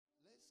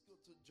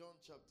John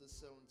chapter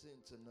 17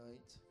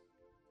 tonight.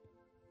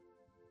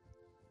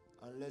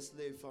 And let's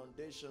lay a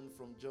foundation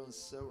from John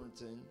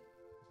 17.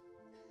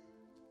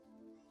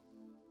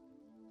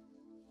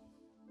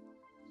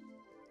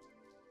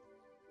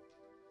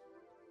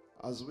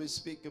 As we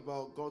speak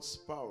about God's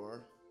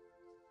power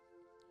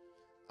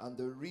and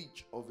the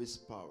reach of his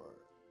power,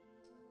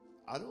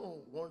 I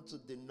don't want to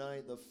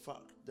deny the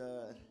fact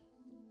that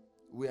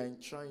we are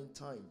in trying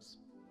times.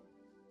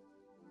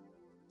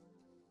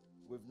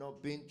 We've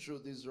not been through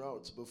these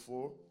routes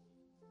before.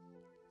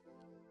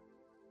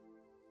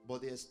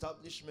 But the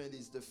establishment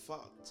is the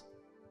fact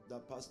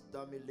that Pastor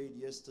Dami laid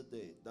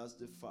yesterday. That's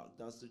the fact.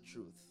 That's the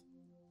truth.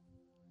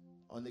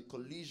 On a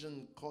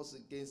collision caused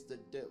against the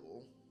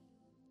devil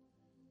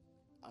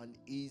and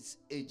his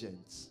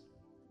agents.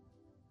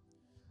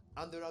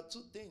 And there are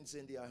two things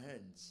in their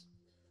hands.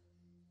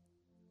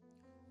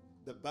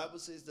 The Bible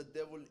says the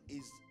devil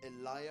is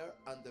a liar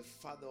and the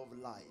father of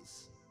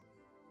lies.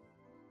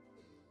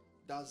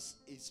 That's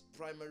his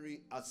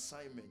primary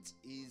assignment,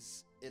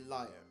 is a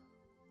liar.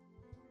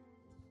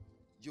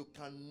 You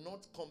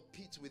cannot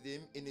compete with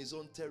him in his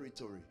own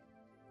territory.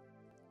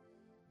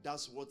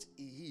 That's what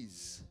he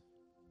is.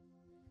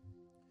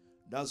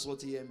 That's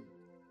what he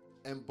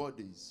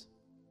embodies.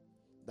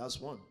 That's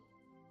one.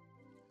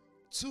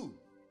 Two,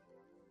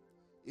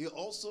 he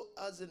also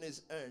has in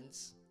his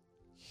hands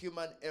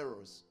human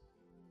errors.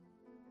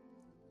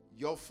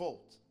 Your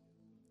fault,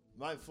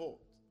 my fault.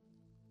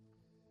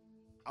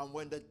 And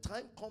when the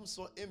time comes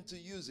for him to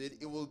use it,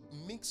 he will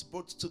mix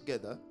both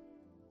together.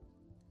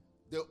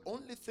 The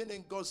only thing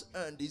in God's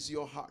hand is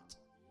your heart.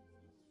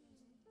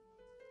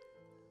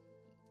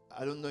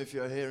 I don't know if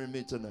you're hearing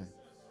me tonight.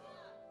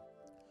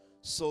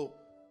 So,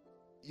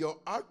 your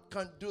heart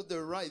can do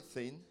the right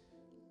thing,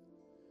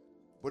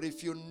 but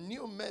if you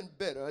knew men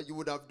better, you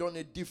would have done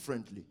it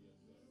differently.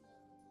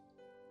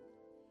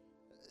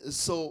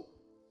 So,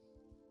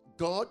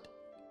 God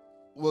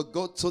will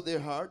go to the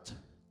heart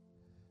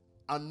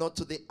and not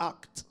to the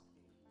act.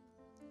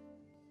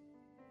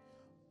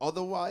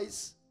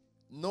 Otherwise,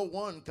 no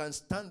one can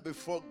stand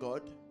before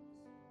God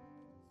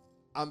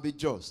and be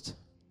just.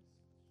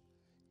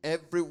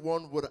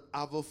 Everyone would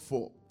have a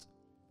fault.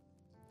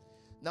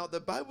 Now, the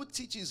Bible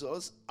teaches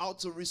us how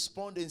to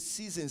respond in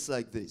seasons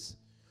like this.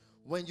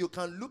 When you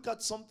can look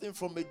at something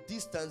from a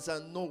distance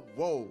and know,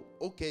 whoa,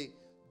 okay,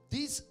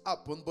 this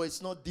happened, but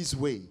it's not this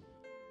way.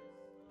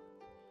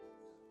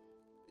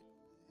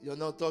 You're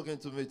not talking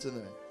to me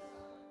tonight.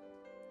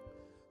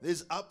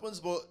 This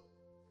happens, but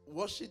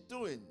what's she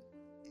doing?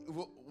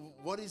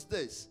 What is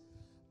this?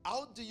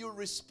 How do you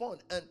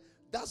respond? And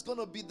that's going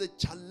to be the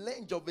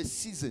challenge of a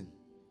season.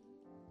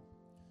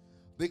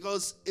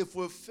 Because if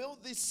we fail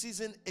this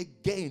season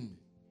again,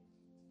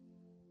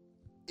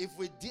 if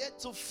we dare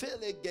to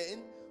fail again,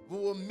 we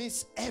will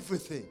miss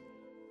everything.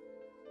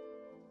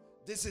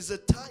 This is a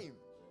time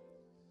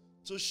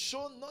to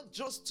show not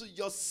just to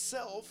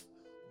yourself,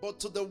 but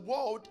to the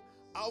world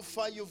how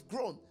far you've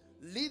grown.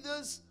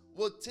 Leaders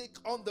will take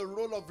on the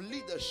role of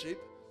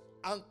leadership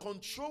and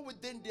control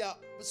within their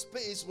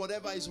space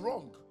whatever is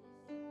wrong.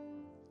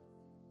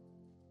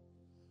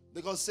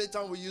 Because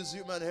Satan will use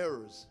human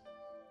errors.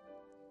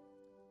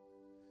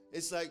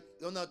 It's like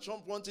Donald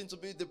Trump wanting to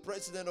be the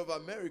president of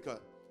America.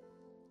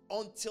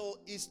 Until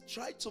he's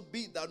tried to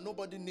be that,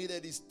 nobody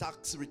needed his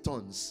tax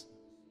returns.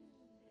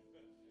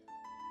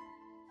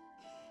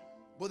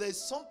 But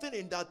there's something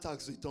in that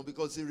tax return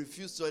because he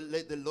refused to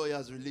let the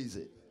lawyers release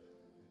it.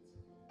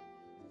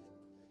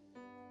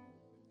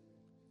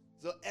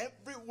 So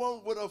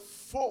everyone with a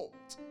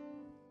fault.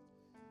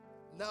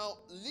 Now,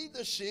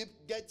 leadership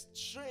gets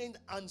trained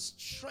and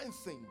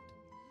strengthened,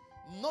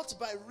 not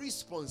by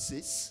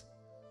responses,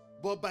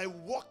 but by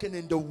walking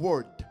in the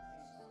word.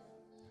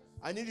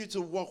 I need you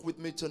to walk with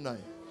me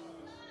tonight.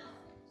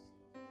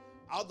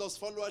 How does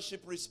followership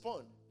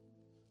respond?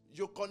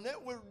 You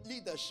connect with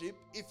leadership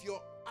if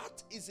your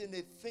heart is in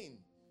a thing.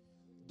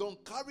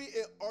 Don't carry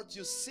a heart.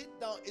 You sit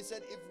down. He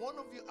said, if one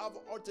of you have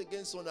a heart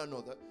against one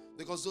another,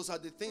 because those are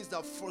the things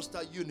that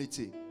foster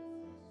unity.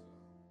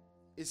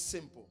 It's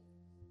simple.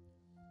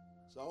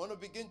 So I want to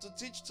begin to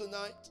teach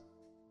tonight.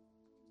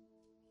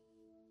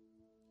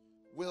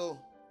 And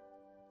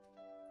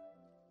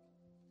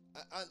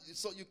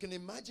so you can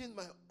imagine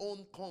my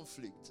own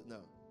conflict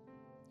now.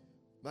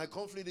 My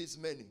conflict is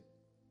many.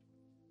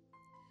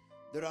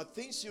 There are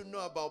things you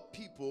know about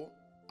people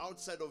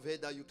outside of here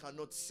that you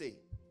cannot say.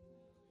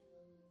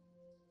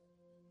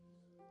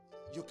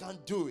 You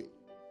can't do it.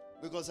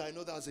 Because I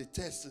know that's a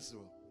test as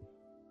well.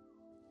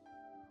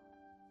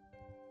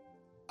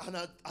 And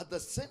at the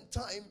same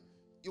time,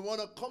 you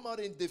want to come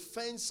out in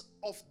defense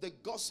of the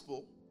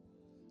gospel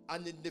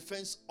and in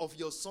defense of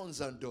your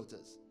sons and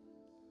daughters.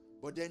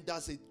 But then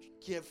that's a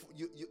careful.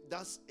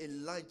 That's a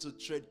line to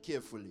tread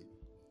carefully.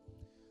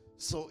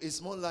 So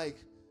it's more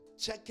like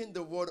checking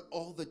the word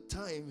all the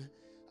time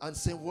and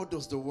saying, what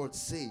does the word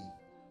say?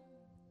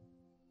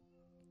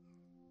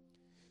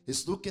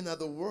 It's looking at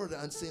the word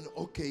and saying,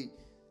 okay,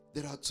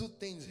 there are two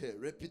things here,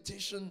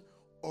 reputation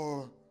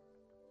or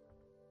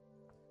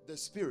the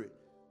spirit.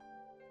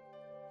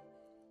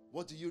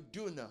 What do you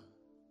do now?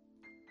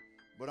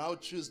 But I'll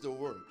choose the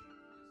word.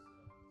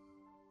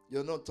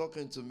 You're not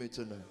talking to me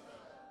tonight.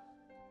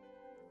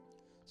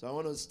 So I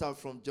want to start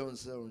from John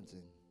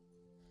 17.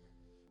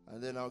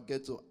 And then I'll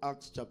get to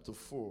Acts chapter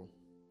 4.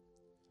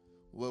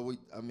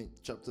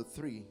 Chapter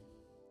 3.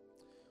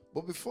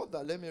 But before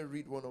that, let me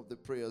read one of the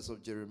prayers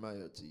of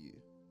Jeremiah to you.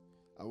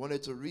 I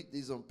wanted to read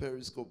this on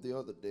Periscope the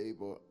other day,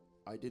 but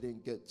I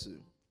didn't get to.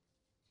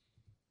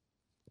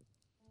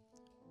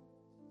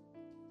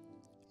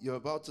 You're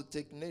about to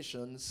take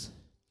nations,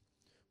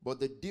 but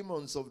the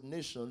demons of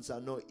nations are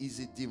not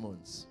easy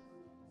demons.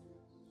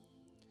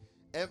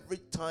 Every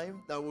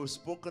time that we've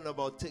spoken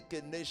about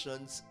taking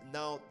nations,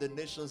 now the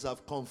nations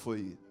have come for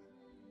you.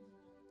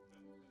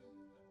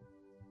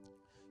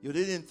 You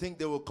didn't think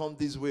they would come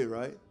this way,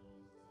 right?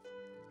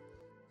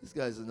 These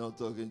guys are not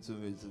talking to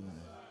me tonight.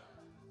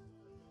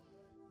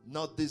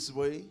 Not this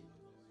way.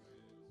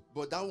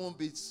 But that won't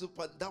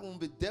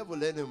be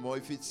devil anymore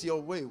if it's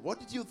your way. What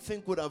did you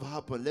think would have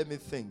happened? Let me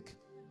think.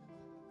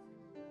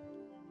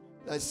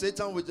 Like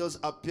Satan would just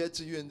appear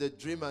to you in the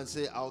dream and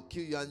say, I'll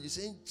kill you. And you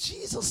say, in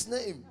Jesus'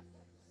 name.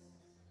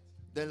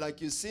 Then like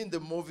you see in the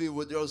movie,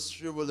 would just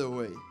shrivel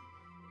away.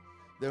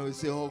 Then we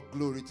say, oh,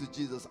 glory to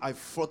Jesus. I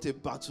fought a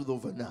battle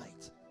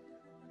overnight.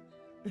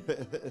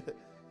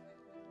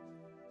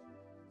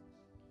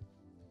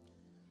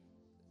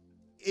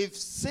 If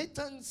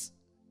Satan's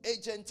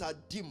agents are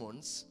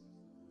demons,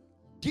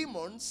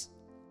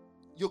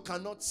 you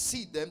cannot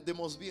see them. They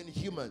must be in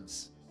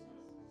humans.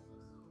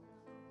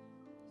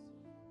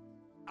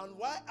 And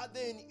why are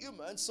they in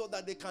humans? So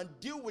that they can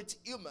deal with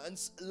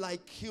humans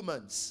like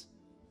humans.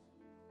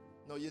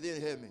 No, you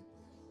didn't hear me.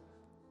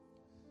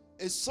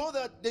 It's so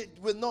that they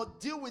will not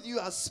deal with you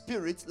as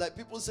spirits. Like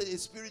people say, a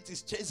spirit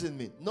is chasing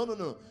me.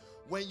 No.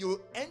 When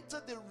you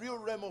enter the real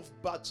realm of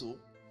battle,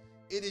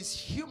 it is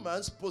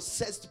humans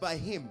possessed by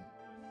him.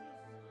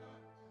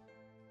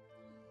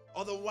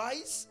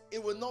 Otherwise,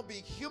 it will not be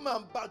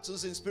human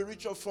battles in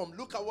spiritual form.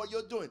 Look at what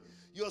you're doing.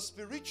 You're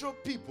spiritual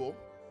people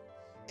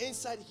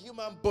inside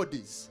human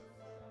bodies.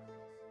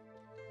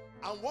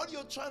 And what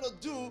you're trying to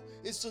do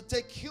is to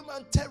take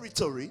human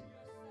territory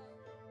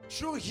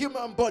through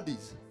human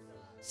bodies.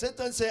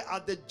 Satan said,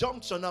 at the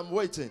junction, I'm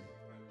waiting.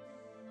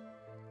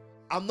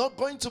 I'm not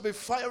going to be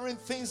firing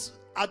things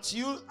at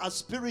you as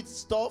spirit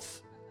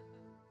stuff.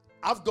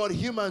 I've got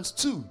humans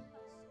too.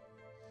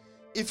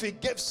 If he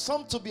gave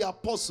some to be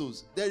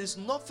apostles, there is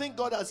nothing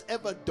God has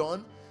ever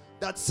done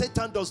that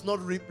Satan does not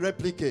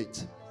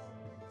replicate.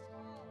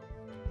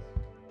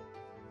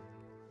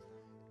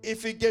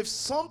 If he gave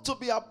some to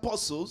be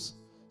apostles,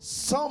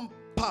 some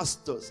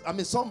pastors,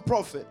 some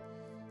prophet,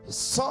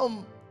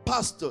 some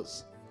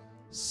pastors,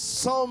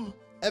 some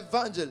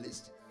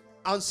evangelists,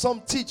 and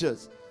some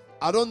teachers.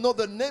 I don't know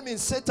the name in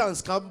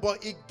Satan's camp,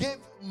 but he gave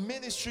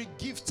ministry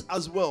gifts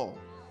as well.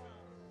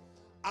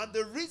 And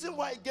the reason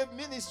why he gave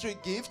ministry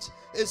gifts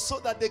is so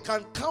that they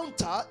can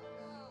counter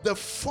the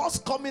force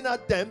coming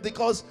at them,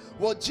 because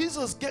what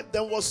Jesus gave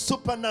them was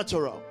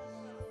supernatural.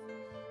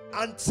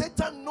 And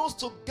Satan knows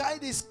to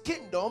guide his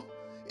kingdom,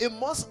 it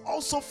must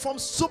also form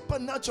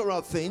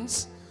supernatural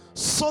things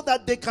so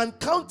that they can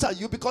counter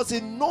you, because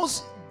he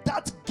knows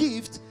that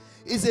gift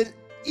is a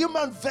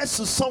human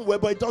vessel somewhere,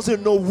 but it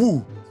doesn't know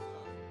who.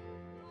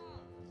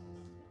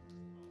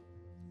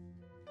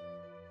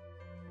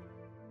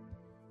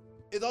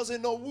 It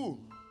doesn't know who.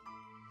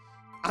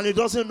 And it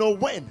doesn't know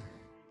when.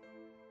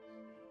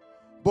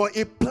 But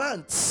it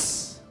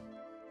plants.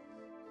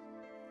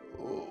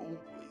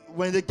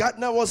 When the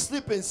gardener was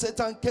sleeping,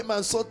 Satan came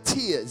and saw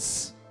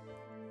tears.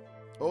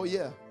 Oh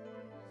yeah.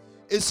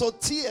 It saw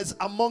tears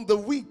among the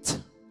wheat.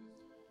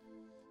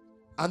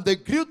 And they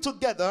grew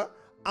together,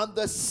 and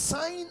the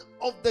sign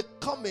of the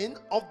coming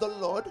of the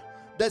Lord,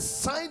 the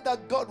sign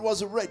that God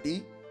was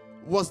ready,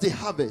 was the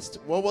harvest.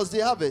 What was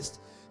the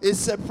harvest? It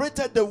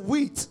separated the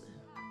wheat.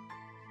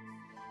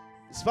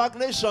 Spark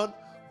Nation,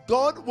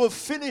 God will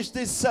finish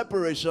this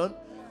separation.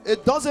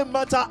 It doesn't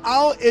matter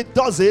how it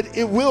does it,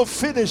 it will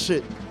finish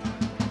it.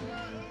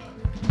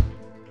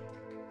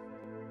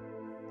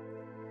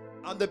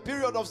 And the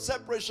period of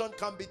separation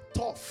can be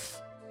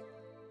tough.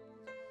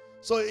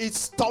 So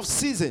it's tough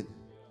season.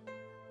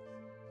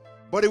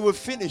 But it will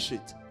finish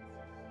it.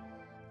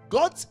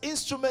 God's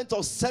instrument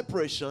of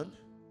separation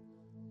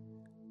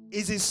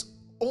is his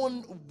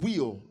own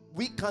will.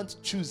 We can't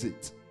choose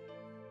it.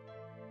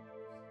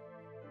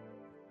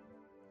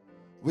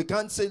 We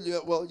can't say,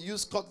 well,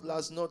 use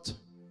cutlass, not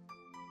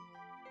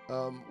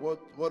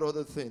what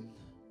other thing?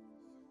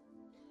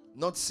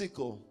 Not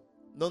sickle.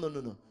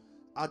 No.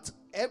 At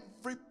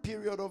every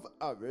period of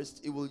harvest,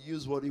 he will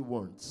use what he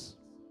wants.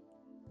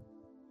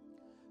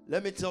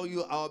 Let me tell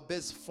you, our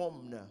best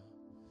form now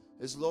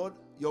is, Lord,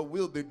 your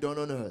will be done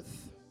on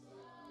earth.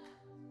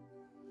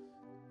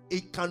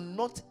 It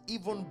cannot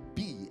even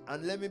be,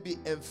 and let me be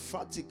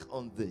emphatic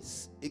on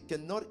this, it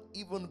cannot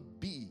even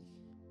be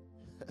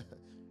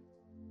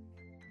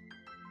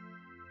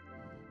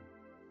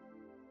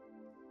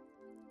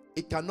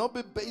it cannot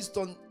be based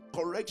on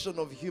correction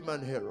of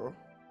human error.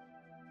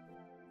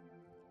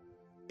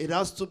 It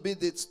has to be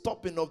the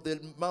stopping of the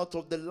mouth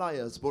of the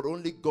liars, but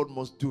only God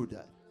must do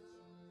that.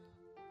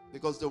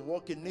 Because the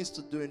work He needs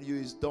to do in you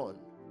is done.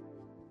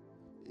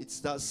 It's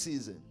that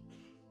season.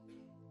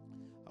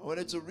 I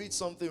wanted to read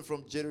something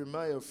from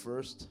Jeremiah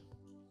first.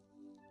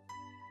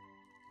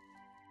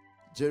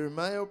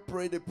 Jeremiah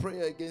prayed a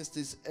prayer against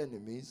his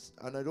enemies,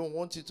 and I don't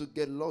want you to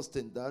get lost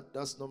in that.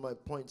 That's not my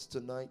point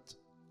tonight.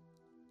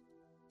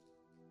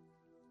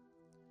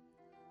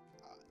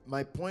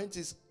 My point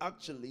is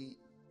actually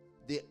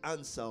the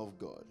answer of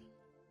God.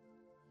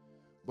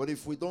 But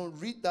if we don't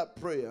read that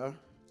prayer,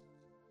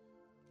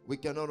 we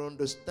cannot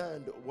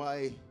understand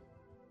why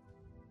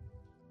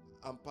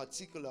I'm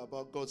particular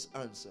about God's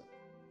answer.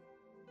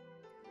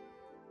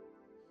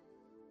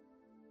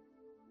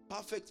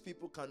 Perfect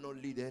people cannot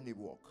lead any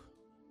walk.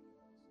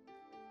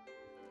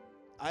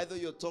 Either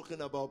you're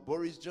talking about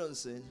Boris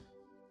Johnson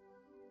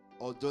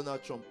or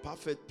Donald Trump.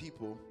 Perfect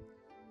people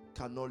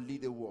cannot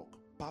lead a walk.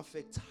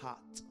 Perfect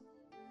heart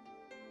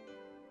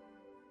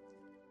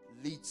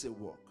leads a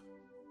walk.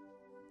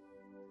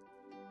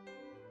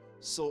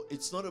 So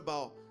it's not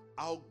about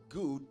how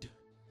good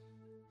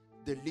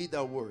the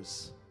leader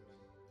was.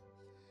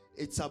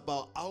 It's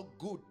about how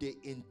good they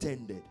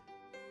intended.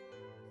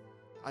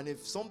 And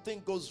if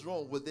something goes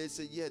wrong, will they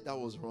say, yeah, that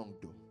was wrong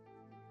though,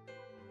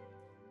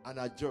 and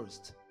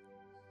adjust?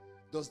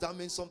 Does that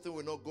mean something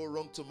will not go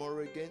wrong tomorrow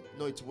again?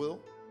 No, it will.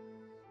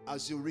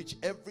 As you reach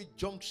every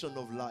junction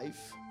of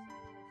life,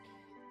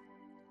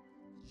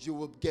 you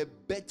will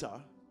get better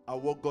at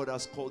what God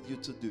has called you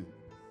to do.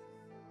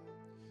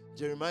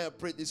 Jeremiah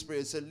prayed this prayer.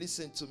 He said,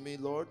 listen to me,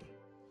 Lord.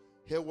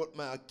 Hear what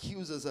my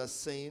accusers are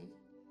saying.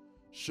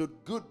 Should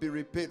good be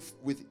repaid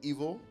with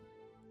evil?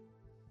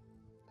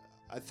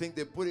 I think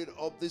they put it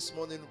up this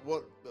morning,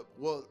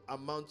 what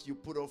amount you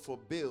put up for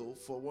bail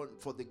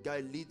for the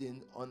guy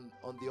leading on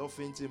the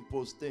Huffington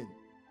Post thing.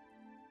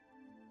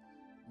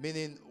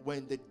 Meaning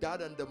when the dad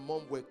and the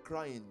mom were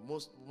crying,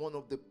 one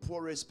of the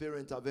poorest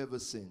parents I've ever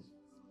seen.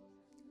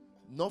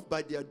 Not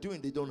by their doing,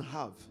 they don't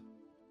have.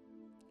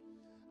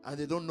 And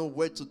they don't know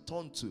where to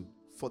turn to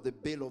for the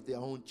bail of their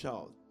own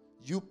child.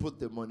 You put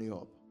the money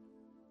up.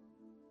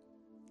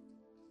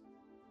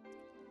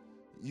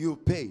 You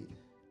paid.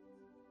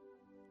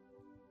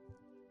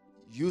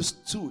 You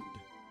stood.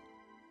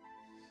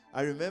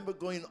 I remember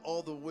going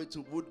all the way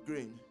to Wood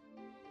Green,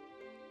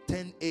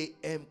 10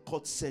 a.m.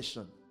 court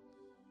session.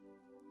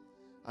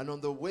 And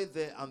on the way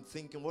there, I'm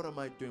thinking, what am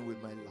I doing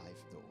with my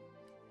life though?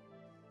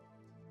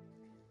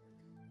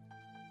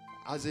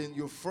 As in,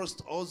 you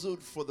first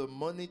hustled for the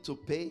money to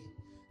pay.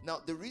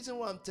 Now, the reason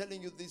why I'm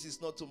telling you this is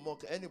not to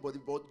mock anybody,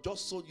 but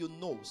just so you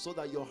know, so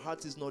that your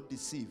heart is not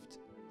deceived.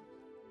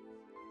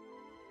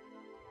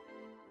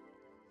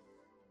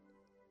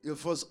 You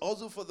first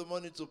hustle for the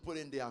money to put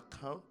in the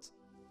account.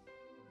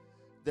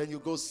 Then you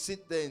go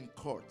sit there in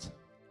court.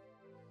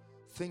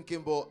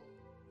 Thinking, but,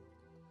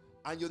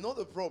 and you know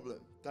the problem.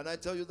 Can I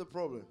tell you the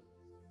problem?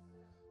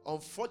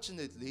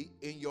 Unfortunately,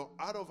 in your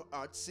heart of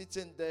heart,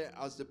 sitting there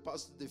as the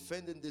pastor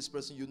defending this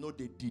person, you know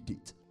they did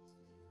it.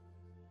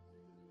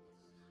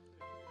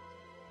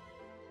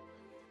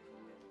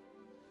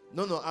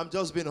 No, I'm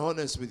just being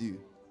honest with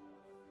you.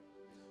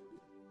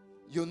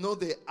 You know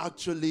they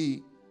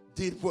actually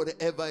did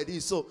whatever it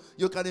is. So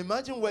you can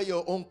imagine where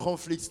your own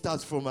conflict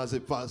starts from as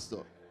a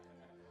pastor.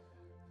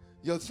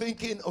 You're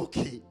thinking,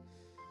 okay,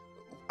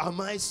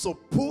 am I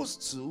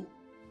supposed to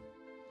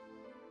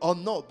or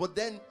not? But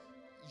then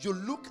you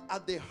look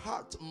at the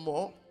heart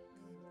more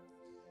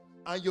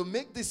and you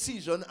make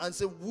decision and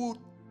say, who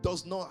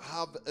does not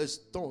have a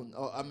stone?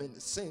 Or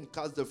sin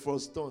cast the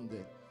first stone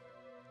there.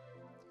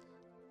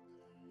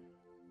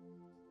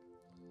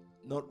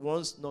 Not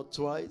once, not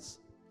twice.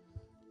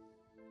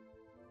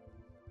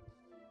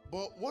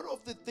 But one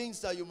of the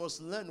things that you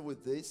must learn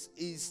with this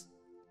is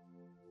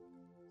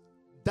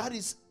that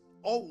is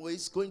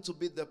always going to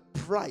be the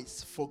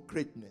price for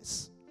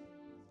greatness.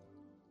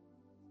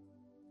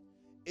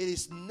 It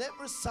is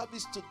never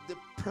service to the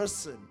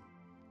person.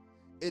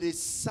 It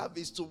is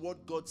service to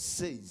what God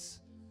says.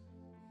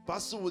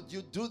 Pastor, would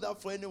you do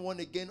that for anyone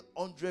again?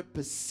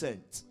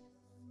 100%.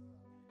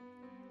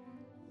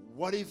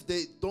 What if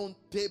they don't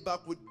pay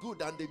back with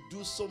good and they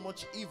do so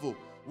much evil?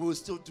 We will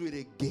still do it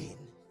again.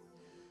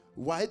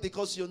 Why?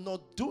 Because you're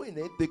not doing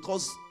it.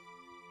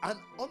 And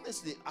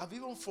honestly, I've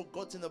even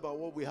forgotten about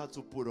what we had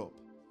to put up.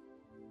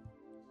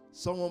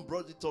 Someone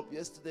brought it up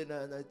yesterday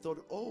and I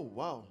thought, oh,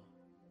 wow.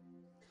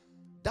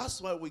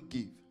 That's why we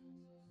give.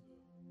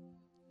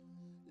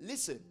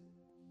 Listen,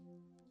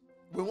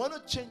 we want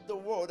to change the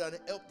world and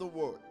help the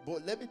world.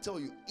 But let me tell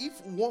you,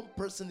 if one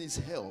person is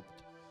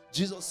helped,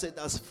 Jesus said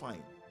that's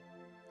fine.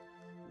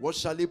 What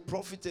shall it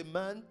profit a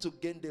man to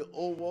gain the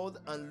whole world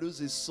and lose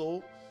his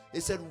soul? He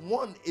said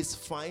one is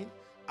fine.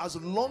 As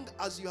long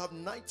as you have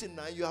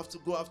 99, you have to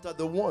go after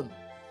the one.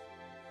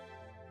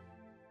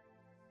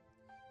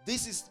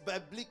 This is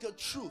biblical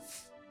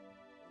truth.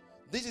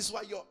 This is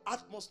why your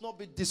heart must not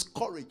be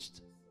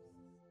discouraged.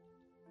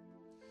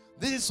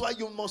 This is why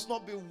you must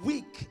not be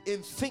weak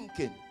in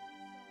thinking.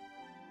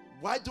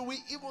 Why do we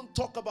even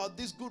talk about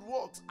these good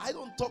works? I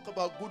don't talk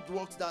about good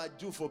works that I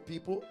do for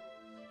people,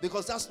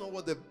 because that's not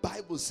what the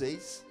Bible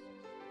says.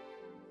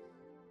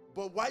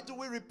 But why do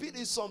we repeat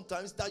it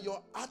sometimes? That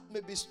your heart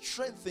may be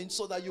strengthened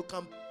so that you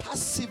can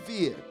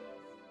persevere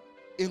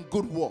in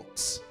good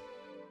works.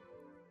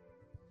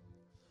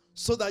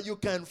 So that you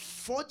can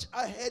forge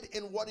ahead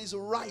in what is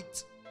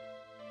right.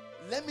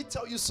 Let me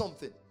tell you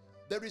something.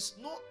 There is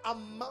no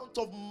amount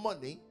of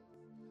money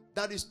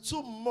that is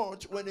too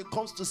much when it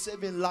comes to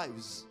saving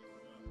lives.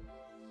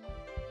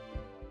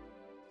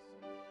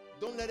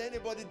 Don't let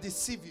anybody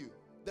deceive you.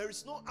 There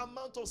is no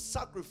amount of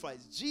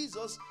sacrifice.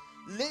 Jesus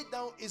laid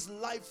down his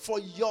life for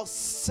your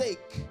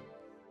sake.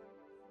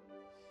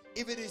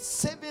 If it is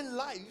saving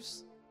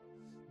lives,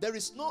 there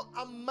is no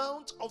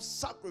amount of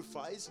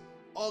sacrifice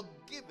or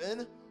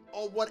giving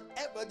or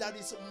whatever that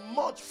is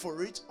much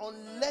for it,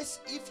 unless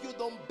if you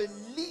don't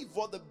believe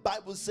what the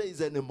Bible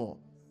says anymore.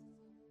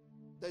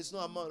 There is no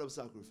amount of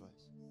sacrifice.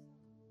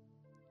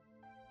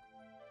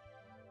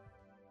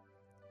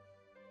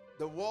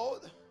 The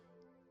world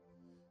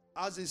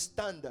has a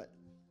standard,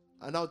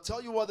 and I'll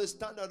tell you what the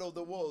standard of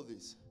the world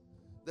is.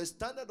 The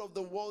standard of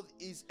the world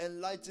is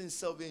enlightened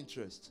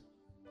self-interest.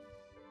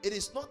 It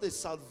is not the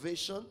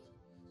salvation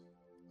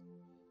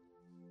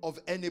of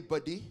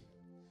anybody.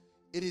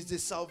 It is the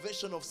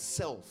salvation of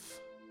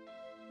self.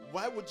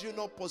 Why would you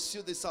not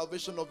pursue the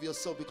salvation of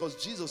yourself?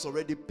 Because Jesus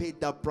already paid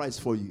that price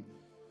for you.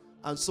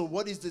 And so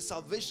what is the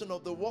salvation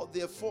of the world?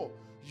 Therefore,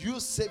 you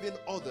saving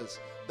others.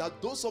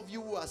 That those of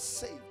you who are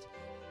saved,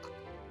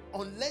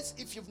 unless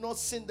if you've not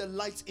seen the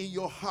light in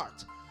your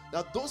heart,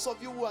 that those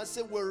of you who are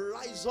saved will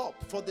rise up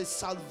for the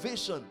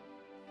salvation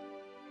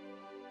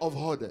of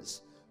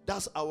others.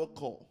 That's our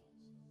call.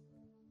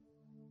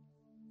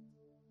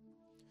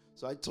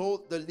 So I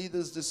told the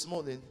leaders this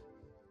morning,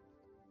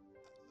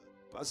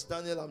 Pastor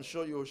Daniel, I'm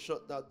sure you'll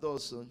shut that door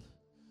soon.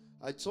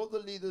 I told the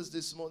leaders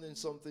this morning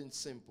something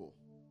simple.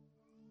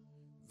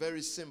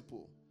 Very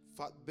simple.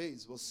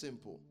 Fact-based, but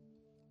simple.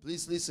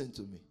 Please listen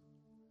to me.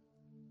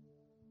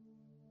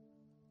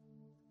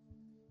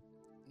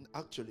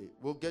 Actually,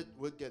 we'll get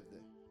there.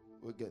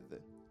 We'll get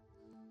there.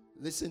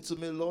 Listen to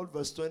me, Lord.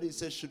 Verse 20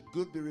 says, should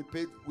good be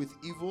repaid with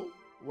evil?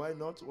 Why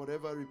not?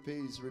 Whatever repay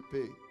is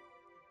repay.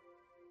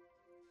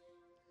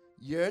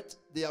 Yet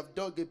they have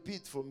dug a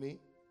pit for me.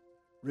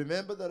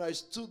 Remember that I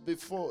stood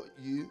before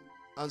you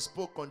and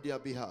spoke on their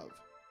behalf,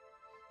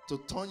 to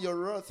turn your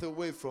wrath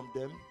away from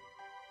them.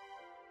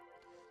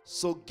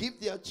 So give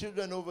their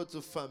children over to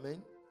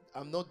famine.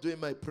 I'm not doing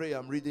my prayer,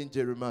 I'm reading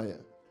Jeremiah.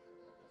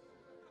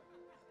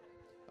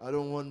 I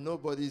don't want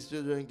nobody's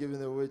children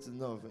given away to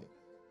nothing.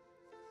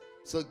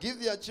 So give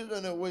their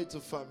children away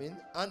to famine,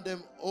 hand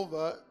them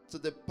over to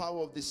the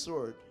power of the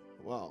sword.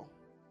 Wow.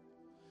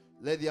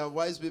 Let their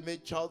wives be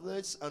made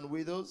childless and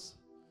widows.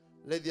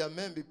 Let their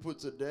men be put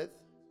to death.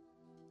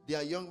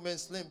 Their young men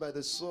slain by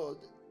the sword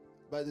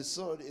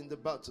in the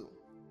battle.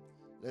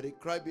 Let a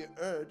cry be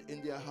heard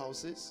in their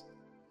houses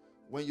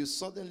when you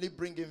suddenly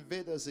bring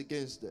invaders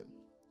against them.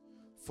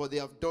 For they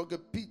have dug a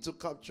pit to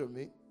capture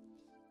me,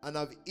 and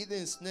have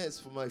hidden snares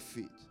for my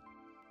feet.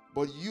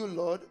 But you,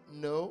 Lord,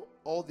 know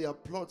all their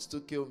plots to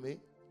kill me.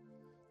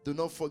 Do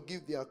not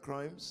forgive their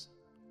crimes,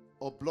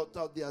 or blot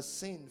out their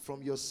sin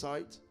from your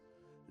sight.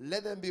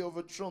 Let them be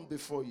overthrown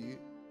before you.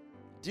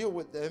 Deal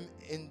with them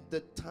in the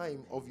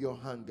time of your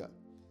anger.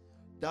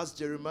 That's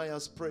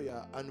Jeremiah's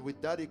prayer, and with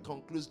that it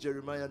concludes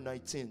Jeremiah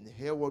 19.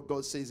 Hear what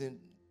God says in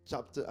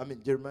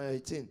Jeremiah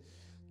 18.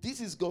 This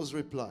is God's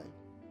reply.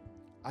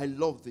 I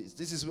love this.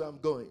 This is where I'm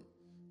going.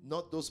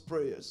 Not those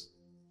prayers.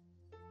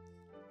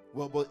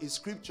 Well, but it's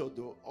scripture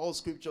though. All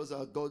scriptures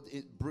are God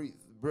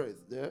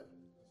breathed there.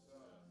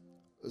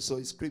 So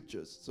it's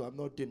scriptures. So I'm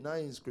not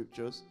denying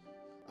scriptures.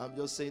 I'm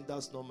just saying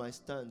that's not my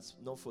stance,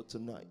 not for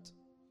tonight.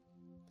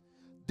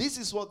 This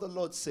is what the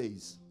Lord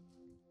says.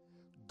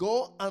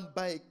 Go and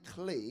buy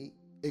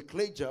a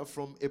clay jar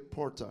from a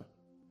potter.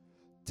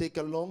 Take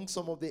along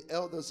some of the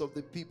elders of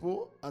the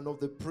people and of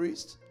the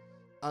priests,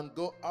 and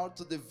go out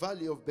to the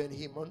valley of Ben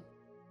Hinnom,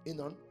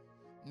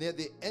 near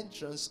the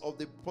entrance of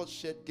the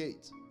potshed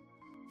gate.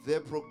 There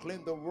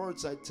proclaim the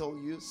words I tell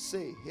you.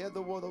 Say, hear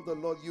the word of the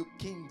Lord, you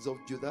kings of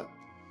Judah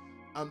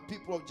and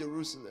people of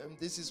Jerusalem.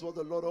 This is what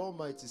the Lord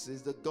Almighty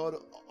says, the God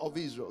of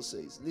Israel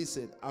says.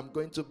 Listen, I'm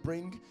going to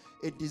bring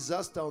a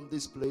disaster on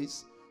this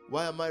place.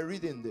 Why am I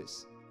reading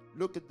this?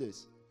 Look at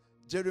this.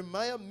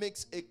 Jeremiah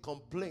makes a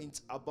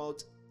complaint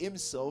about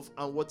himself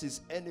and what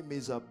his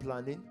enemies are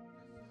planning.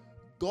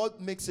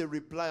 God makes a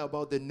reply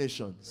about the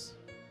nations.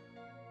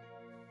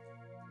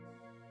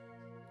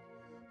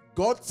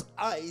 God's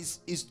eyes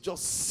is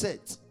just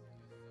set.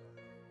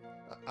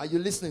 Are you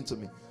listening to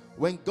me?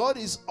 When God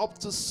is up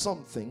to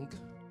something,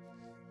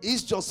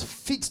 he's just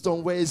fixed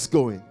on where it's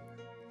going.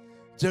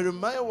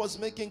 Jeremiah was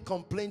making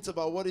complaints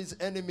about what his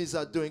enemies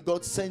are doing.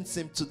 God sends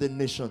him to the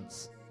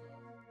nations.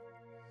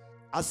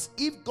 As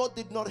if God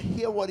did not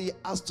hear what he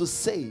has to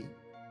say,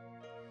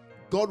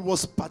 God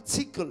was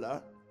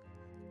particular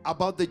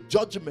about the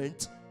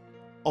judgment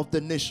of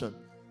the nation.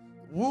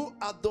 Who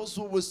are those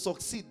who will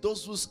succeed?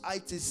 Those whose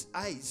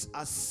eyes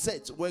are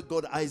set where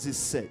God's eyes is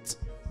set.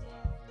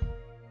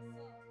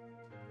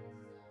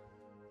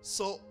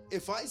 So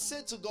if I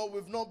say to God,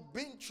 we've not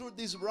been through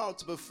this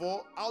route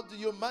before, how do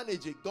you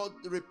manage it? God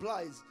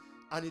replies,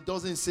 and he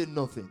doesn't say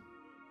nothing.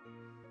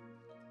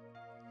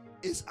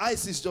 His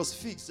eyes is just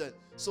fixed.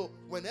 So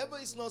whenever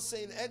he's not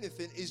saying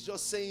anything, he's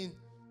just saying,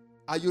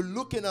 are you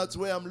looking at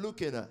where I'm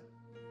looking at?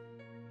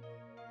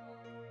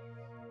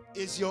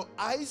 Is your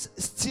eyes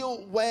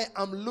still where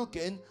I'm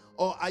looking,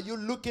 or are you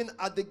looking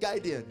at the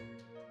Guardian?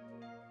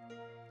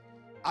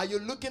 Are you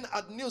looking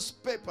at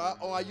newspaper,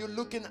 or are you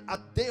looking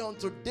at day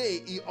unto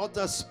day he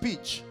utters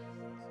speech?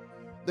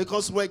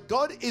 Because where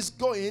God is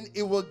going,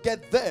 he will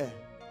get there.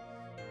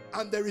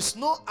 And there is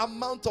no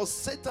amount of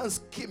Satan's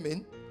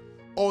scheming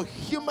or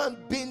human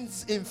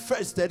beings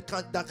infested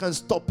that can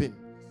stop him.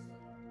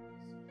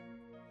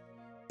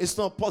 It's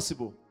not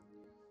possible.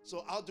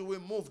 So how do we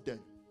move then?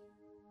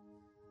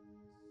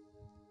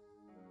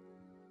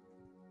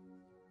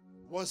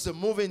 What's the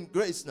moving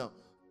grace now?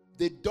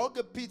 They dug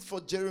a pit for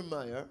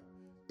Jeremiah.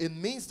 It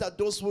means that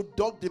those who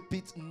dug the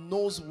pit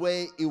knows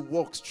where he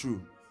walks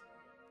through.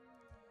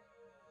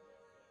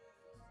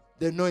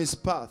 They know his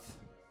path.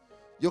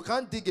 You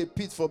can't dig a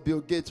pit for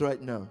Bill Gates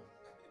right now.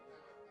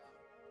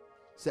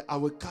 Say, I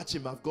will catch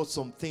him. I've got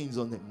some things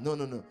on him.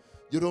 No.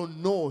 You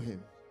don't know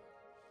him.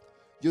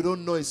 You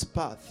don't know his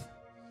path.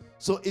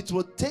 So it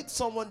will take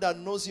someone that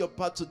knows your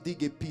path to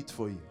dig a pit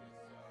for you.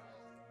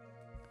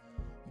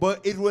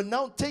 But it will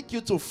now take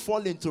you to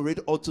fall into it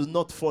or to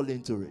not fall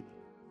into it.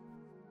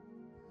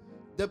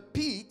 The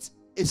pit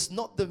is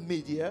not the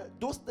media.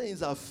 Those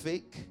things are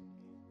fake.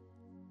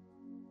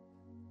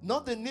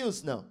 Not the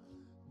news now.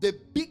 The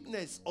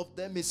bigness of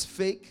them is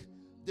fake.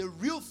 The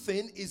real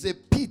thing is a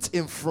pit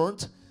in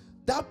front.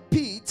 That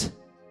pit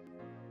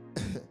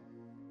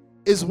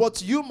is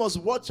what you must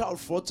watch out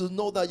for to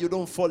know that you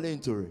don't fall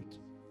into it.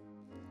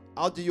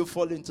 How do you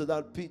fall into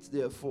that pit,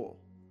 therefore?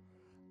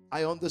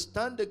 I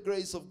understand the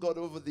grace of God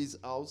over this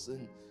house,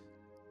 and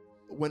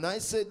when I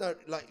say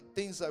that, like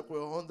things like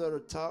we're under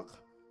attack,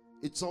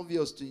 it's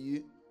obvious to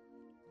you.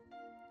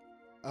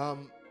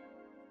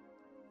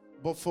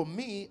 But for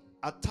me,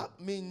 attack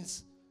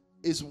means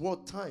is war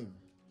time.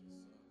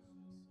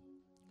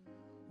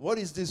 What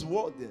is this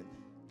war then?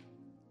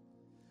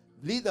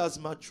 Leaders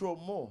mature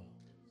more.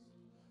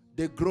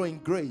 They grow in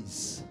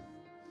grace.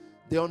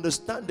 They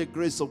understand the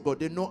grace of God.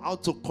 They know how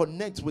to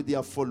connect with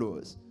their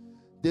followers.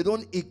 They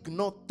don't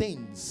ignore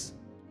things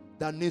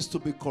that needs to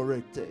be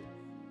corrected.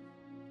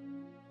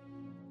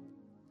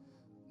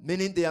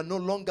 Meaning they are no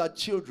longer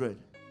children.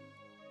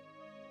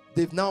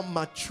 They've now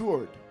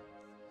matured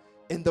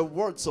in the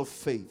words of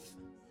faith.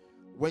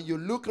 When you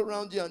look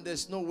around you and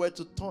there's nowhere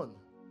to turn,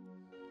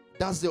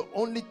 that's the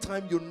only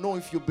time you know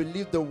if you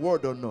believe the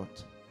word or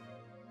not.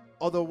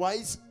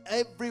 Otherwise,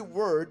 every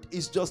word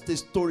is just a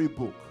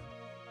storybook.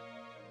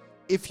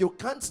 If you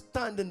can't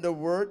stand in the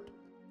word,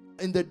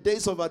 in the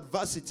days of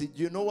adversity,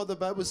 do you know what the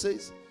Bible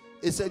says?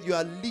 It said you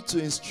are little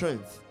in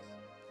strength.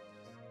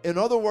 In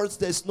other words,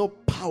 there's no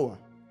power.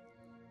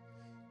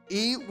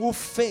 He who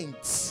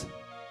faints.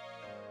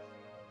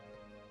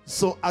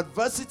 So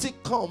adversity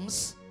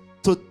comes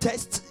to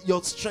test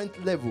your strength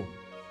level.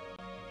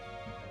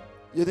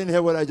 You didn't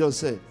hear what I just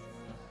said?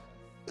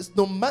 It's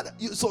no matter.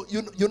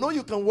 You know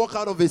you can walk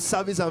out of a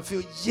service and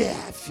feel, yeah,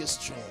 I feel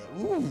strength.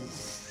 Ooh.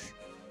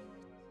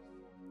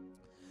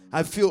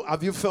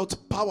 Have you felt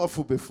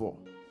powerful before?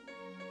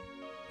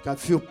 I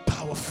feel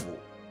powerful.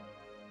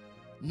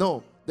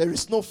 No, there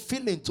is no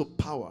feeling to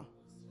power.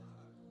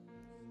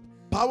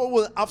 Power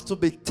will have to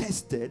be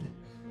tested.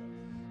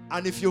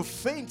 And if you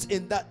faint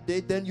in that day,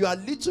 then you are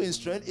little in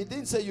strength. It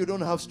didn't say you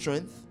don't have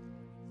strength.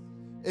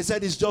 It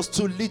said it's just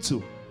too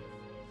little.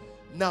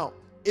 Now,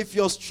 if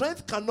your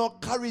strength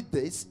cannot carry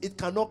this, it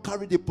cannot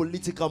carry the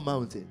political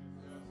mountain.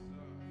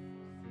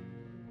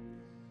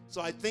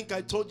 So I think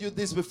I told you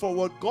this before.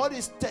 What God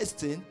is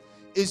testing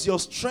is your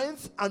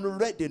strength and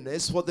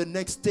readiness for the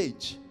next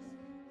stage.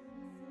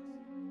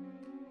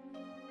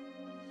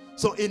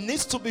 So it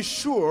needs to be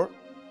sure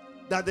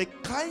that the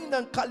kind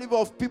and caliber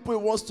of people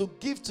He wants to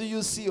give to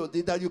you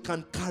COD, that you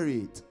can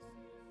carry it.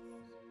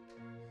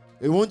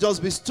 It won't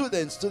just be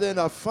students. Students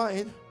are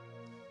fine.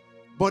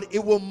 But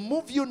it will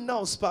move you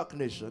now, Spark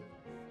Nation,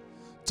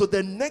 to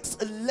the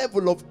next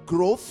level of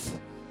growth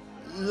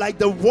like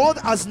the world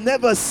has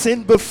never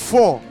seen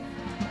before.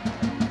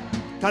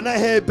 Can I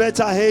hear a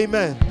better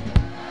amen?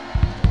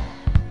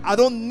 I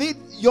don't need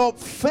your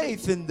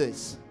faith in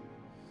this.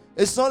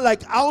 It's not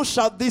like, how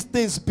shall these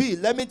things be?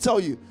 Let me tell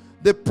you.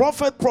 The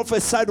prophet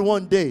prophesied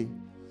one day.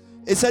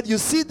 He said, you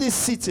see this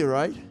city,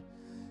 right?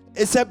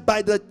 He said,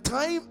 by the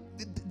time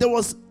there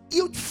was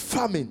huge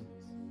famine.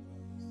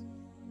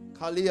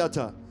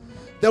 Kaliyata.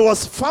 There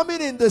was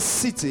famine in the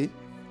city,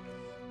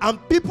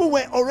 and people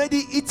were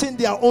already eating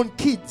their own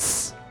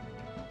kids.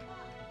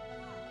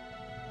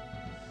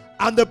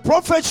 And the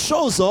prophet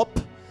shows up,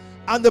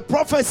 and the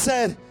prophet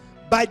said,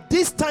 by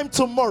this time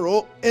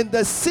tomorrow, in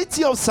the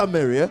city of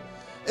Samaria,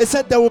 he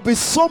said there will be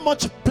so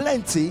much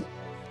plenty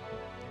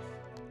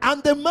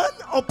And the man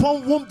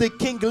upon whom the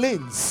king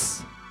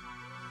leans,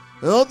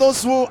 all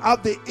those who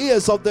have the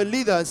ears of the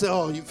leader and say,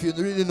 oh, if you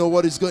really know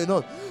what is going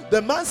on.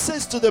 The man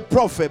says to the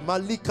prophet,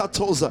 Malika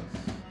Toza,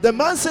 the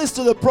man says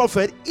to the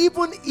prophet,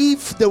 even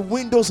if the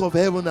windows of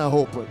heaven are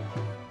open,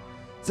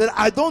 said,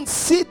 I don't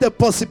see the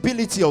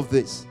possibility of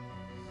this.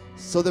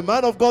 So the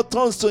man of God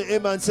turns to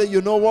him and says,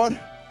 you know what?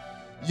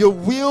 You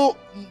will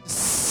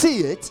see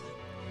it,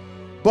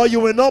 but you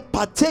will not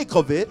partake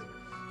of it.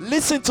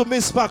 Listen to me,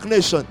 Spark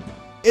Nation.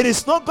 It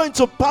is not going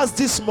to pass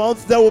this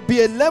month. There will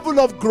be a level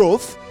of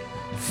growth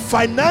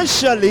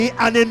financially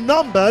and in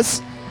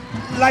numbers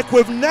like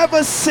we've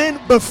never seen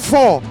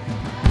before.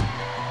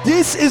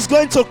 This is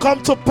going to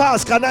come to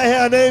pass. Can I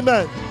hear an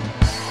amen?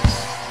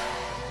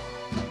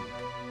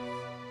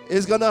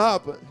 It's going to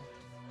happen.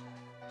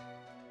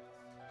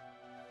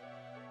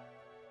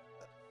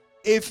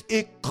 If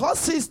it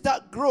causes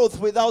that growth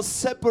without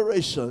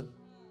separation,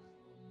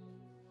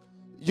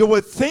 you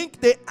would think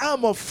the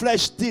arm of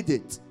flesh did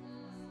it.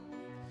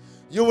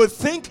 You would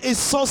think it's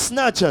soul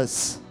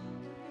snatchers.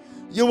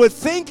 You would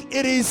think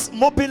it is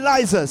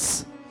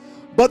mobilizers.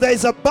 But there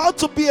is about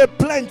to be a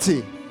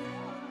plenty.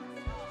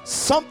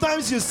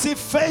 Sometimes you see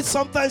faith,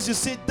 sometimes you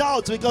see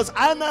doubt, because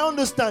I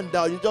understand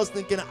doubt. You're just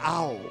thinking,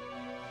 ow.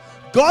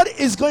 God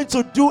is going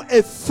to do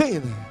a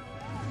thing.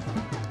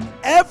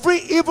 Every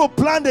evil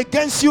plan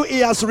against you, He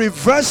has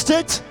reversed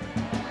it.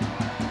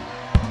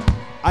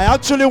 I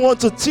actually want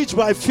to teach,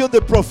 but I feel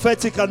the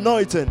prophetic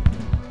anointing.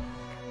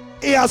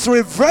 He has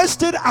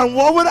reversed it, and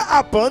what will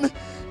happen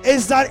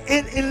is that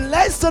in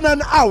less than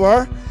an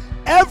hour,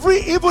 every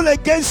evil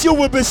against you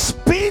will be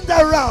spinned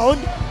around.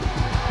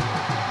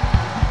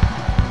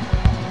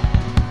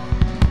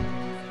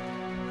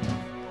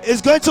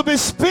 It's going to be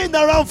spinned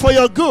around for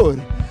your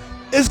good.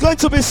 It's going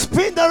to be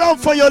spinned around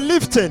for your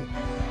lifting.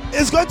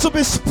 It's going to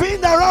be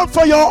spinned around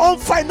for your own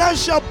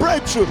financial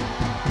breakthrough.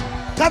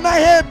 Can I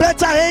hear a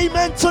better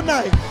amen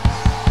tonight?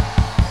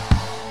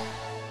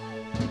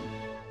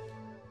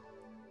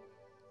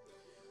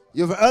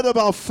 You've heard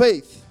about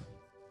faith.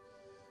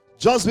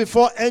 Just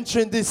before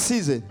entering this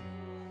season,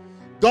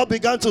 God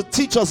began to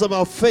teach us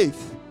about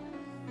faith.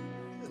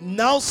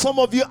 Now some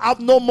of you have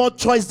no more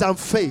choice than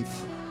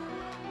faith.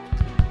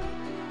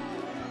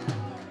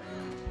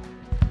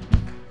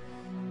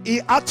 He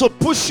had to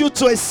push you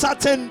to a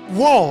certain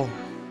wall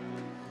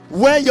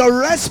where your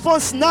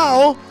response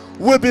now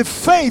will be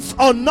faith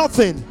or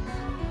nothing.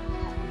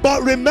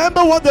 But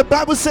remember what the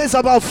Bible says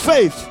about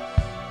faith.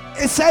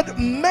 It said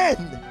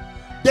men,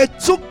 they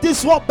took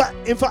this word back.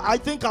 In fact, I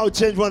think I'll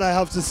change what I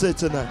have to say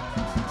tonight.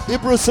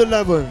 Hebrews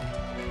 11.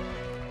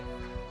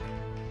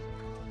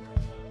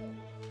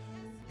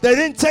 They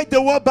didn't take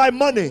the word by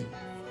money.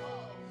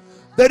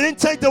 They didn't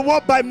take the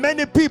word by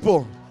many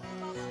people.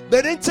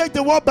 They didn't take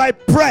the word by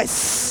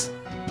press.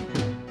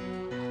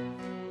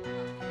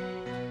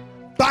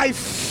 By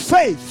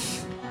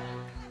faith.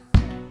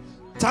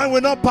 Time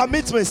will not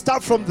permit me.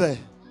 Start from there.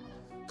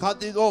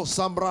 Kadido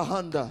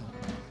Sambrahanda.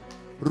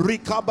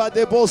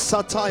 Rikabadebo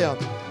Sataya.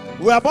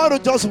 We're about to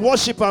just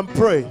worship and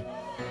pray.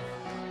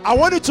 I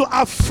want you to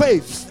have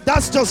faith.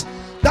 That's just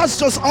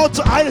all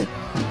to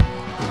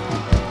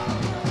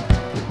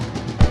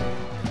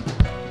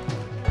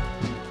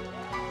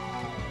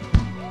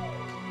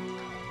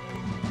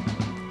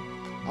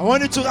I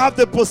want you to have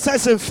the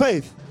possessive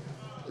faith.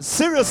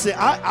 Seriously,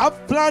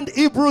 I've planned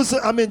Hebrews,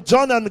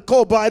 John and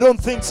Co, but I don't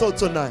think so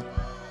tonight.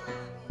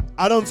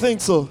 I don't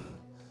think so.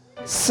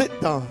 Sit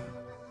down.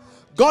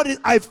 God,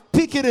 I've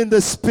picked it in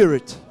the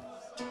spirit.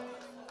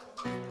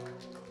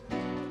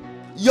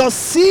 Your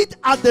seed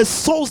are the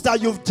souls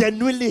that you've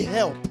genuinely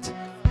helped.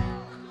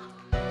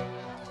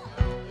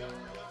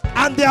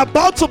 And they're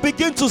about to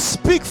begin to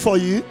speak for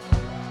you,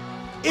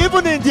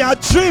 even in their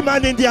dream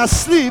and in their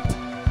sleep.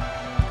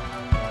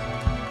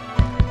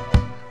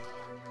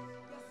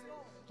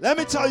 Let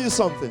me tell you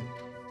something.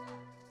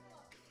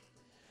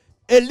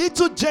 A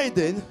little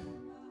Jaden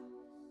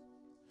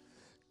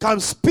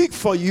can speak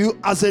for you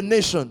as a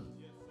nation.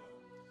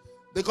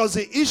 Because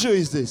the issue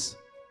is this.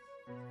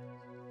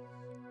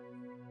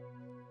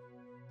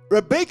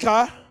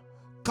 Rebecca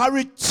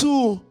carried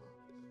 2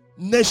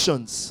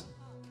 nations.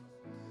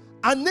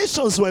 And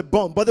nations were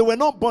born, but they were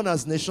not born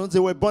as nations, they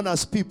were born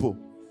as people.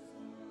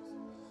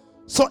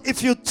 So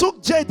if you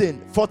took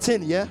Jaden,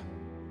 14, yeah?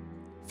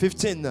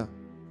 15 now.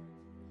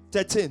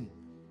 13.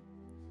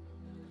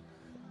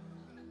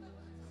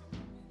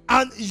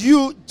 And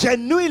you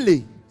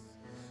genuinely,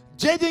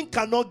 Jaden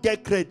cannot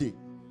get credit.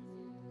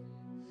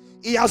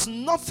 He has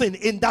nothing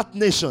in that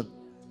nation.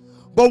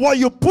 But what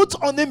you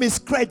put on him is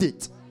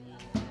credit.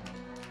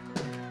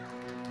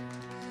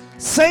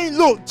 Saying,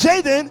 look,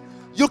 Jaden,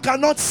 you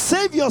cannot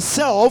save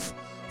yourself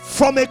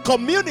from a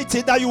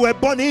community that you were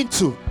born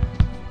into.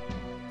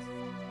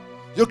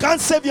 You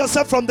can't save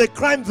yourself from the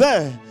crime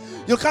there.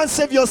 You can't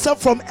save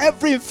yourself from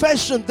every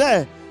infection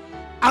there.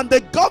 And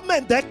the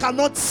government there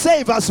cannot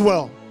save as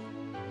well.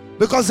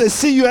 Because they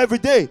see you every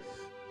day.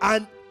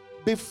 And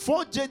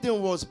before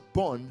Jaden was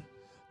born,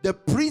 the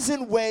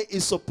prison where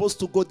he's supposed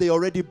to go, they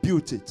already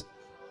built it.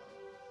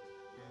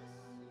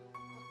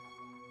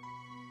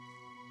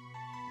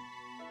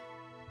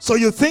 So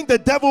you think the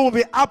devil will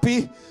be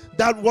happy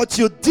that what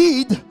you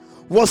did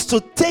was to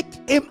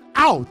take him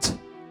out.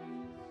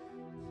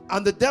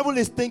 And the devil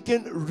is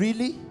thinking,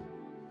 really?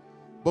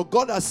 But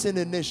God has seen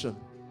a nation.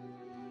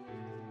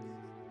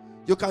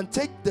 You can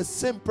take the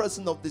same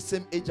person of the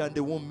same age and they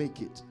won't make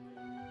it.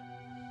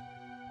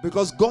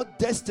 Because God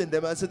destined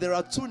them and said there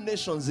are two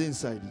nations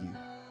inside you.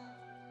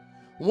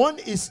 One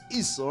is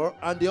Esau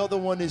and the other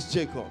one is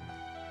Jacob.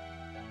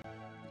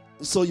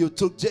 So you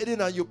took Jaden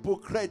and you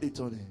put credit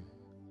on him.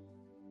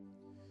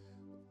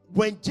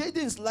 When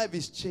Jaden's life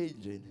is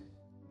changing,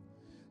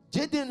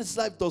 Jaden's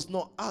life does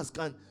not ask,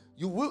 and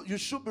you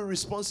should be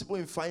responsible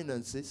in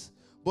finances,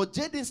 but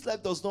Jaden's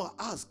life does not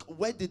ask,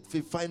 where did the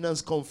finance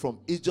come from?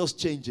 It's just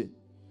changing.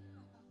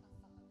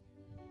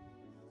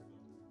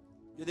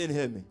 You didn't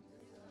hear me.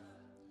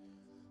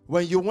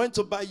 When you went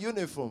to buy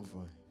uniform for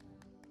him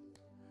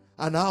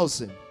and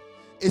housing,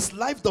 his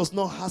life does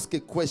not ask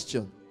a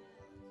question.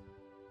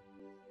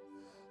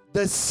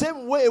 The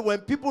same way when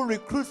people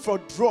recruit for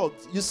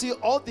drugs, you see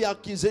all the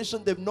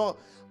accusations, they've not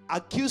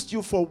accused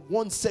you for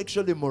one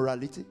sexual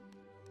immorality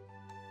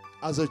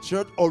as a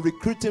church or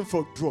recruiting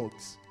for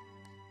drugs.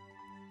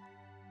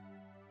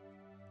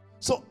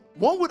 So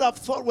one would have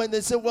thought when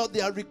they say, well,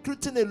 they are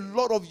recruiting a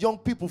lot of young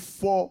people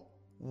for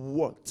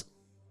what?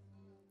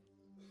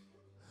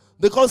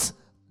 Because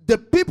the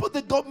people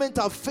the government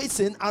are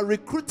facing are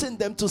recruiting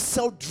them to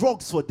sell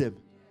drugs for them.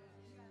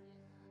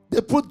 They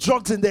put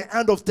drugs in the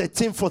hand of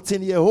 13,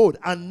 14-year-old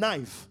and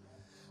knife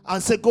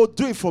and say, go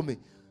do it for me.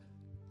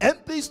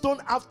 MPs don't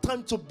have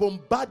time to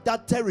bombard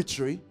that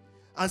territory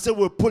and say,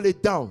 we'll pull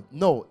it down.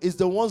 No, it's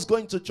the ones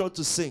going to church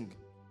to sing.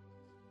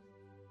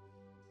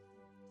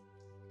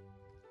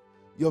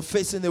 You're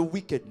facing a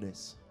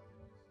wickedness.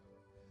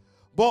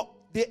 But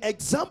the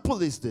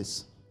example is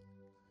this.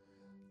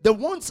 The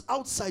ones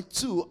outside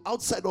too,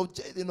 outside of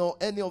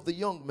any of the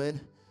young men,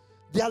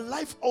 their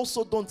life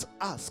also don't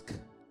ask,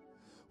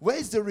 where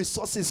is the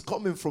resources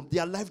coming from?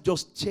 Their life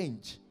just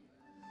change.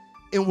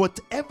 In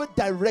whatever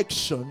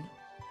direction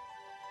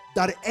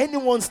that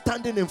anyone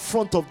standing in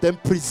front of them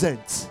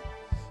presents.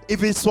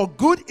 If it's for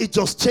good, it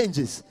just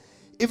changes.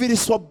 If it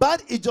is for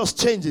bad, it just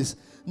changes.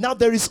 Now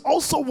there is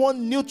also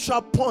one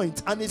neutral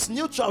point, and it's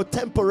neutral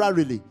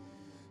temporarily.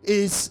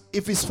 Is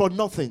if it's for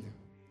nothing.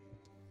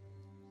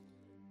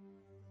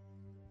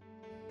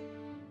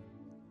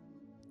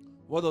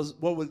 What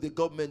will the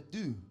government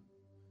do?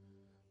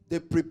 They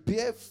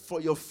prepare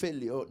for your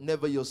failure,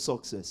 never your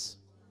success.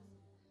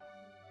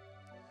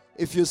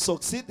 If you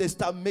succeed, they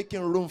start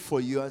making room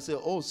for you and say,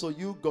 oh, so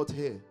you got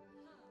here.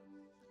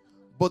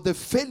 But the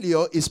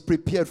failure is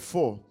prepared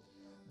for.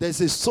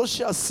 There's a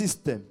social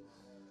system.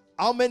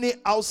 How many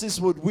houses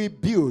would we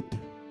build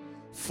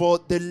for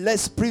the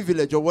less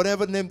privileged, or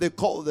whatever name they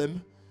call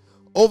them,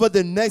 over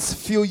the next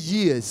few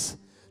years?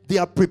 They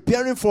are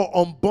preparing for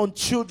unborn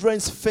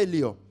children's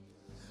failure.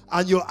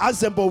 And you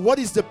ask them, but what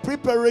is the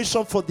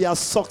preparation for their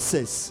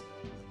success?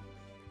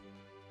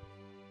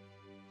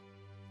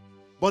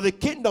 But the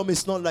kingdom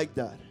is not like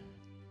that.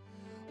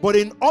 But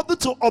in order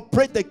to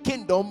operate the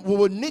kingdom, we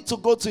will need to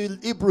go to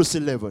Hebrews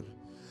 11.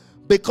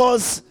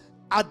 Because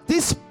at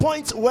this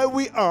point where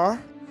we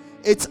are,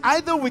 it's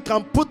either we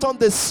can put on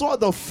the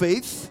sword of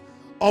faith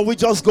or we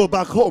just go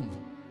back home.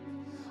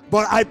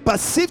 But I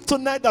perceive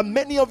tonight that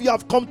many of you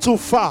have come too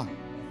far.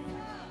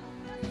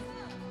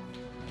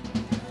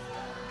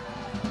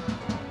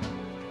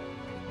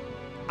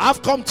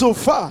 I've come too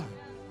far.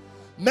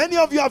 Many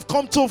of you have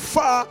come too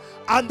far,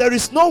 and there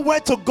is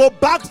nowhere to go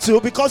back to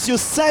because you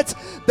set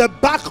the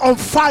back on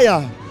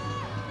fire.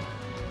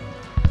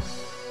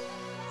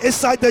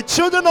 It's like the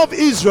children of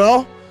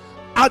Israel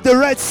at the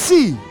Red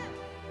Sea.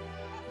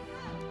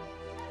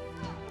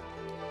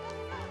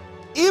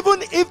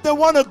 Even if they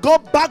want to go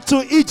back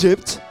to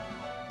Egypt,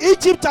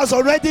 Egypt has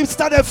already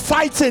started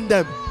fighting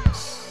them.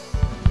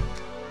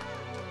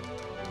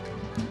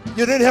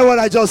 You didn't hear what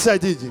I just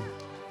said, did you?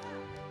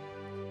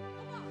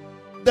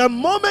 The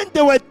moment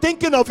they were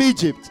thinking of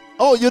Egypt,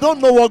 oh, you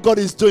don't know what God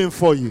is doing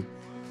for you.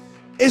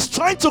 It's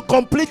trying to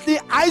completely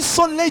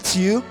isolate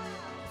you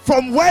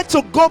from where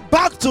to go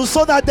back to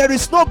so that there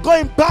is no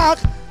going back.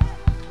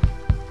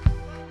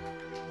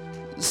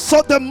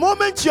 So the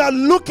moment you are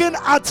looking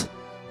at,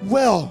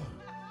 well,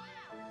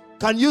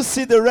 can you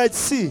see the Red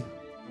Sea?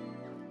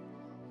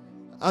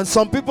 And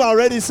some people are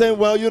already saying,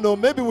 well,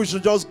 maybe we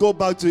should just go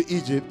back to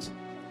Egypt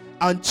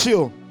and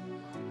chill.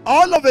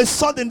 All of a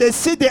sudden, they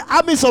see the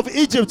armies of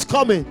Egypt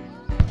coming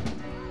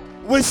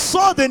with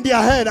sword in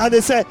their hand, and they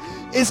say,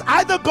 it's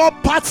either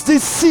God parts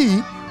this sea,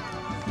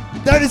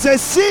 there is a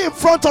sea in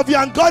front of you,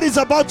 and God is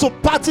about to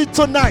part it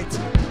tonight.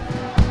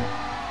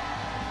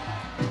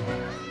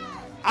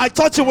 I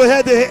thought you will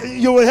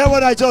hear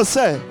what I just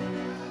said.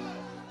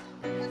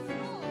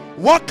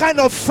 What kind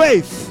of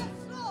faith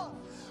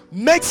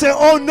makes a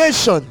whole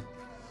nation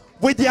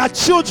with their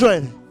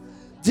children,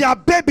 their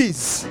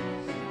babies,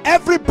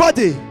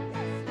 everybody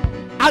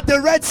at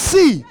the Red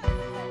Sea,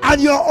 and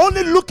you're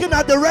only looking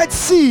at the Red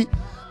Sea?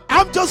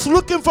 I'm just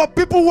looking for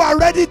people who are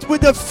ready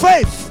with the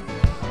faith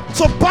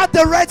to part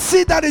the Red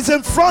Sea that is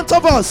in front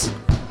of us.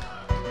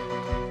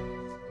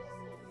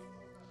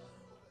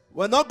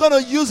 We're not going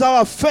to use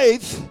our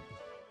faith.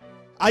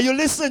 Are you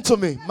listening to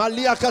me?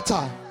 Malia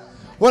Kata.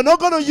 We're not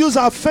going to use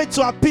our faith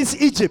to appease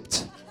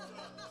Egypt.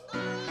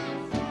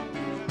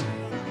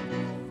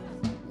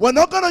 We're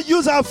not going to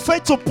use our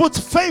faith to put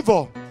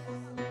favor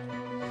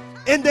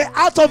in the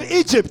heart of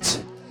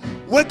Egypt.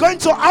 We're going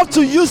to have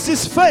to use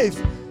this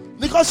faith,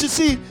 because you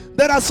see,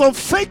 there are some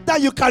faith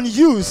that you can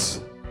use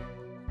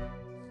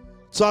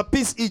to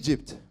appease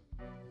Egypt,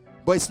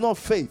 but it's not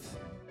faith.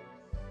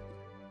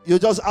 You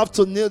just have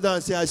to kneel down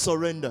and say, I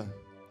surrender.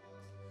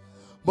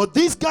 But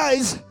these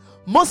guys,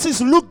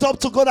 Moses looked up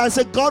to God and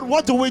said, God,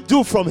 what do we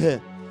do from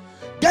here?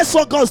 Guess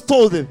what God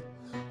told him?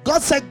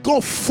 God said,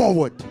 go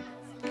forward.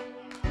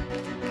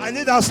 I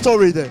need that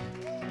story then.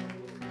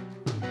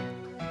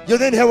 You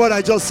didn't hear what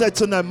I just said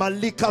tonight.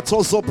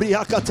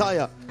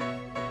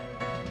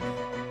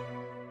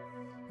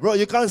 Bro,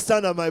 you can't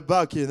stand at my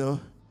back, you know.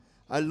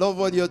 I love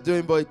what you're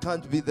doing, but it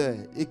can't be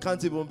there. It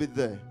can't even be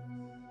there.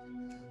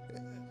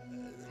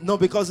 No,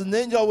 because an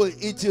angel will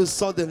eat you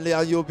suddenly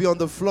and you'll be on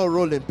the floor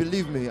rolling.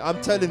 Believe me, I'm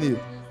telling you.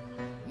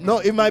 No,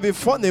 it might be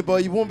funny,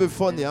 but it won't be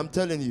funny. I'm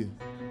telling you.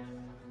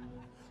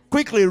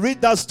 Quickly,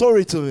 read that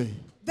story to me.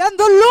 Then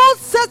the Lord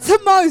said to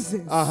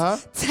Moses,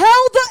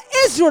 tell the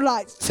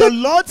Israelites. The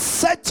Lord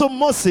said to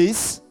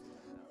Moses,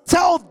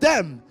 tell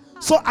them.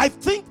 So I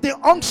think the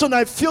unction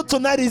I feel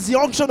tonight is the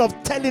unction of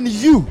telling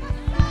you.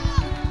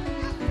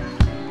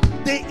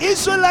 The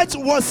Israelites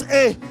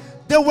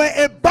they were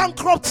a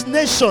bankrupt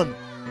nation.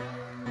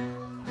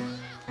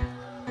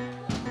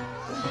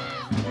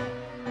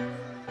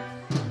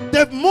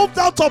 They've moved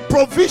out of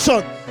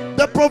provision.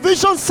 The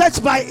provision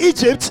set by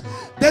Egypt,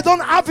 they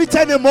don't have it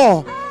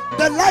anymore.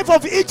 The life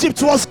of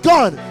Egypt was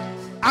gone.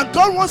 And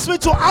God wants me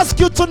to ask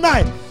you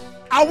tonight,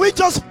 are we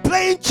just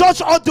playing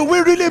church, or do we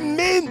really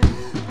mean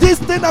this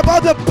thing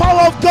about the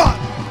power of God?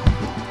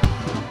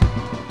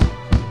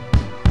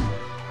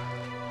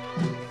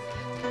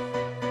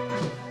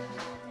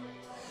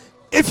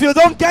 If you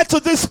don't get to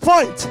this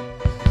point,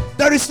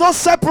 there is no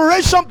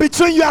separation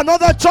between you and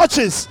other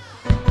churches.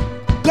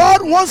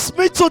 God wants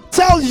me to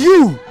tell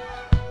you,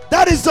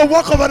 that is the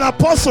work of an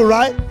apostle,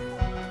 right?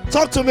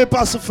 Talk to me,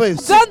 Pastor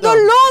Faith. Then the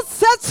Lord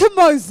said to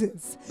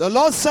Moses. The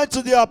Lord said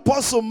to the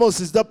apostle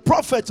Moses, the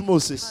prophet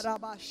Moses.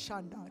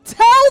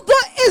 Tell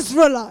the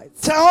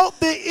Israelites. Tell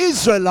the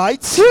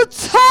Israelites to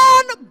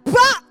turn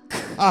back.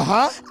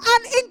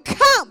 And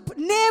encamp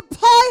near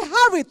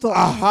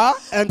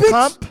Pi-Hahiroth.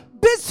 Encamp.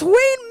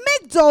 Between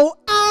Migdol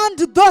and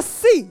the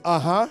sea.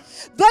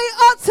 They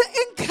are to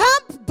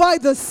encamp by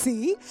the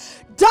sea,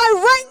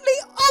 directly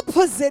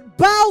opposite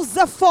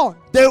Baal-zephon.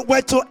 They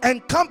were to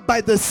encamp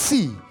by the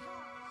sea.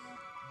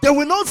 They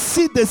will not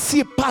see the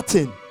sea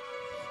parting.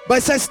 But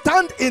it says,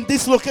 stand in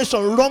this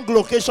location. Wrong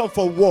location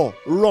for war.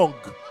 Wrong.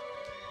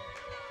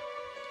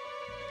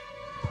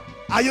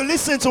 Are you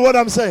listening to what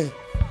I'm saying?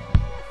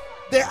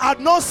 They had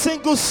no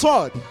single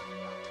sword.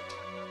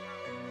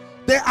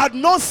 They had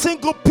no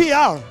single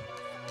PR.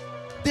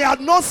 They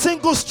had no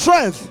single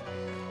strength.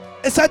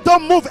 It said,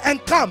 don't move,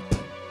 encamp.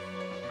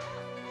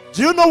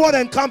 Do you know what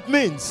encamp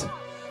means?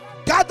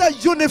 Gather,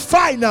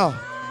 unify now.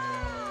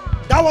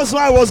 That was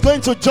why I was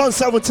going to John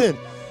 17.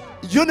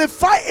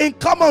 Unify in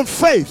common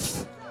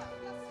faith.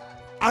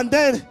 And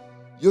then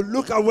you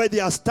look at where they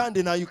are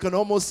standing and you can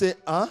almost say,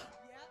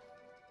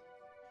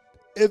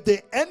 if the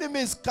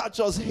enemies catch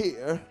us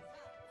here,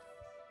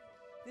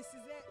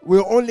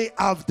 we'll only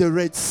have the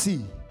Red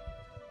Sea.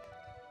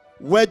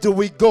 Where do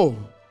we go?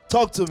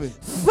 Talk to me.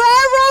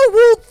 Pharaoh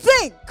will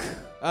think.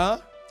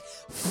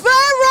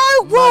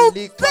 Pharaoh will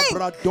think.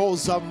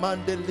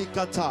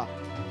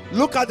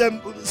 Look at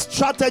the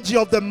strategy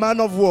of the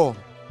man of war.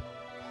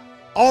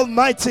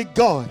 Almighty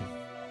God.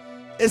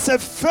 It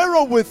said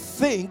Pharaoh will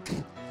think.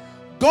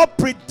 God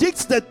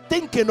predicts the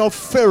thinking of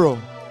Pharaoh.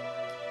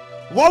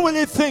 What will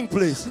he think,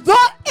 please?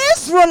 The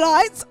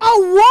Israelites are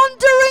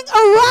wandering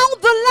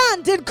around the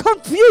land in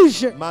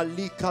confusion.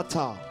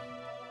 Malikata.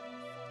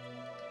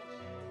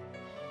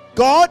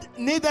 God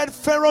needed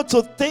Pharaoh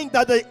to think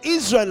that the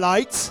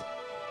Israelites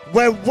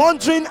were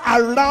wandering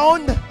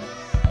around,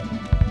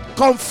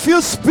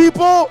 confused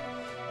people.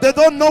 They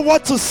don't know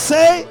what to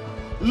say.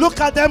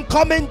 Look at them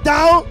coming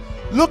down.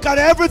 Look at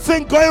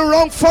everything going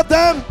wrong for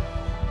them.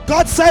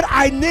 God said,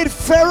 I need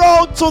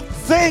Pharaoh to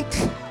think.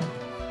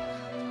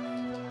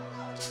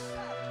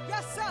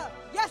 Yes, sir.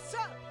 Yes,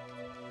 sir.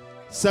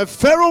 So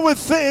Pharaoh will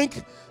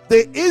think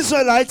the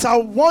Israelites are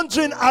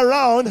wandering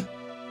around.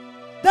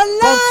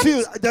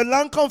 The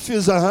land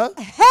confused,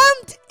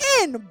 hemmed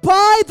in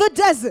by the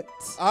desert.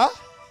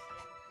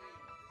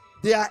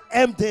 They are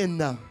hemmed in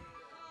now.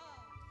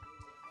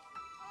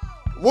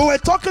 We were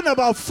talking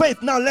about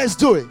faith. Now let's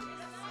do it.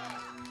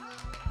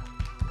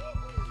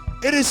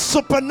 It is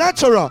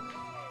supernatural.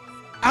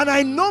 And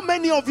I know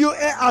many of you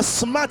are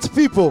smart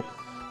people.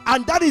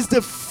 And that is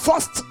the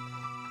first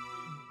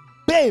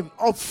beam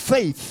of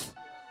faith.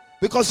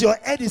 Because your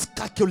head is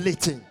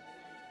calculating.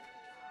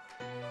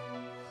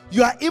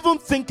 You are even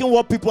thinking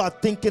what people are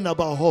thinking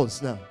about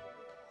us now.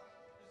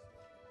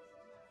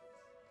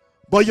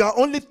 But you are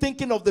only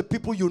thinking of the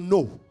people you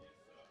know.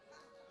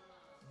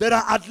 There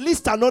are at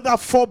least another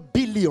 4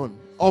 billion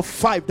or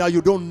 5 that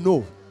you don't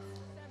know.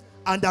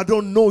 And that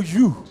don't know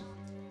you.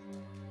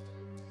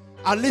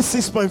 At least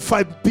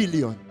 6.5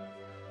 billion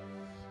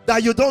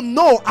that you don't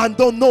know and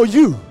don't know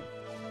you.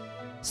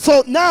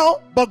 So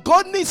now, but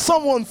God needs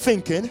someone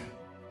thinking.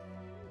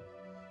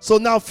 So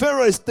now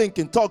Pharaoh is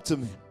thinking. Talk to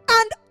me.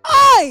 And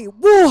I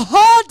will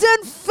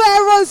harden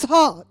Pharaoh's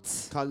heart.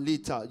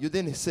 Kalita, you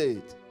didn't say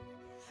it.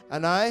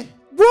 And I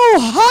will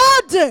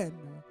harden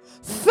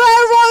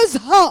Pharaoh's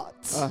heart.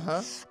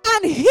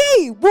 And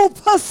he will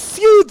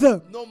pursue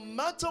them. No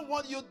matter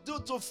what you do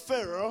to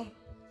Pharaoh,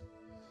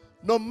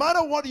 no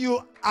matter what you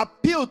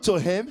appeal to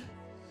him,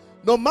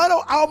 no matter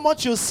how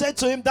much you say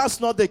to him that's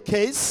not the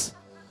case,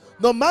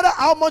 no matter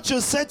how much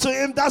you say to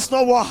him that's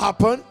not what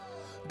happened,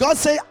 God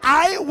said,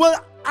 I will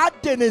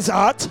harden his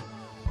heart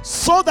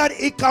so that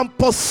he can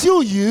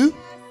pursue you.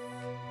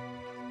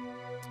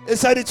 He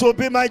said it will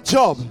be my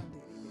job.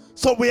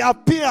 So we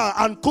appear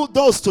and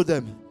kudos to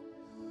them.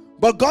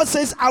 But God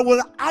says, I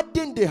will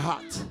harden the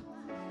heart.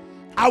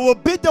 I will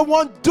be the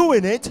one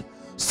doing it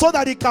so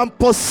that he can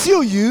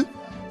pursue you.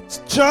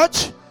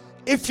 Church,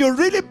 if you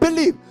really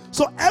believe.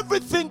 So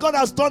everything God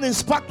has done in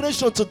Spark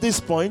Nation to this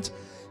point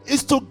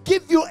is to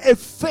give you a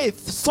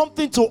faith,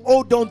 something to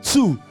hold on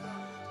to.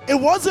 It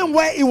wasn't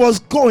where he was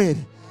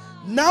going.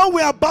 Now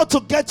we're about to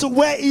get to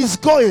where he's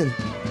going.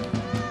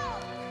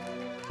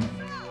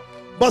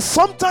 But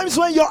sometimes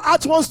when your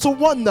heart wants to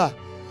wander,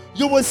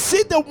 you will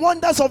see the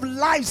wonders of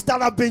lives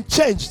that have been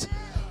changed.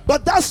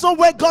 But that's not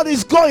where God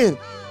is going.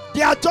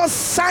 They are just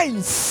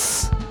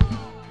signs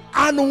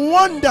and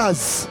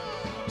wonders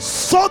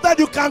so that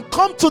you can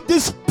come to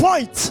this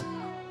point.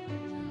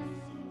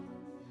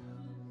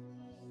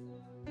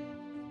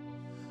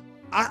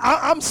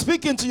 I'm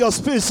speaking to your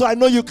spirit, so I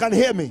know you can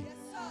hear me.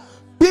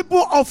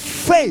 People of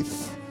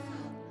faith.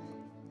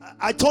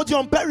 I told you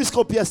on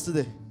Periscope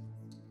yesterday.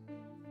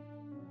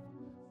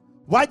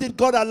 Why did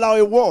God allow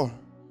a war?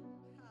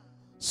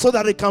 So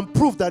that he can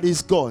prove that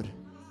he's God.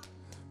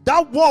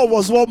 That war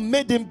was what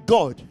made him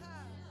God.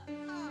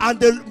 And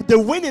the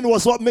winning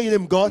was what made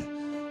him God.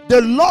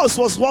 The loss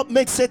was what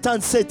makes Satan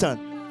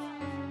Satan.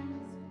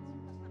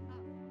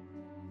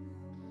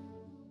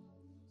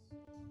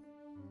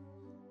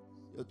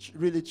 You're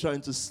really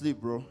trying to sleep,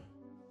 bro.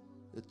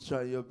 You're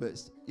trying your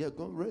best. Yeah,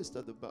 go rest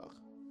at the back.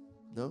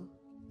 No?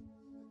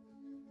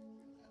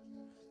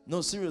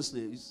 No,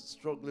 seriously, he's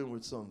struggling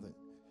with something.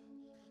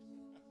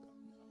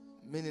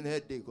 Meaning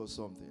headache or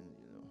something,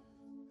 you know.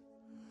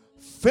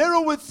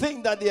 Pharaoh would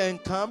think that they are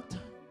encamped.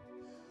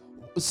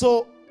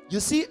 So, you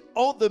see,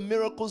 all the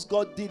miracles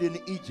God did in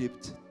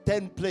Egypt,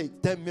 10 plagues,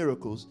 10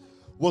 miracles,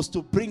 was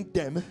to bring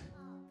them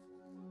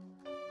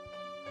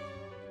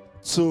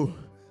to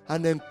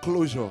an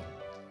enclosure.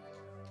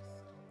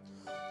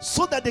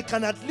 So that they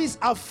can at least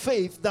have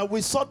faith that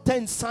we saw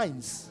 10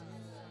 signs.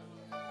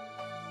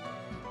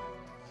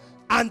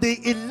 And the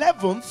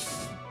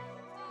 11th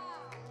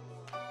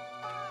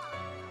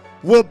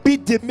will be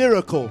the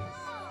miracle.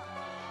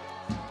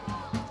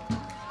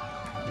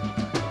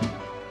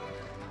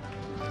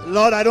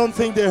 Lord, I don't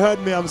think they heard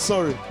me. I'm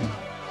sorry.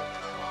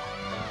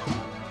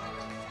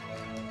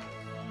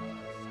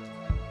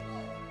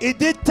 He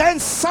did 10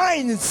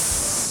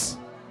 signs.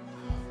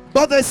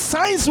 But the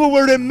signs we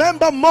will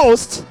remember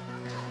most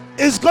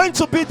is going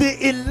to be the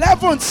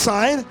 11th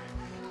sign,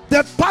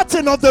 the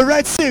pattern of the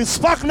Red Sea.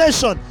 Spark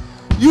Nation,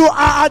 you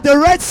are at the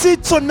Red Sea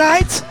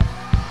tonight.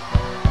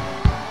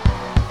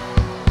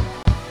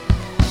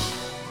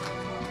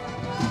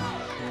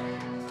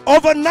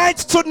 Overnight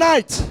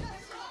tonight.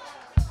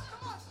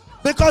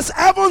 Because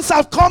heavens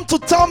have come to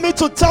tell me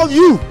to tell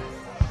you.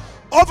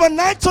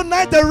 Overnight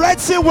tonight, the Red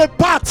Sea will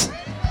part.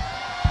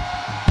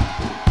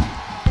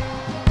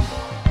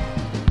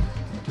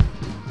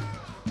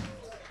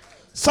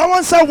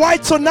 Someone said, why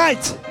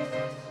tonight?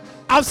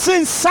 I've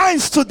seen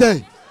signs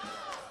today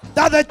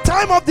that the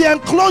time of the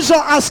enclosure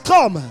has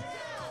come.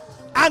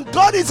 And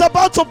God is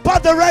about to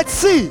part the Red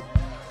Sea.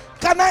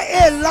 Can I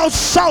hear a loud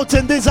shout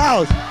in this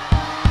house?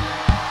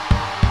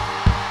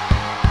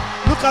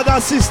 Look at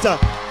that sister.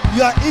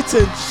 You are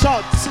eating.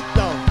 Shout. Sit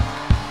down.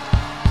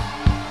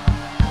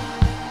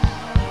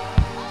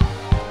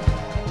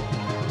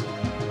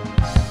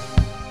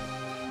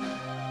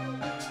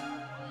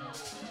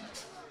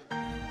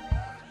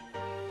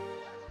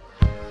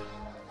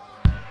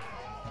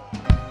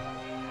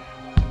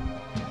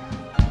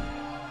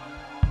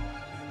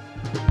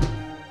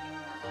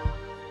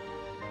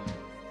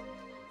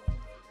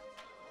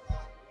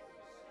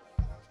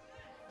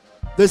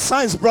 The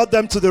signs brought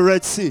them to the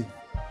Red Sea.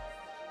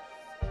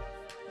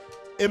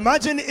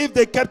 Imagine if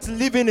they kept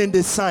living in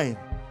the sign.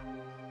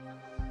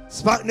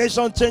 Spark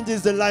Nation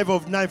changes the life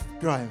of knife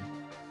crime.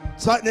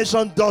 Spark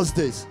Nation does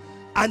this.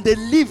 And they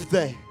live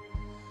there.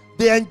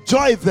 They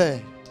enjoy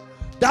there.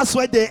 That's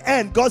where they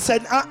end. God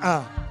said,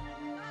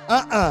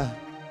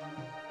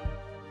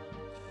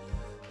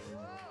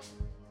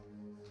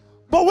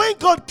 But when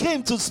God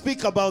came to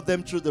speak about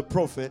them through the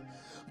prophet,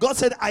 God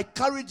said, I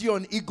carried you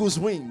on eagle's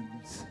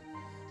wings.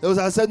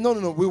 I said, no,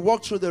 we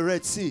walked through the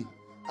Red Sea.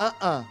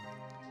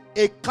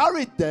 It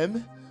carried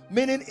them,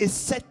 meaning it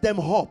set them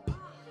up.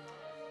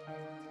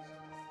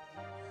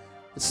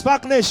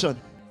 Spark Nation,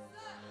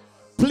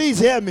 please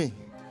hear me.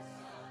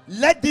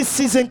 Let this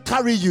season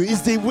carry you.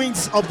 It's the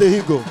wings of the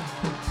eagle.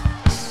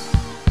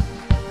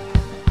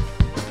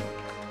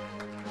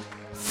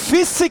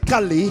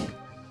 Physically,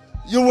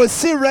 you will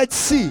see Red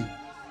Sea.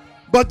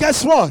 But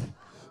guess what?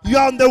 You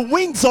are on the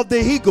wings of the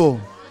eagle.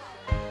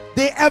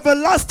 The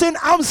everlasting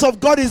arms of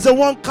God is the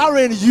one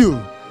carrying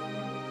you.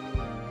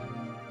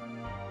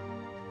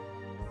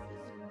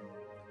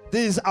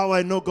 This is how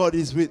I know God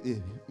is with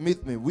you.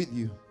 With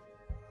you.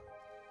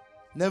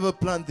 Never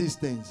plan these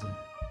things.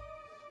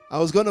 I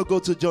was going to go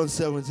to John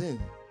 17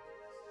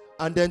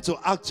 and then to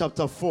Acts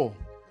chapter 4.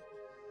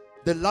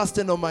 The last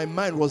thing on my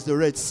mind was the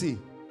Red Sea.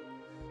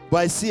 But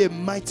I see a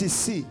mighty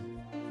sea.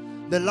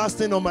 The last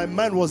thing on my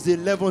mind was the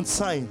 11th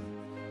sign.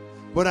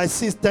 But I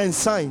see 10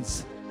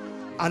 signs.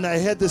 And I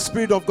heard the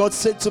Spirit of God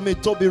say to me,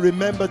 Toby,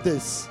 remember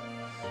this.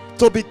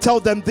 Toby, tell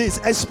them this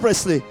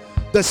expressly.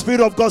 The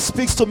Spirit of God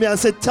speaks to me and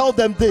said, tell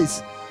them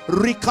this.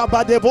 The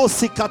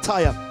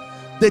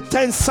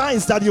 10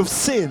 signs that you've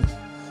seen,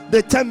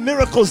 the 10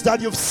 miracles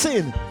that you've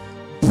seen,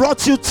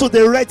 brought you to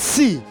the Red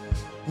Sea.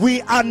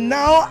 We are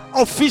now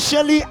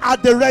officially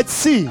at the Red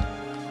Sea.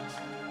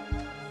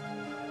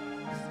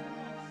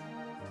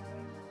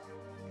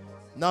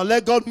 Now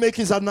let God make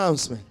his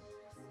announcement.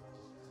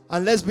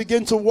 And let's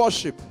begin to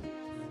worship.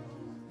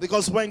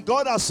 Because when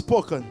God has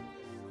spoken,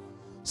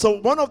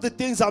 so one of the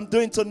things I'm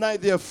doing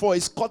tonight, therefore,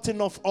 is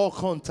cutting off all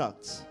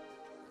contacts.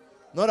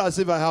 Not as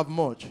if I have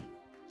much.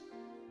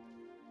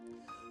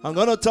 I'm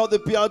going to tell the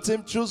PR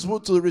team, choose who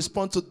to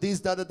respond to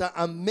this, that,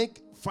 and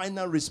make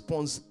final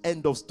response,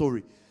 end of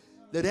story.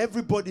 Let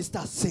everybody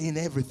start saying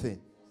everything.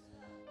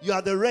 You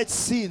are the Red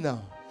Sea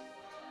now.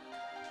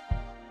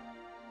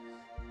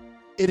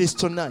 It is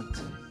tonight.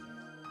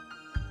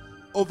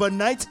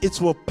 Overnight, it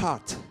will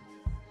part.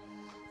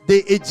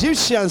 The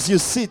Egyptians you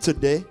see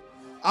today,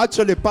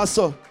 actually,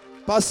 Pastor,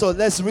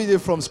 let's read it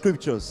from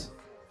scriptures.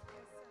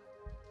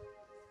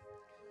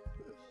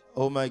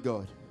 Oh my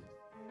God.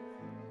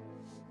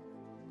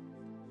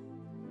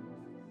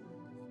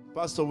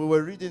 Pastor, we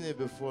were reading it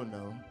before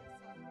now.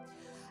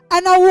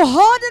 And I will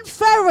harden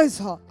Pharaoh's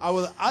heart. I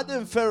will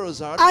harden Pharaoh's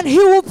heart. And he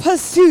will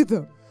pursue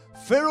them.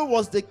 Pharaoh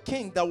was the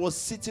king that was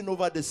sitting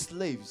over the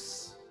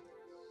slaves.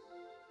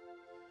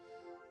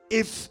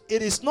 If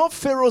it is not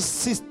Pharaoh's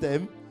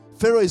system,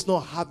 Pharaoh is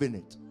not having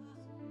it.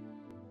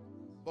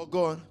 But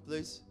go on,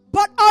 please.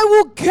 But I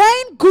will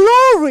gain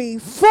glory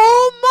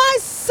for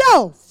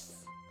myself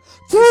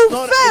through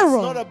Pharaoh.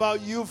 It's not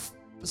about you,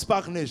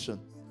 Spark Nation.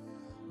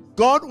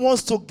 God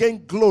wants to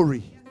gain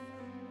glory.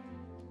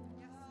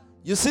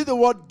 You see the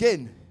word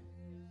gain?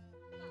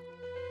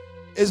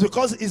 It's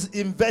because he's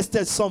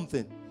invested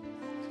something.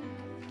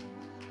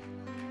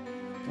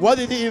 What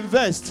did he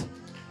invest?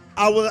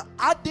 I will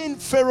add in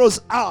Pharaoh's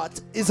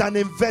heart is an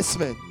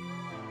investment.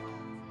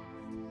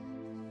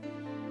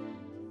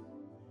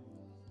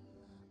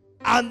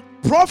 And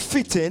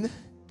profiting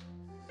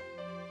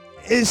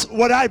is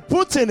what I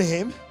put in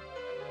him.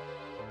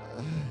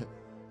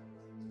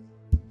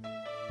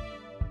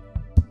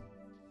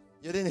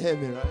 You didn't hear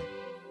me, right?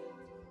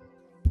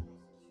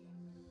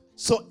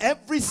 So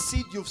every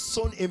seed you've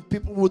sown in,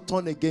 people will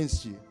turn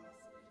against you.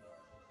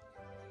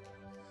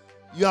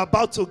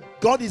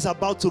 God is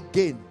about to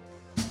gain.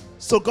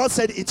 So God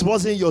said it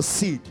wasn't your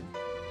seed.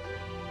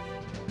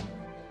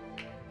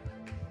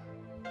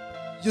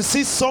 You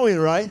see sowing,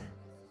 right?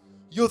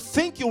 You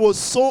think you will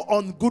sow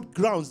on good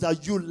grounds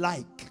that you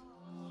like.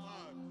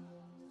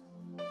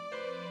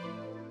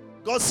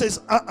 God says,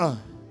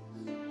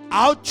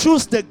 I'll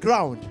choose the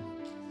ground.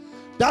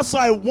 That's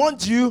why I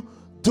want you,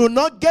 do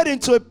not get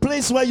into a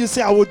place where you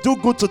say, I will do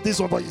good to this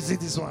one, but you see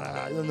this one,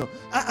 I don't know.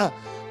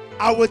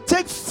 I will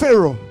take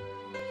Pharaoh.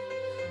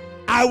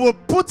 I will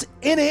put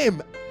in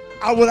him.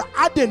 I will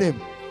add in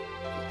him.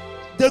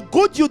 The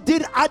good you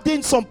did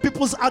adding some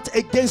people's heart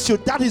against you,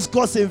 that is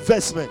God's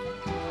investment.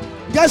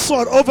 Guess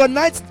what?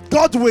 Overnight,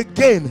 God will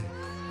gain.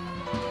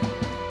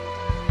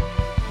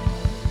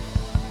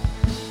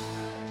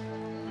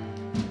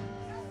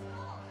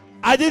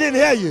 I didn't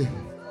hear you.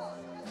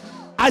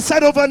 I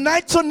said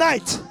overnight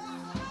tonight,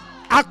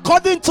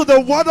 according to the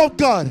word of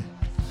God,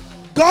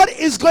 God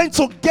is going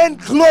to gain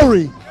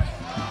glory.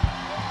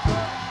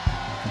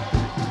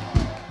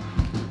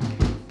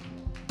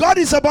 God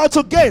is about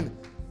to gain.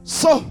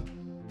 So,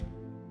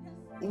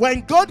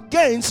 when God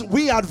gains,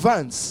 we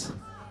advance.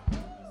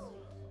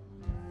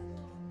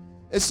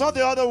 It's not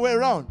the other way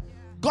around.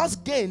 God's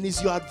gain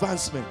is your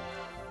advancement.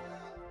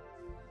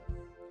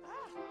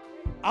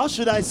 How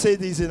should I say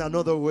this in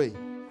another way?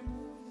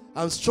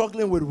 I'm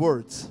struggling with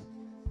words.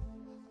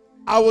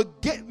 I will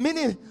get,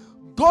 meaning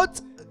God,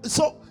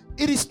 so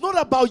it is not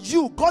about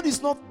you. God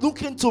is not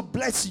looking to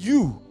bless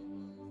you.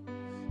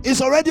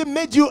 He's already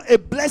made you a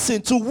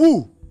blessing to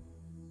who?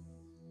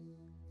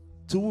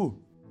 To who?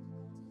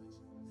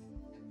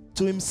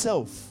 to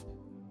himself.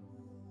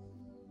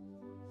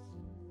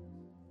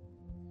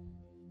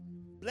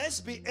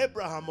 Blessed be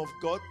Abraham of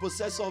God,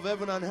 possessor of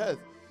heaven and earth.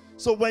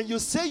 So when you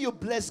say you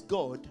bless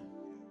God,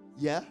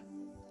 yeah,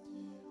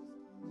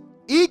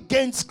 he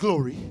gains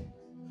glory,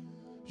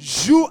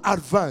 you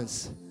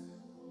advance.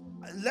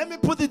 Let me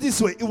put it this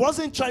way. It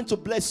wasn't trying to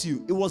bless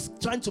you. It was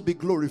trying to be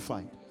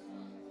glorified.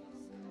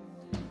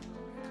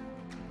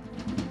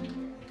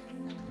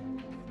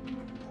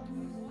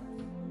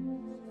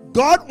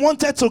 God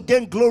wanted to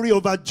gain glory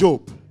over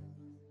Job.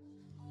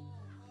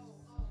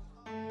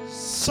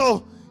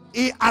 So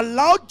he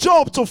allowed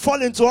Job to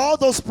fall into all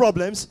those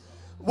problems.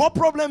 What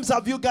problems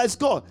have you guys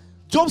got?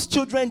 Job's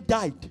children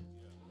died.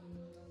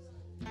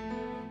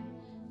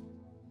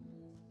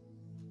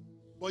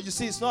 But you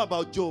see, it's not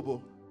about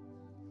Job.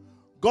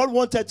 God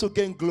wanted to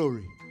gain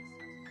glory.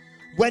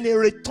 When he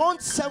returned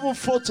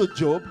sevenfold to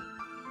Job,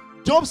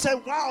 Job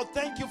said, wow,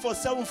 thank you for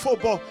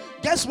sevenfold. But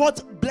guess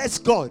what? Bless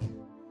God.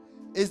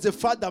 Is the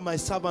fact that my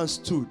servant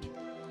stood.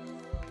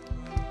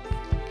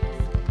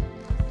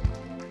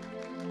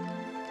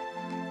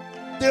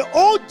 The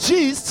whole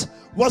gist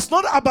was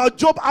not about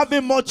Job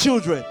having more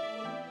children.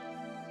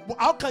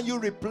 How can you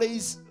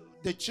replace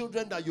the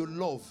children that you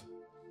love?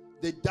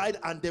 They died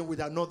and then with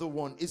another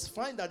one. It's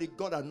fine that he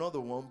got another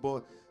one,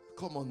 but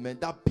come on, man,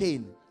 that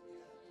pain.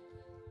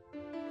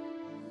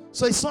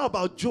 So it's not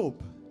about Job.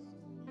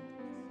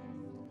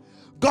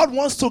 God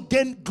wants to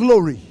gain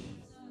glory.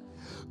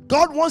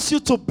 God wants you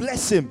to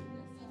bless him.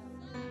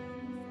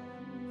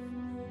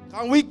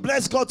 Can we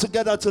bless God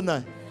together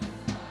tonight?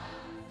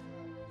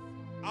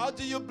 How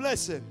do you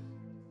bless him?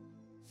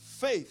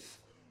 Faith.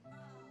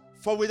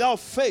 For without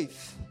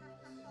faith,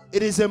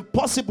 it is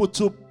impossible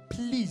to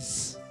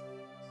please.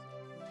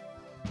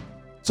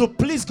 To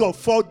please God.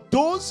 For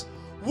those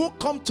who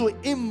come to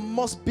him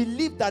must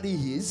believe that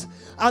he is,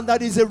 and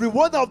that he is a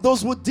rewarder of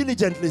those who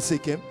diligently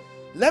seek him.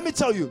 Let me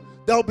tell you,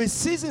 there will be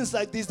seasons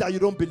like this that you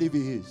don't believe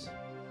he is.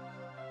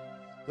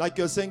 Like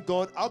you're saying,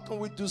 God, how can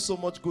we do so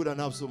much good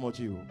and have so much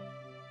evil?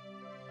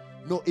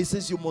 No, it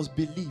says you must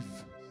believe.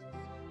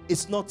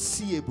 It's not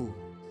seeable.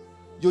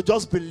 You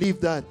just believe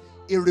that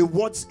it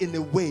rewards in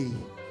a way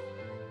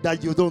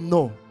that you don't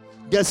know.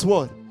 Guess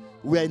what?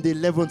 We're in the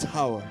 11th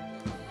hour.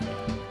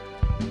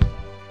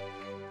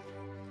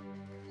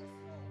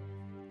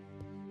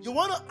 You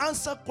want to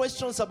answer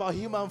questions about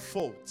human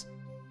fault.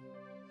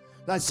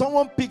 Like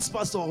someone picks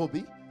Pastor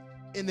Hobby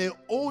in an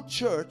old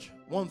church,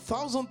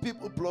 1,000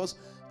 people plus,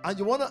 and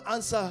you want to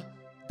answer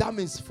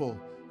Damin's fault,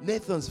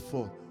 Nathan's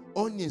fault,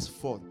 Onye's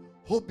fault,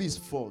 Hobby's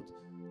fault,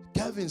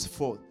 Kevin's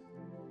fault,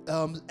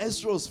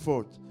 Estro's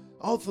fault,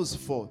 Arthur's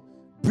fault,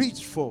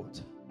 Breach's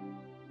fault.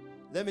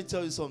 Let me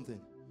tell you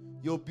something.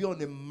 You'll be on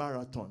a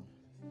marathon.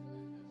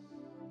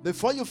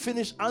 Before you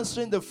finish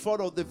answering the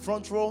fault of the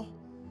front row,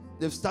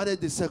 they've started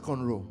the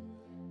second row.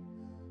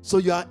 So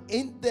you are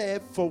in there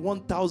for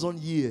 1,000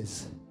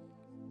 years.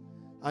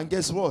 And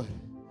guess what?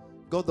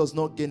 God does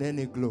not gain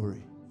any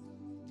glory.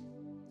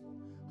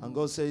 And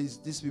God says,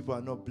 these people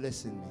are not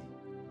blessing me.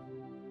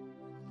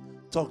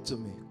 Talk to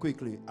me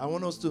quickly. I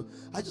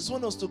just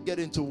want us to get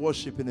into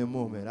worship in a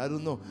moment. I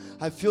don't know.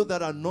 I feel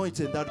that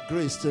anointing, that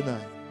grace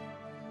tonight.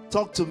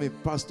 Talk to me,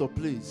 Pastor,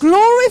 please.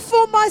 Glory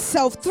for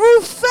myself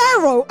through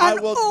Pharaoh. I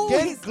will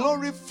gain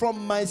glory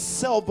from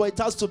myself, but it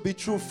has to be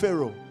through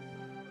Pharaoh.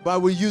 But I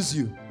will use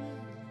you.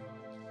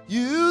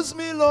 Use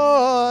me,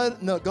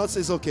 Lord. No, God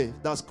says, okay,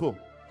 that's cool.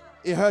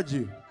 He heard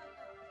you.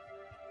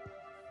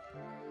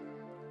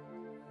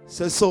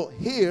 So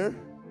here,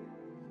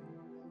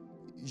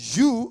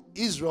 you,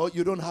 Israel,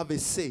 you don't have a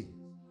say.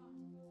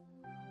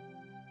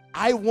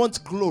 I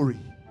want glory.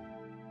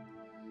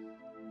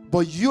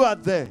 But you are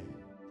there.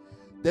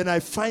 Then I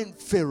find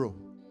Pharaoh.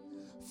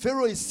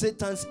 Pharaoh is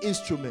Satan's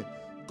instrument.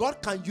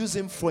 God can use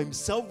him for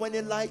himself when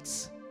he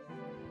likes,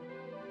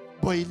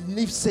 but he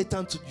leaves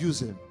Satan to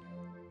use him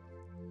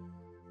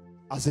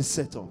as a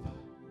setup.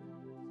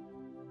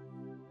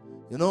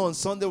 You know, on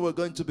Sunday we're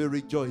going to be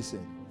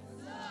rejoicing.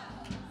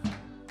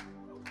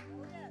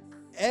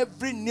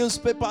 Every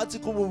newspaper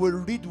article we will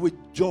read with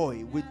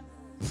joy, with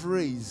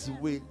praise,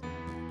 with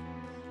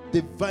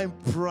divine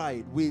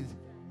pride, with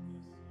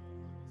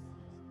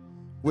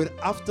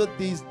after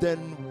this, then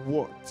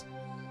what?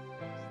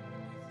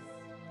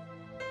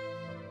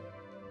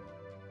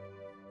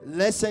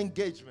 Less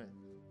engagement,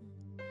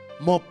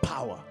 more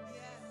power.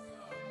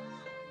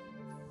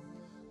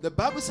 The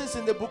Bible says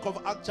in the book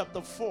of Acts chapter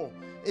 4,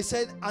 it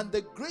said, and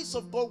the grace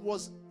of God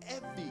was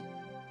heavy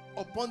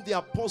upon the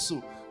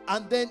apostle,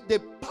 and then they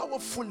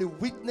powerfully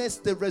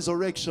witnessed the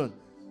resurrection,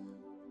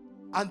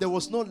 and there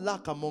was no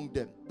lack among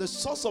them. The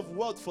source of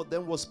wealth for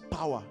them was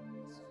power.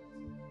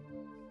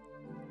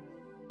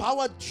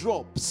 Power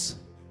drops,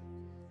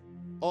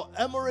 or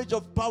hemorrhage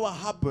of power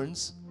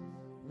happens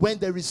when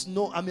there is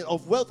no,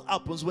 of wealth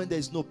happens when there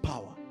is no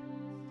power.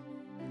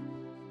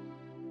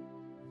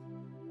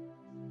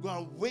 Go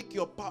and wake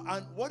your power.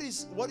 And what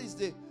is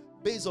the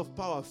base of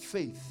power?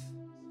 Faith.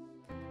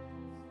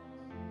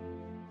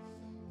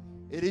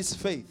 It is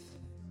faith.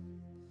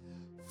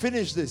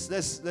 Finish this.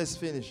 Let's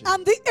finish it.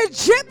 And the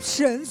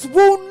Egyptians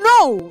will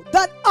know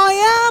that I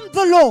am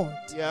the Lord.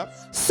 Yeah.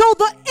 So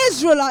the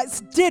Israelites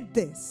did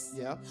this.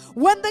 Yeah.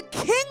 When the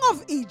king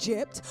of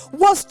Egypt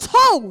was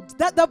told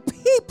that the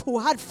people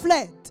had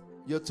fled.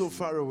 You're too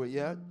far away,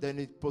 yeah? Then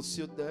it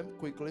pursued them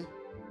quickly,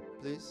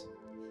 please.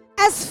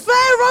 As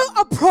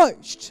Pharaoh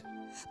approached,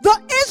 the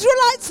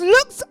Israelites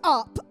looked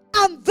up,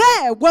 and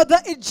there were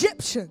the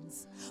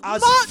Egyptians.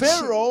 As marching.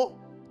 Pharaoh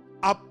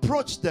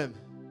approached them,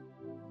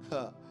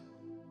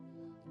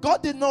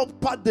 God did not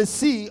part the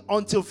sea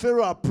until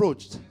Pharaoh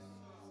approached.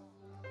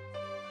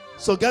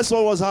 So guess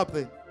what was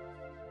happening?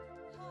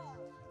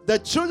 The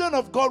children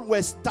of God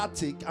were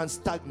static and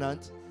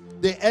stagnant.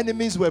 The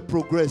enemies were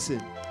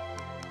progressing.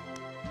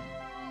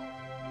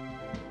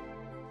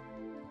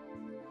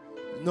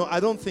 No, I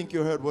don't think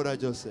you heard what I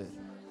just said.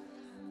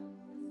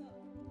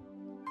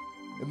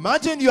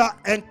 Imagine you are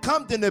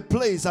encamped in a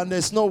place and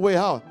there's no way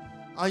out.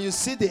 And you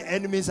see the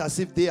enemies as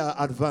if they are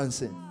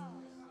advancing.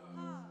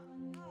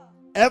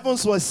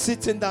 Evans was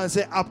sitting down and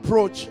said,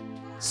 approach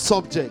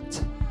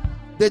subject.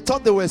 They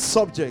thought they were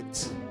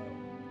subject.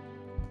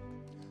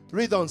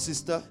 Read on,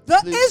 sister. The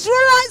please.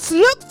 Israelites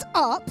looked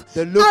up,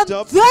 They looked and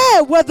up.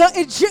 there were the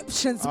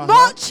Egyptians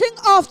marching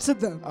after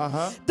them.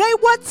 They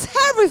were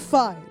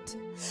terrified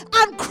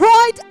and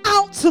cried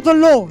out to the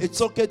Lord. It's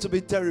okay to be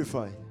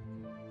terrified.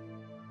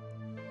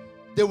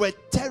 They were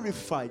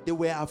terrified. They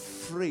were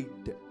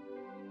afraid.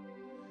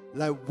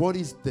 Like, what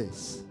is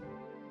this?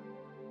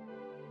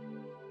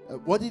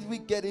 What did we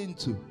get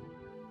into?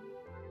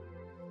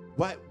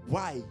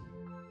 Why?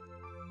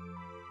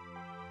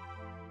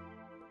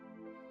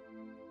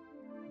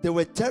 They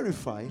were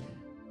terrified.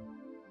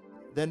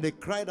 Then they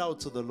cried out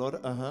to the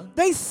Lord.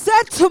 They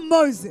said to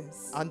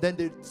Moses. And then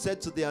they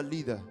said to their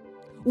leader.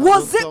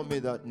 Don't tell me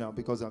that now,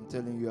 because I'm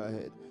telling you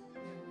ahead.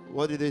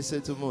 What did they say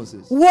to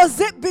Moses?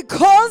 Was it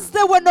because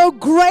there were no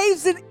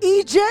graves in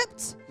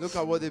Egypt? Look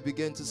at what they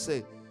began to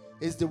say.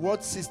 Is the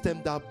world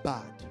system that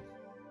bad?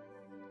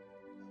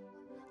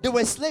 They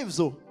were slaves,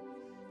 though.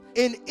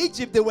 In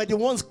Egypt, they were the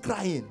ones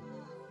crying.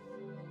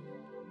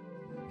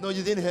 No,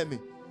 you didn't hear me.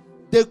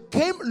 They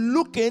came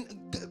looking,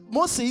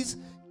 Moses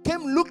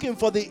came looking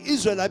for the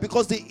Israelites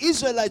because the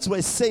Israelites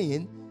were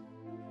saying,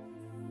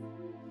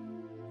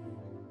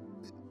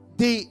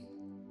 the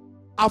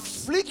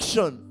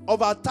affliction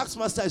of our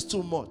taxmaster is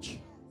too much.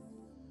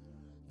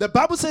 The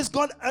Bible says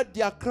God heard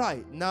their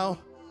cry. Now,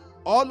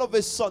 all of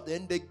a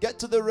sudden, they get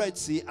to the Red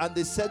Sea and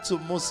they said to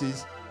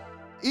Moses,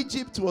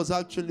 Egypt was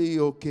actually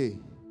okay.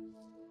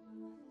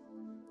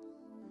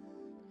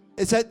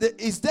 It said,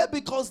 is that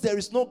because there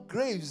is no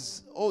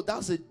graves? Oh,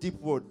 that's a deep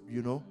word,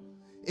 you know.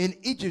 In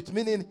Egypt,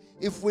 meaning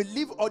if we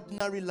live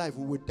ordinary life,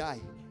 we will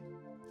die.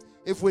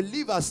 If we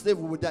live as slaves,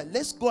 we will die.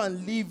 Let's go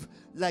and live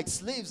like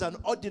slaves an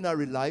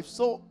ordinary life.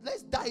 So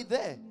let's die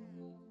there.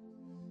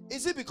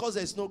 Is it because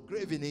there's no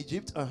grave in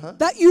Egypt?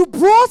 That you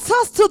brought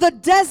us to the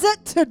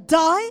desert to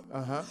die?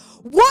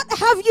 What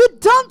have you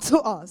done to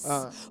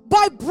us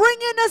by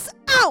bringing us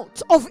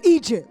out of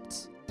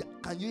Egypt?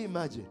 Can you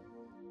imagine?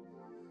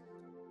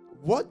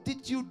 What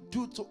did you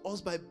do to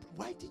us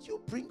why did you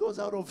bring us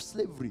out of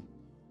slavery?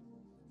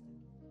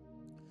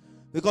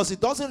 Because it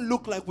doesn't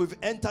look like we've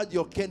entered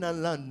your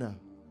Canaan land now.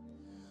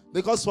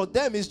 Because for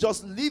them, it's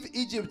just leave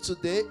Egypt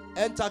today,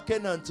 enter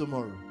Canaan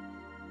tomorrow.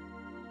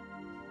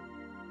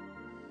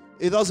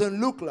 It doesn't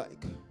look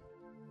like.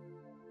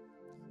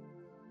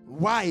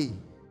 Why?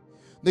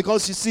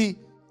 Because you see,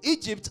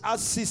 Egypt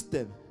has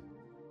system.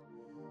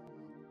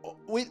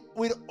 With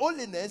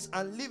holiness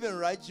and living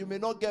right, you may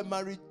not get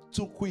married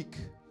too quick.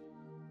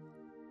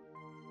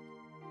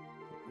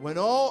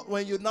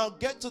 When you now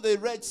get to the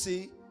Red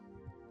Sea,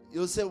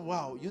 you'll say,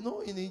 wow, you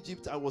know, in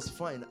Egypt I was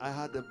fine. I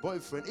had a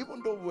boyfriend,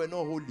 even though we were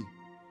not holy.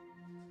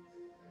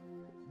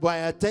 But I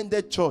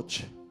attended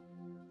church.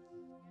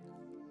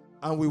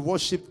 And we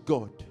worshiped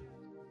God.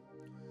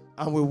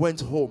 And we went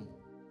home.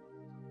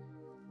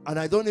 And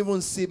I don't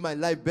even see my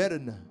life better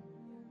now.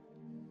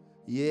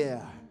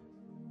 Yeah.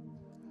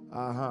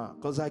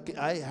 Because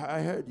I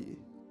heard you.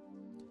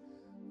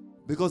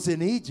 Because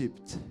in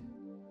Egypt,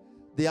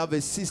 they have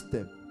a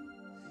system.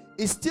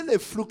 It's still a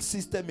fluke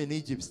system in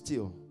Egypt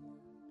still.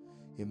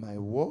 It might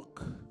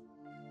work.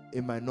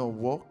 It might not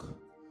work.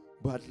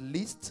 But at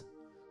least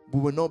we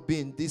will not be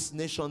in this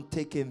nation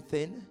taking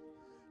thing.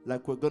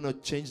 Like we're going to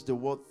change the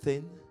world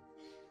thing.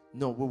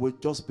 No, we will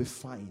just be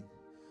fine.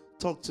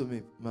 Talk to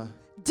me, ma.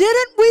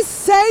 Didn't we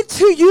say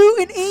to you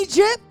in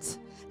Egypt,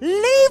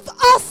 leave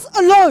us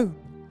alone.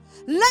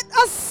 Let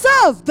us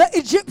serve the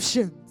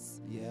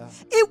Egyptians. Yeah.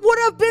 It would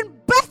have been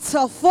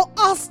better for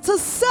us to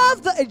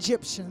serve the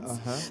Egyptians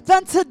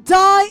than to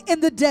die in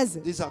the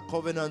desert. These are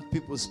covenant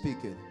people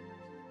speaking.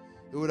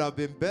 It would have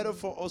been better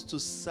for us to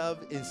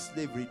serve in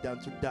slavery than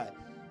to die.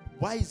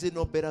 Why is it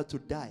not better to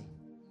die?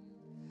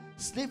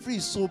 Slavery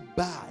is so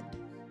bad.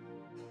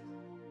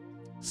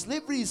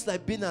 Slavery is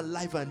like being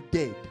alive and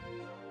dead.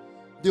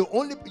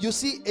 You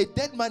see, a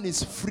dead man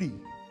is free.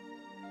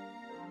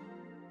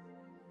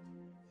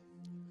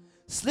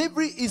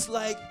 Slavery is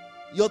like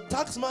Your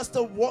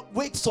taskmaster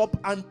wakes up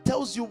and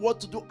tells you what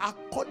to do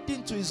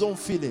according to his own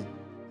feeling.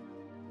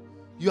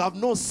 You have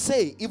no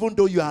say, even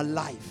though you are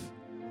alive.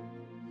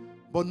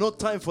 But no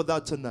time for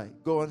that tonight.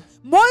 Go on.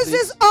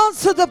 Moses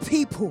answered the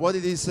people. What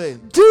did he say?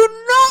 Do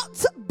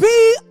not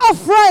be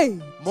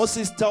afraid.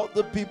 Moses told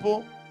the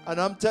people, and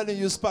I'm telling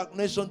you, Spark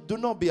Nation, do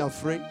not be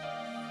afraid.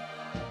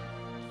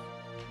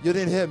 You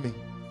didn't hear me.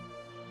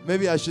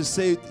 Maybe I should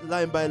say it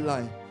line by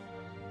line.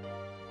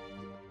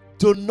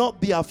 Do not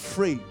be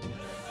afraid.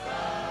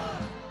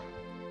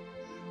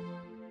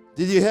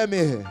 Did you hear me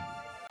here?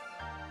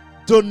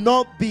 Do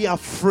not be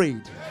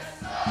afraid.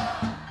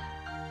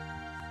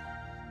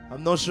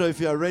 I'm not sure if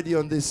you are ready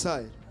on this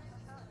side.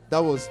 That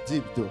was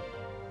deep though.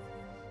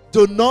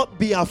 Do not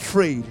be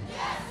afraid.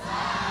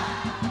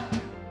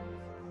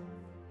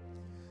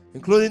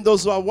 Including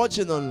those who are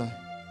watching online.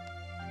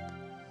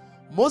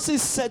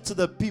 Moses said to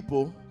the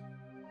people,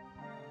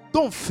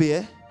 don't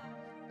fear.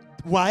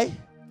 Why?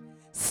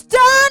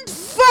 Stand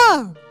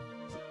firm.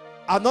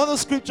 Another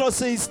scripture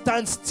says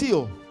stand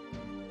still.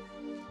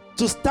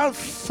 To stand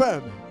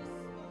firm.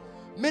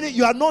 Meaning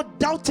you are not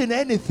doubting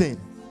anything.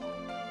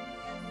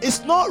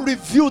 It's not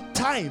review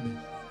time.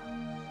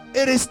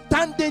 It is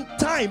standing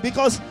time.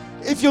 Because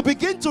if you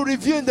begin to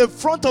review in the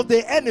front of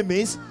the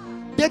enemies,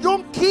 they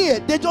don't care.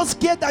 They just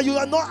care that you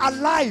are not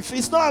alive.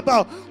 It's not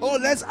about, oh,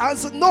 let's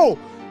answer. No.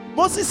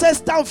 Moses says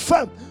stand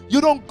firm.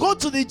 You don't go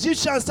to the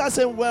Egyptians and start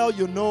saying, well,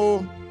 you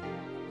know.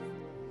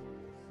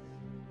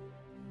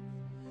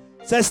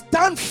 It says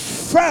stand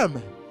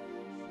firm.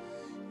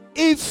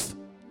 If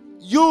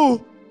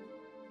you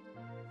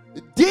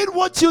did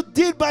what you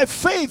did by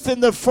faith in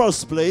the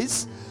first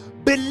place,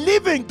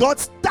 believing God,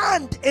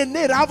 stand in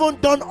it. I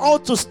haven't done all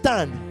to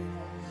stand.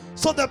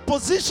 So the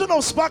position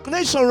of Spark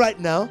Nation right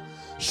now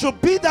should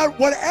be that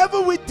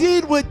whatever we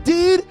did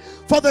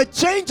for the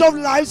change of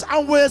lives,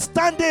 and we're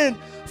standing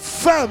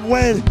firm.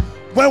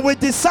 When we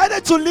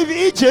decided to leave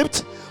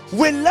Egypt,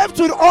 we left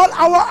with all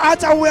our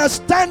heart and we are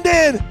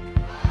standing.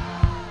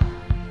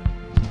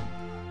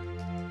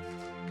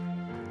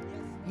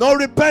 No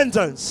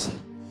repentance,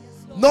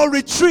 no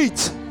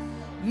retreat,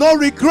 no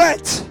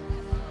regret.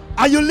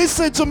 Are you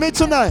listening to me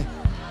tonight?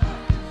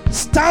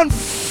 Stand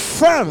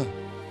firm.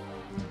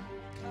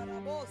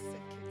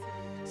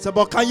 So,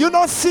 but can you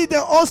not see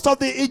the host of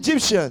the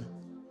Egyptian?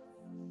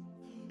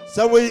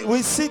 So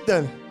we see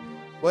them.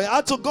 But he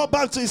had to go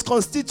back to his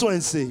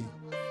constituency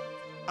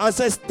and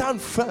say,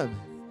 stand firm.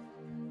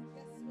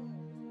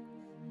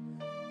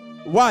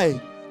 Why?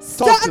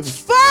 Stand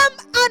firm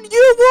and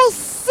you will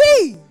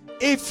see.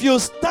 If you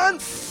stand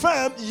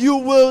firm, you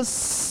will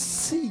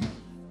see.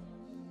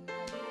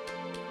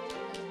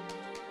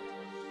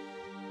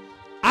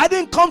 I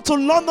didn't come to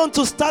London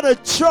to start a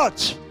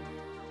church.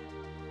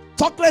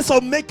 Talk less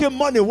of making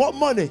money. What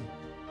money?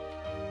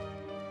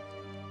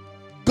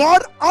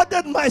 God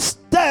ordered my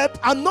step,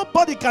 and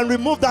nobody can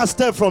remove that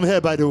step from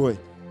here, by the way.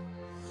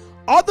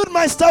 Ordered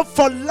my step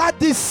for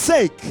laddie's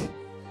sake,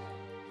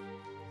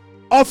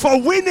 or for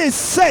winning's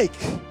sake.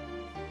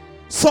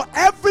 So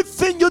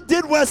everything you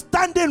did was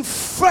standing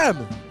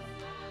firm.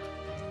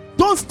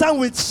 Don't stand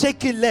with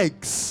shaky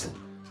legs.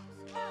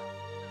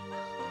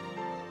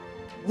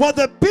 What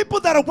the people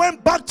that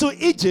went back to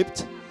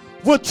Egypt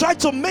will try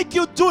to make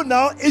you do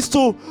now is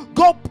to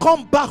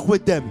come back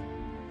with them.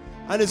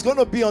 And it's going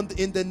to be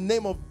in the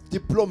name of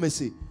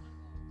diplomacy.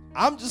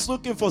 I'm just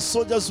looking for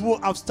soldiers who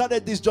have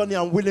started this journey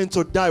and willing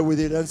to die with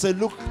it and say,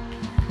 look,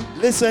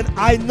 listen,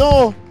 I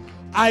know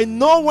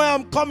where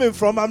I'm coming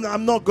from.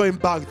 I'm not going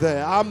back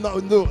there.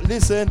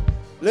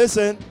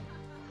 Listen.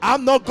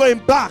 I'm not going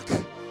back.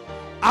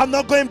 I'm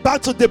not going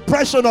back to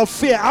depression or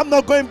fear. I'm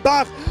not going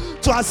back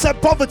to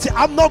accept poverty.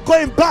 I'm not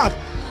going back.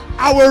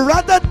 I will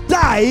rather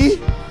die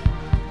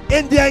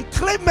in the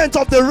enclavement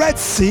of the Red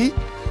Sea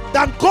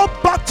than go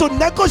back to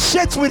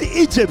negotiate with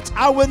Egypt.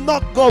 I will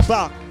not go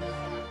back.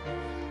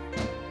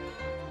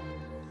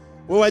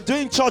 We were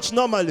doing church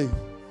normally.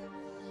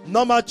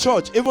 Normal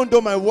church, even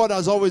though my word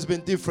has always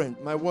been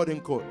different, my word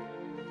in code.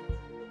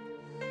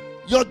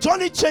 Your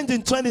journey changed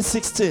in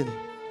 2016.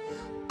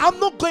 I'm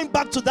not going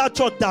back to that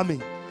church, dummy.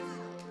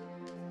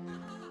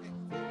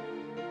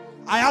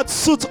 I had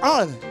suits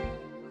on.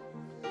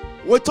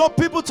 We told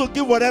people to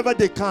give whatever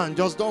they can.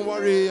 Just don't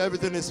worry,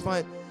 everything is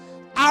fine.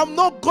 I'm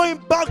not going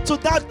back to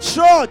that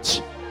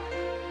church.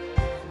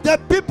 The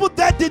people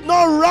there did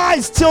not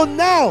rise till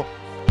now.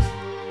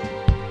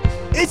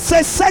 It's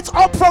a set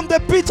up from the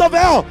pit of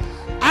hell.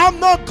 I'm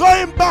not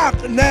going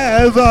back.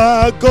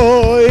 Never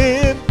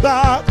going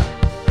back.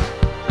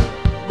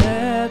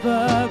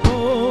 Never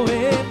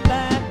going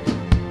back.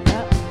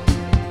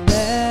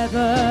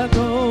 Never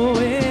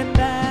going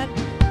back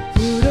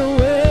to the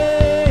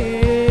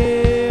way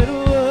it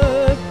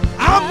was.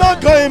 I'm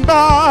not going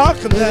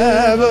back.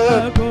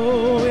 Never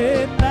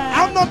going back.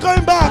 I'm not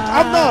going back.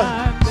 I'm not.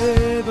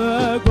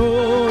 Never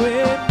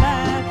going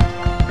back.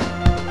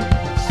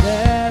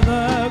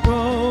 Never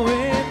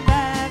going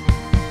back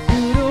to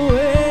the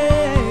way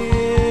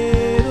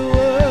it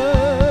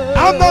was.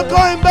 I'm not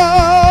going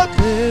back.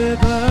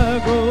 Never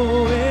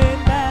going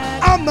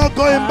back. I'm not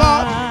going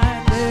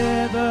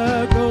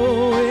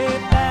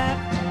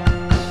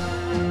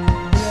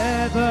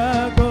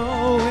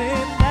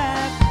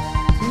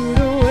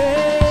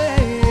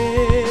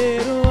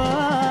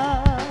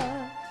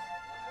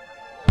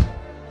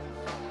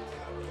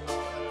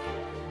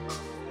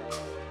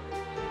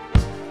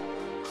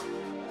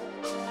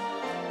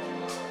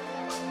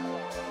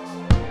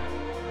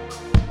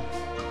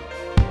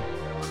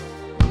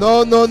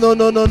No, no, no,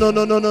 no, no, no,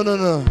 no, no, no, no,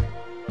 no.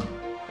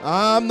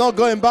 I'm not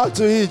going back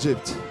to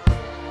Egypt.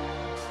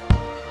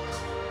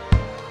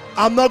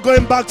 I'm not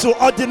going back to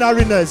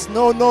ordinariness.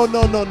 No, no,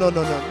 no, no, no,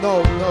 no, no,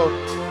 no, no.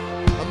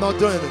 I'm not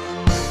doing it.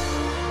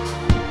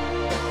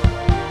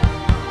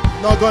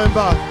 Not going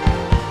back.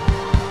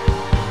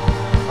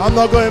 I'm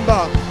not going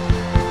back.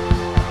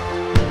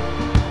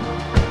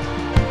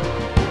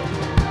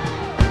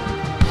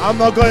 I'm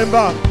not going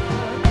back.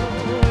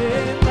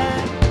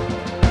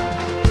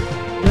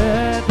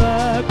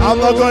 I'm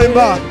not going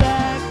back.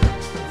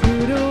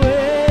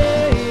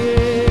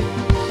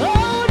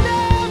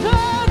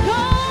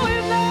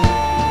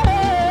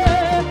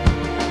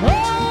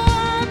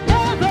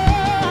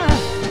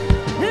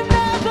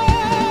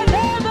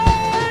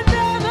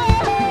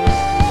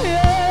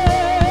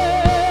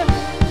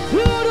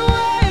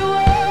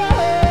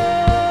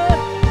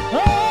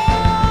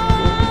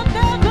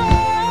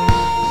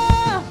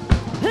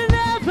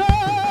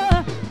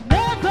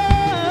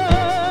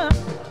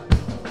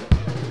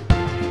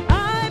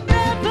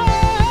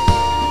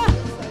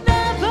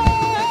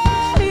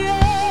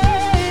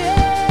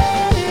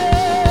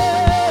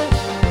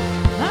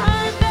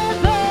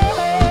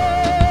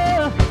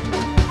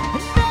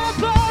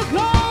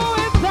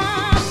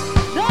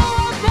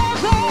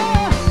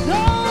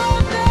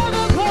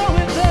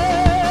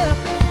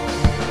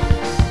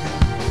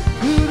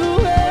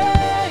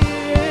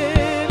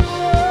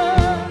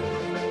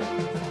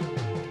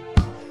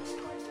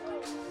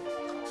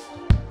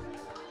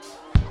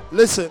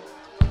 Listen.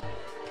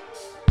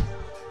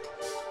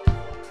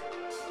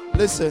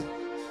 Listen.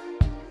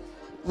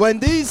 When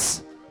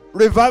these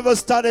revivals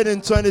started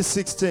in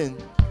 2016,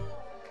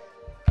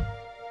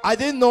 I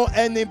didn't know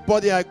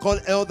anybody I call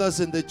elders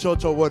in the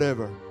church or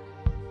whatever.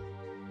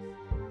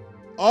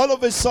 All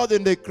of a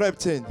sudden they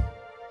crept in.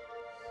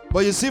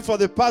 But you see, for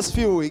the past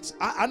few weeks,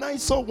 I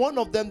saw one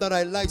of them that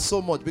I like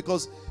so much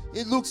because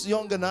he looks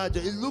young and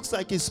agile. It looks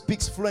like he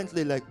speaks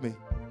fluently like me.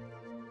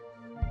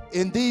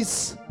 In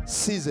this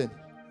season,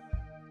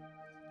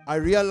 I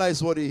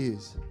realized what he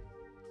is.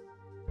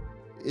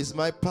 It's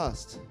my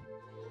past.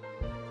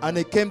 And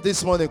he came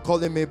this morning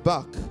calling me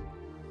back.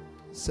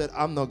 Said,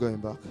 I'm not going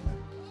back.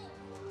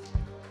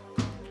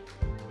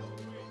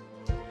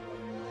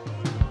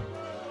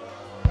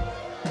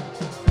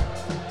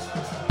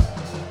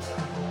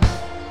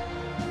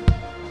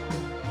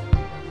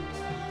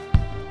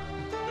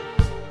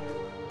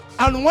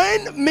 And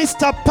when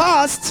Mr.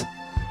 Past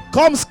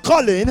comes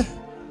calling,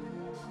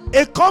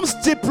 it comes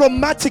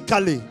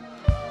diplomatically.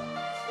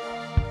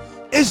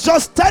 It's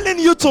just telling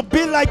you to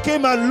be like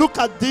him and look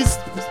at this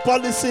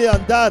policy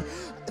and that.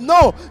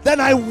 No, then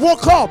I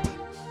woke up.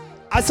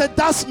 I said,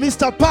 that's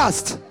Mr.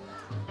 Past.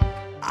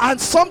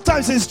 And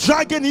sometimes it's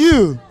dragging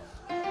you.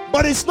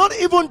 But it's not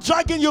even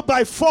dragging you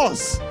by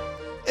force.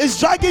 It's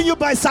dragging you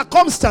by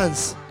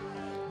circumstance.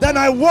 Then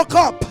I woke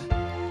up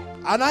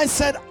and I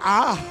said,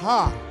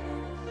 aha.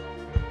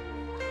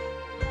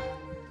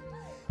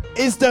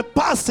 It's the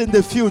past in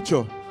the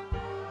future.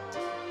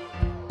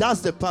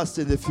 That's the past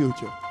in the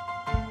future.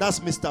 That's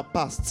Mr.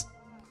 Past.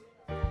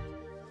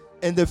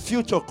 In the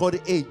future called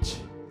age.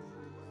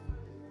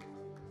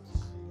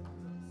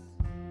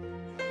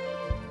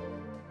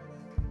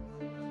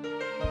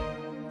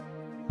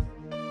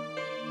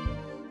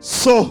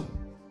 So,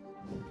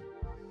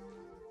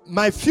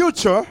 my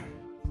future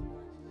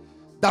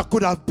that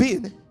could have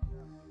been,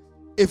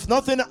 if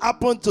nothing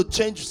happened to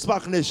change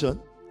Spark Nation,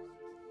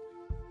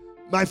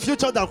 my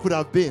future that could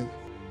have been,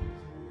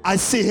 I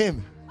see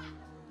him.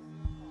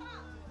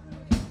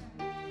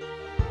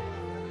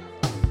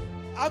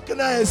 How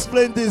can I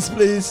explain this,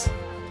 please?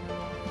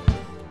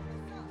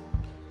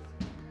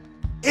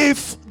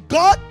 If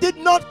God did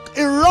not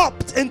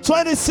erupt in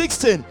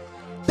 2016,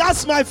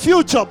 that's my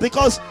future,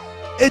 because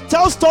it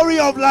tells story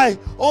of like,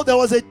 oh, there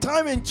was a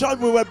time in church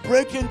we were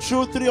breaking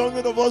through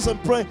 300 of us and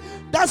praying.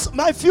 That's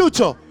my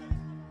future.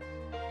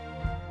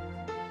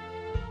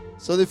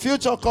 So the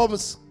future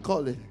comes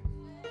calling.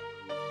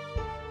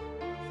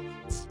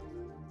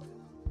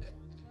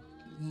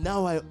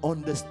 Now I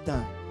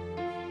understand.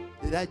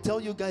 Did I tell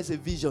you guys a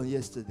vision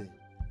yesterday?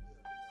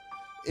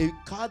 A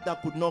car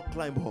that could not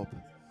climb up.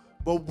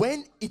 But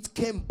when it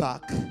came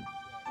back,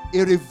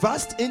 it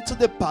reversed into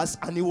the past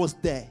and it was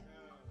there.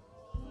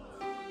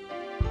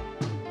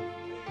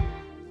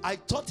 I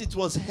thought it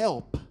was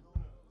help.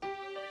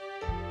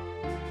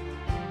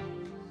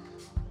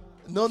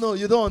 No,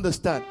 you don't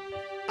understand.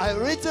 I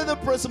rated the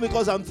person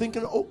because I'm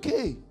thinking,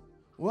 okay,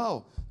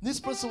 wow, this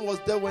person was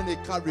there when the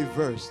car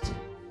reversed.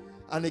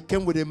 And it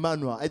came with a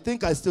manual. I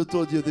think I still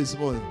told you this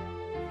morning.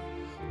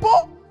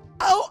 But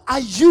how are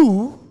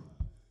you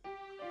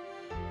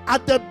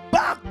at the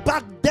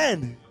back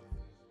then?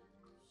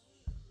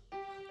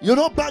 You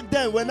know, back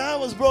then when I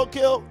was broke,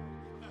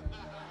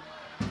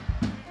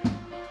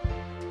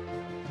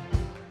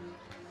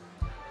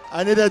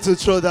 I needed to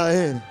throw that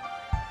in.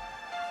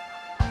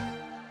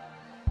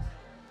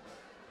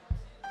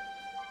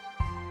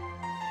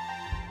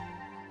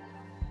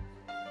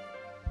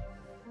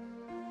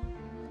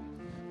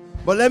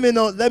 But let me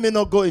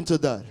not go into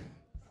that.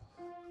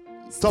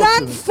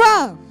 Stand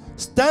firm.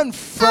 Stand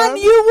firm. And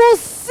you will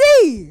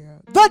see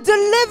the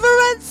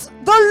deliverance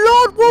the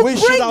Lord will bring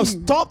you. We should have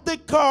stopped the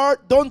car.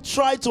 Don't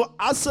try to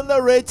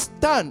accelerate.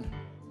 Stand.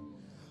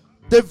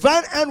 The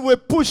van end will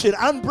push it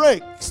and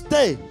brake.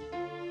 Stay.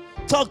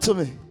 Talk to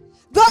me.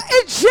 The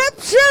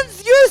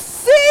Egyptians you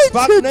see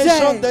today.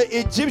 Nation, the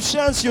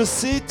Egyptians you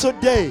see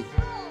today.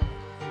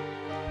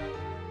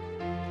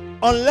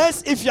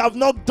 Unless if you have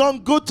not done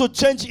good to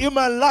change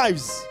human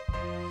lives.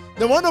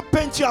 They want to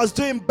paint you as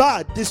doing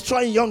bad,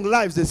 destroying young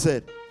lives, they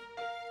said.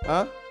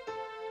 Huh?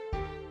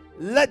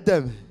 Let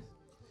them.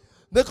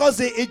 Because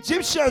the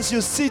Egyptians you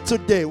see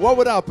today, what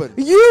would happen?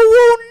 You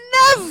will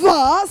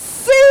never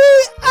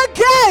see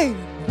again.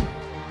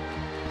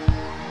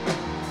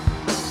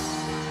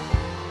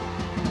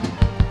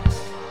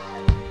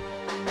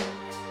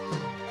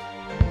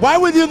 Why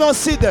will you not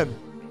see them?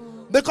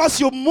 Because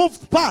you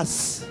moved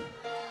past.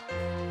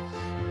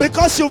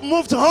 Because you've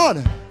moved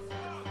on.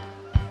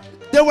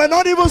 They were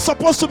not even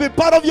supposed to be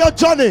part of your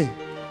journey.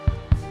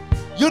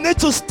 You need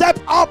to step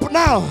up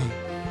now.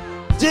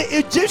 The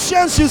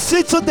Egyptians you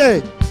see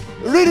today.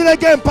 Read it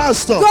again,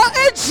 Pastor. The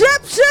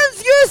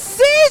Egyptians you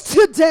see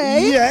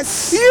today.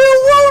 Yes.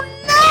 You will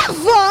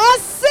never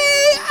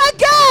see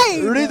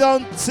again. Read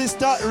on,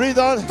 sister. Read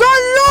on.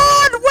 The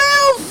Lord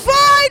will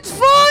fight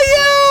for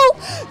you.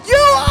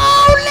 You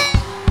only.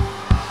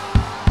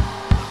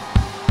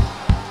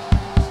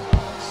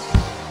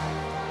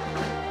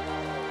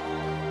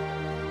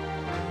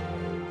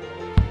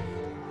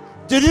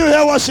 Did you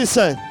hear what she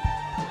said?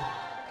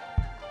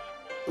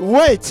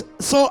 Wait,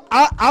 so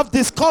I've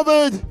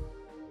discovered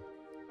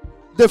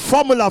the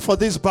formula for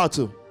this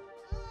battle.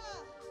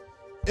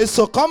 It's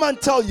to come and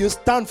tell you,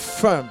 stand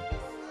firm.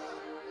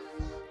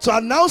 To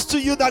announce to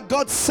you that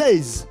God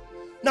says.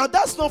 Now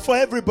that's not for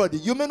everybody.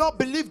 You may not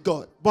believe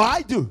God, but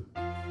I do.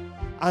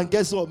 And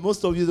guess what?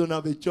 Most of you don't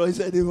have a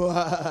choice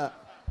anymore.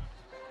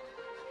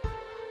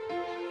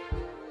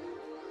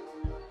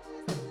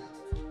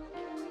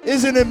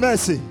 Isn't it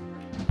mercy?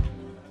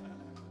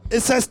 It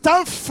says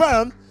stand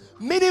firm,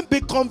 meaning be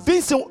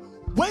convincing.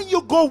 When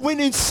you go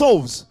winning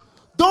souls,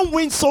 don't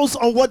win souls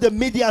on what the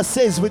media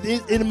says with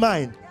it in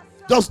mind.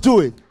 Just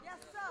do it.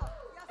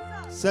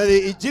 So the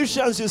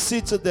Egyptians you see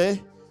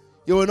today,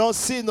 you will not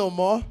see no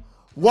more.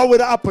 What will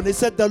happen? It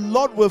said the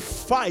Lord will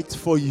fight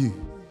for you.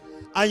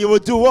 And you will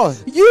do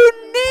what? You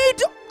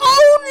need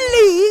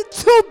only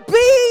to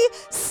be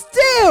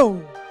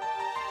still.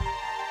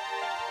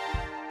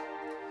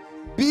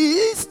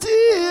 Be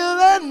still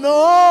and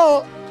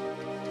know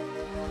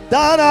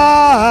that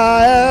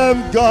I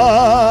am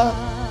God.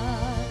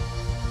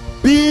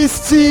 Be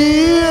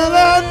still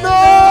and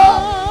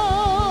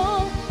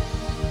know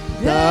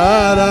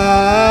that I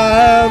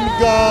am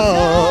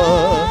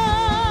God.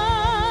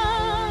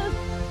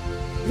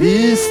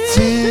 Be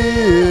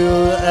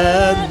still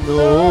and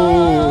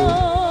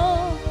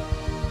know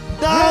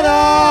that I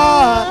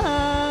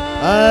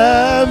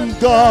am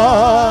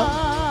God.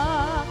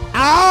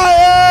 I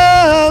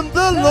am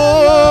the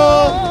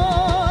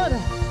Lord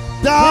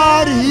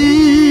that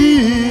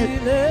healeth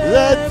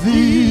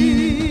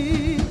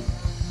thee.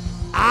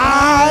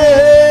 I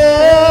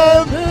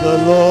am the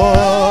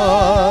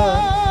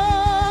Lord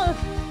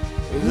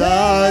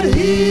that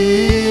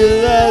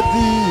healeth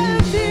thee.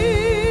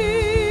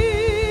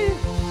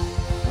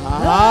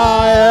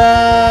 I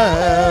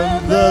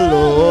am the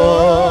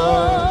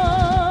Lord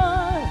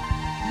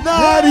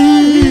that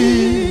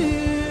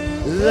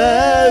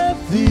healeth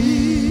thee.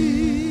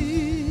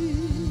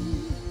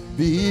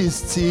 Be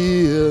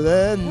still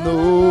and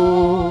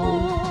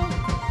know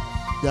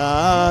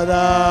that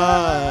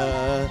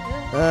I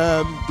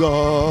am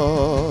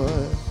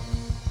God.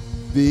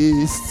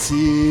 Be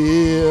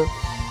still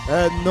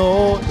and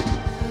know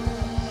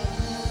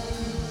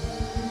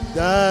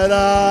that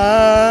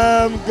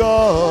I am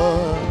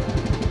God.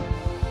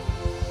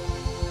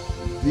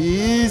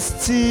 Be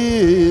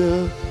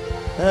still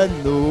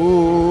and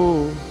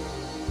know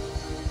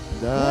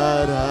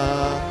that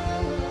I.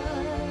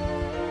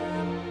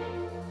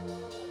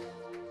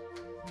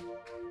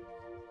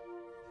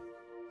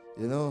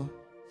 You know,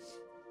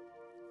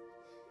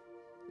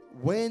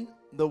 when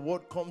the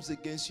word comes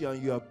against you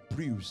and you are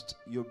bruised,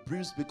 you're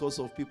bruised because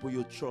of people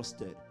you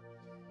trusted.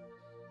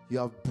 You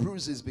have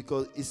bruises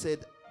because he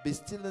said, be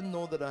still and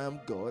know that I am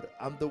God.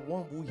 I'm the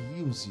one who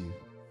heals you.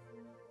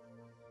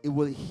 It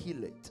will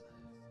heal it.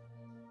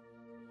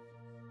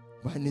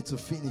 But I need to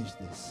finish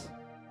this.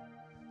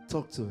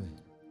 Talk to me.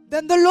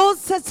 Then the Lord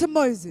said to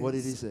Moses, what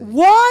did he say?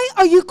 Why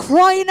are you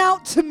crying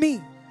out to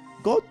me?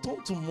 God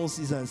turned to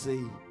Moses and said,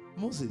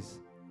 Moses,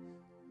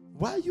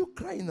 why are you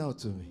crying out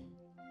to me?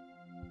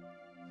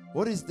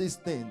 What is this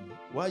thing?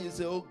 Why you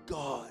say, oh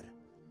God?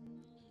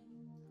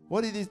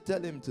 What did he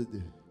tell him to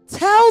do?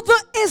 Tell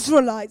the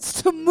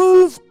Israelites to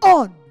move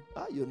on.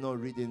 Ah, you're not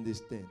reading this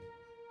thing.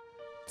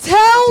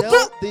 Tell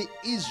the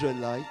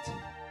Israelite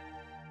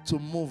to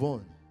move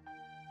on.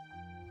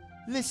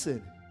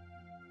 Listen.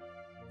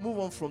 Move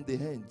on from the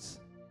hands.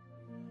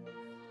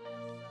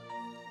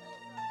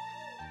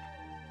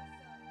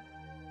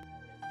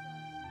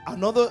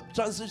 Another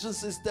translation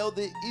says, tell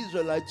the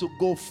Israelites to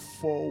go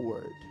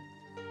forward.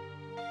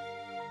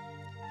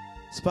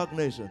 Spark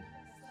Nation.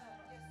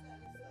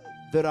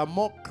 There are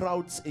more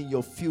crowds in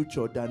your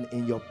future than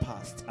in your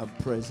past and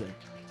present.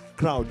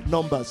 Crowd,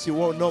 numbers. You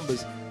want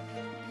numbers.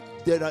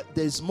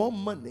 There's more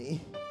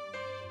money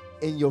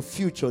in your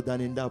future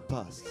than in that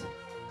past.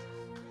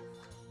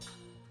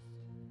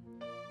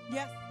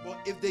 Yes. But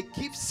if they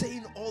keep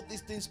saying all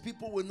these things,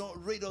 people will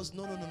not rate us.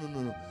 No.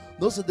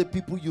 Those are the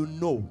people you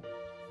know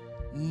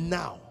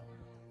now.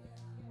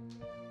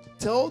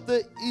 Tell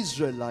the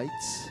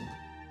Israelites,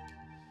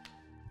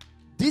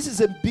 this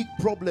is a big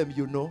problem,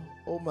 you know.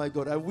 Oh my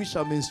God, I wish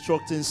I'm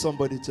instructing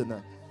somebody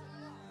tonight.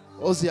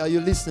 Ozzy, are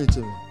you listening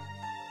to me?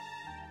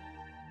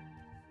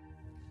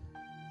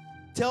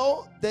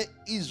 Tell the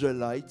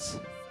Israelites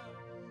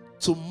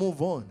to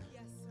move on.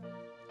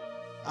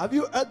 Have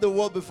you heard the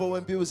word before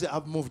when people say,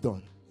 I've moved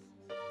on?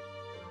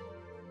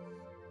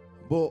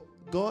 But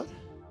God,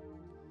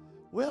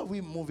 where are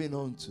we moving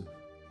on to?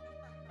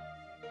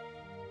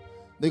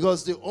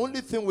 Because the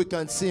only thing we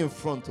can see in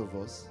front of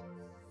us,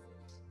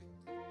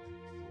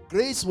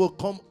 grace will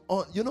come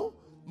on. You know,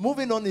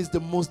 moving on is the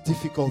most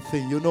difficult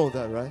thing. You know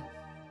that, right?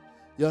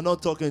 You're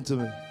not talking to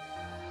me.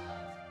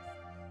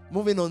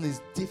 Moving on is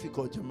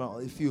difficult, Jamal,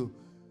 if you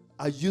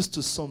are used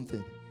to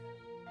something.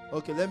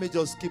 Okay, let me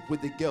just keep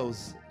with the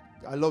girls.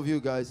 I love you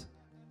guys,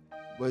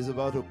 but it's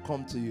about to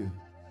come to you.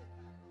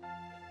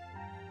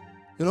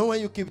 You know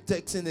when you keep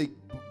texting a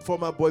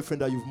former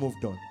boyfriend that you've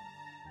moved on,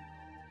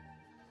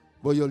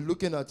 but you're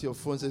looking at your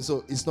phone saying,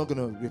 so it's not going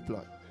to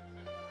reply.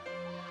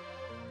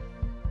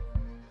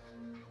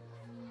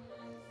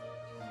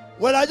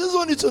 Well, I just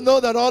want you to know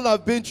that all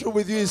I've been through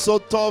with you is so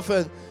tough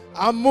and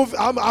I've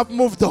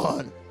moved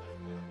on.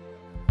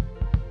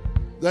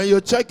 Then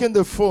you're checking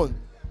the phone.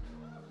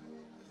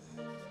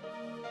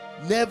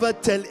 Never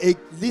tell a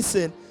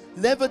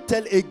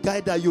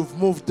guy that you've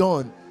moved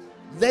on.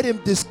 Let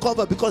him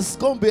discover, because it's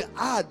going to be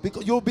hard,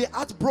 because you'll be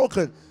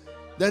heartbroken.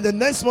 Then the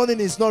next morning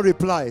he's not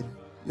replied.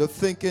 You're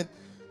thinking,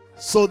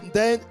 so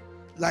then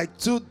like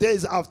 2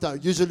 days after,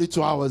 usually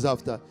 2 hours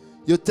after,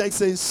 you text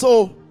saying,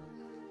 so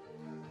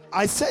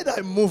I said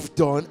I moved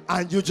on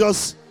and you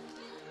just,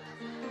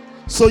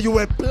 so you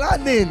were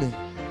planning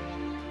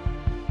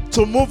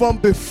to move on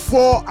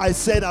before I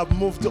said I've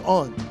moved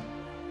on.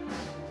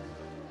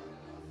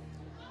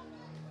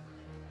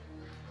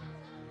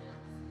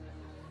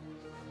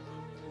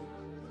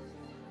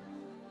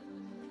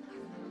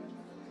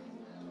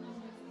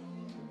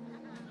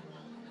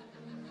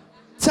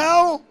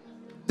 Tell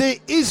the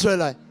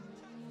Israelite,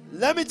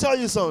 let me tell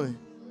you something.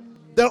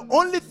 The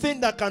only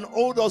thing that can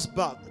hold us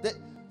back,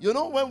 you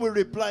know, when we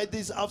replied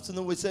this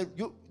afternoon, we said,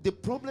 the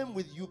problem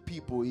with you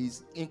people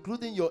is,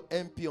 including your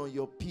MP or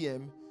your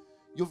PM,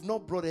 you've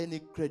not brought any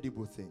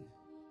credible thing.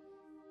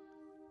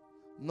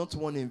 Not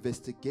one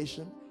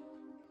investigation.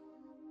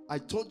 I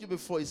told you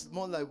before, it's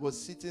more like we're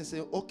sitting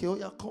saying, okay, oh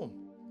yeah, come.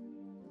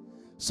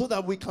 So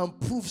that we can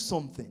prove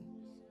something.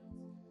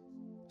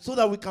 So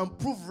that we can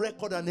prove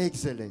record and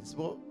excellence.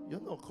 But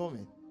you're not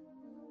coming.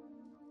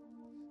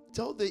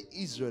 Tell the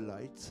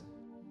Israelites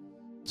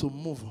to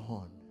move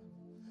on.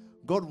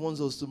 God wants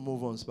us to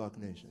move on, Spark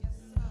Nation.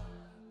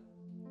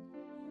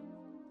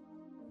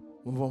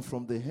 Move on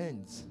from the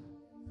hands.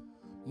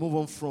 Move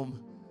on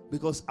from,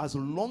 because as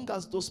long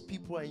as those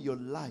people are in your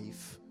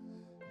life,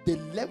 the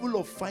level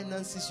of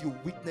finances you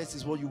witness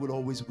is what you will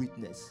always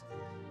witness.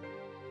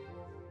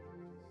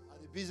 Are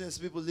the business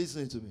people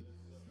listening to me?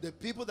 The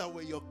people that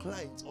were your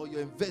clients or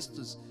your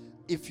investors,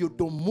 if you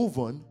don't move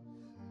on,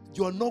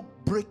 you are not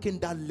breaking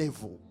that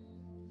level.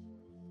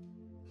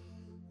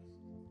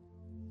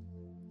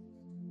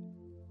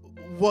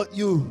 What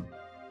you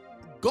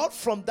got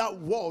from that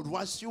world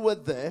whilst you were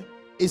there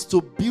is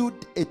to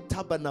build a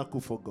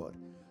tabernacle for God.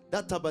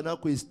 That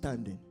tabernacle is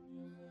standing.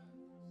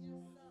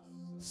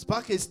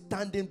 Spark is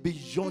standing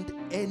beyond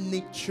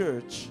any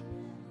church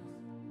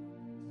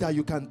that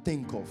you can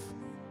think of.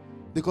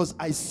 Because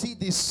I see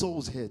these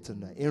souls here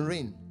tonight in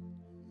rain,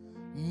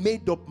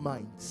 made up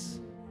minds.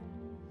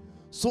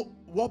 So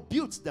what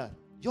builds that?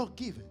 Your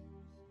giving.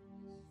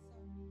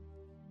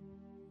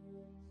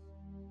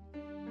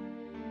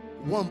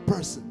 One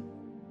person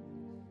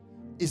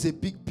is a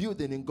big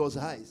building in God's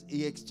eyes.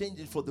 He exchanged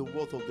it for the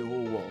worth of the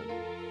whole world.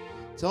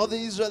 Tell the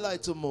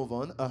Israelites to move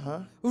on.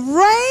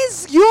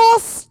 Raise your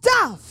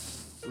staff.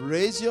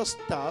 Raise your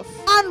staff.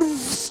 And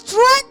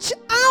stretch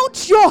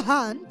out your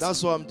hand.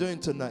 That's what I'm doing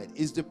tonight.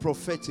 It's the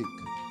prophetic.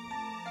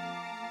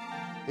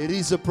 It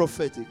is a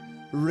prophetic.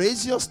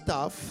 Raise your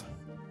staff.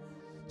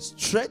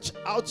 Stretch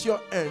out your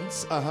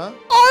hands.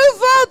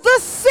 Over the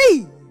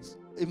sea.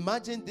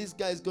 Imagine this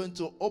guy is going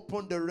to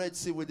open the Red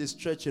Sea with the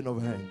stretching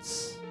of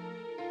hands.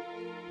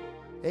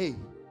 Hey,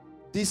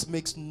 this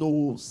makes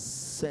no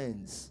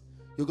sense.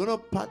 You're going to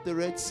part the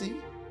Red Sea?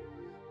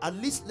 At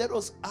least let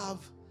us have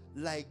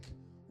like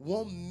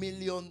 1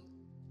 million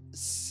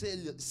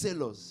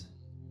sailors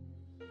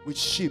with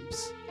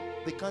ships.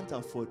 They can't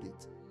afford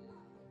it.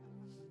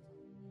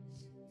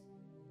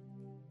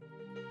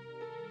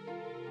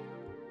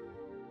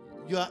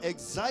 You are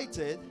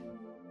excited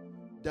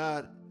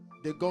that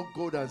they got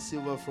gold and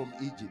silver from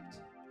Egypt.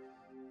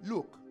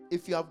 Look,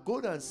 if you have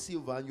gold and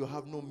silver and you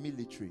have no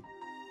military,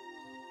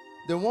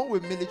 the one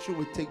with military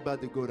will take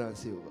back the gold and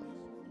silver.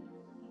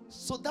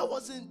 So that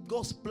wasn't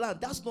God's plan.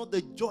 That's not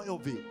the joy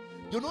of it.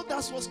 You know,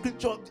 that's what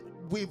scripture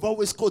we've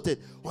always quoted.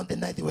 On the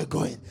night they were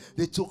going,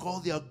 they took all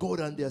their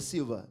gold and their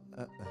silver.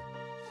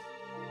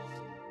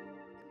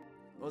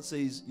 God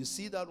says, you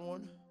see that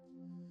one?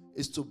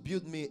 It's to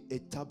build me a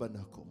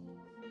tabernacle.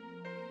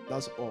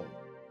 That's all.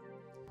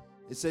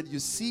 He said, you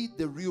see,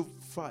 the real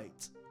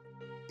fight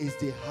is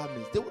the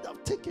armies. They would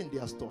have taken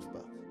their stuff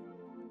back.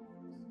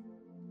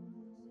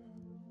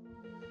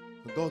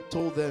 God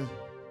told them,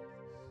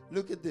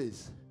 look at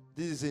this.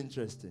 This is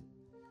interesting.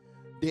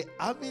 The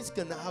armies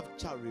can have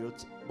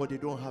chariots, but they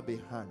don't have a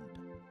hand.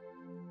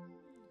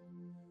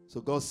 So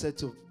God said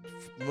to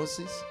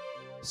Moses,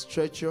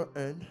 stretch your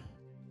hand.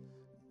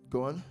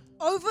 Go on.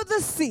 Over the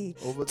sea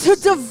to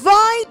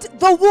divide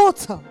the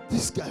water.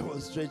 This guy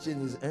was stretching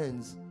his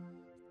hands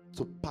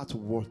to part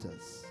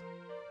waters.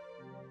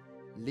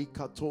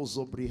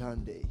 Likatozo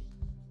brihande.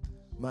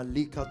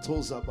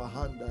 Malikatoza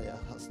bahanda ya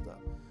hasta.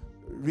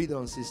 Read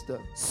on, sister.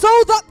 So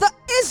that the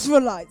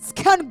Israelites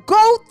can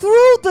go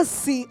through the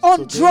sea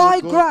on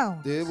dry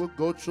ground. They will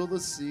go through the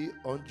sea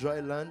on dry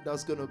land.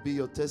 That's going to be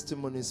your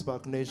testimony,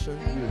 Spark Nation.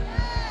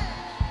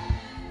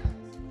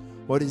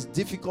 What is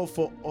difficult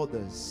for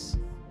others.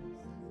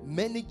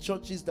 Many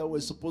churches that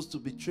were supposed to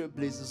be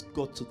trailblazers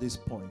got to this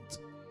point.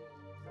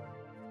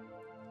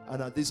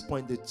 And at this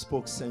point, they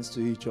spoke sense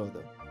to each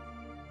other.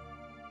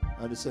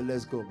 And they said,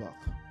 let's go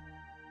back.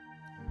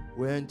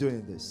 We ain't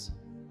doing this.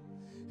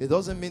 It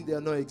doesn't mean they are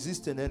not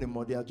existing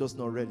anymore. They are just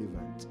not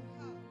relevant.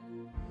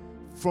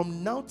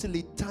 From now till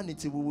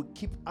eternity, we will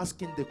keep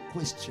asking the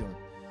question,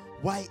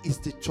 why is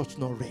the church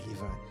not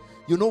relevant?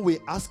 You know, we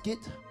ask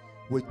it,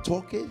 we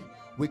talk it,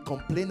 we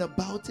complain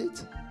about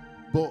it,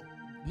 but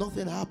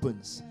nothing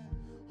happens.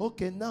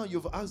 Okay, now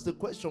you've asked the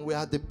question. We're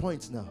at the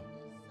point now.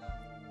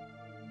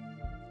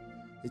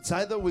 It's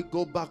either we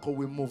go back or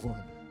we move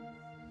on.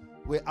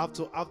 We have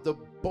to have the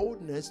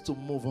boldness to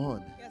move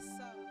on. Yes,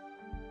 sir.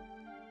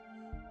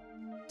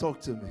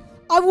 Talk to me.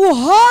 I will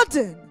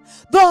harden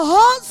the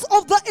hearts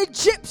of the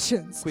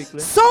Egyptians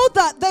so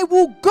that they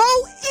will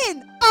go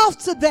in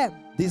after them.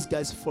 These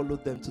guys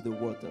followed them to the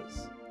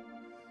waters.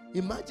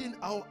 Imagine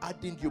how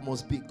hardened you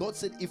must be. God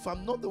said, if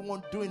I'm not the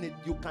one doing it,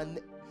 you can.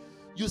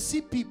 You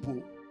see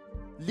people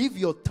leave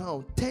your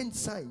town, 10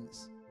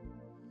 signs.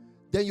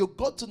 Then you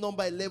got to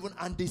number 11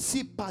 and the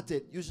sea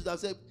parted. You should have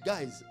said,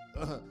 guys,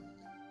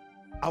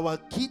 our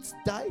kids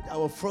died,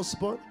 our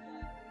firstborn.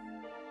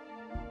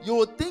 You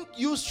would think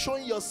you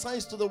showing your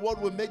signs to the world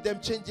will make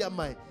them change their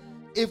mind.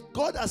 If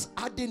God has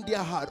hardened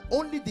their heart,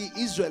 only the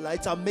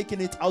Israelites are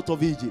making it out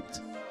of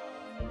Egypt.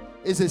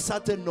 It's a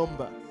certain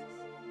number.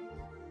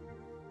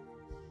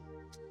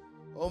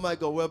 Oh my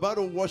God, we're about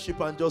to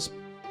worship and just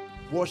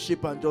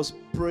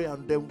pray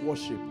and then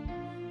worship.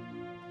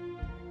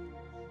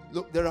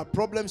 Look, there are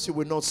problems you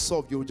will not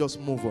solve. You will just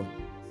move on.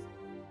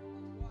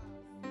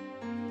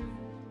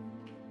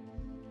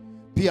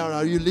 PR,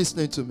 are you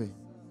listening to me?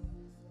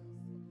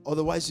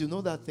 Otherwise, you know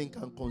that thing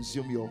can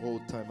consume your whole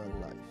time and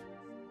life.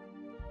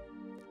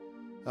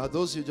 Are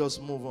those you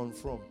just move on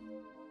from?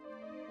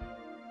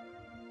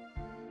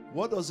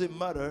 What does it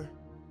matter?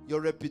 Your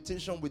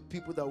reputation with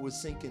people that will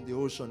sink in the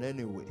ocean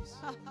anyways.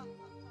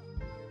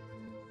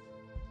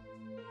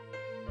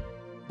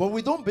 But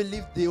we don't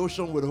believe the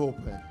ocean will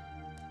open.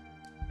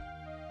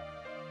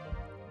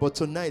 But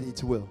tonight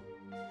it will.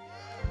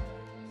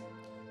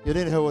 You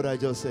didn't hear what I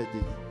just said,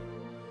 did you?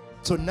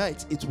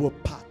 Tonight it will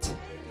part.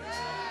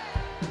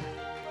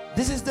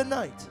 This is the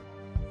night.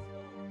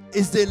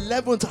 It's the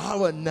 11th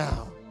hour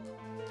now.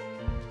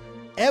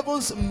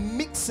 Heaven's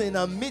mixing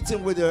and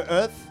meeting with the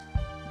earth,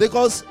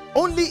 because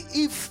only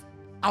if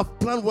I've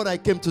planned what I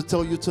came to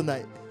tell you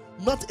tonight,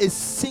 not a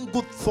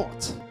single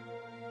thought.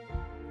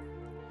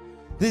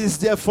 This is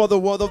therefore the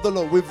word of the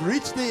Lord. We've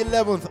reached the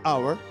 11th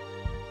hour.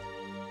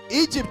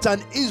 Egypt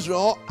and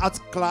Israel had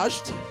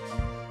clashed.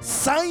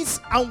 Signs,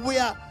 and we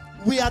are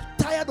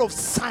tired of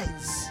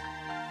signs.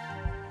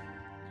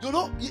 You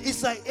know,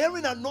 it's like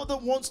hearing another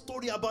one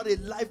story about a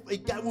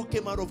guy who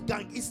came out of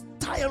gang. It's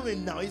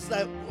tiring now. It's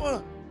like,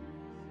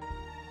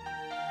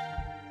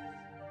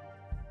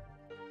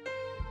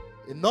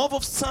 enough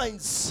of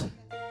signs.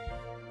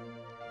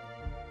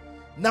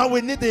 Now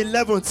we need the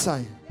 11th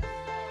sign.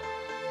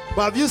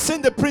 But have you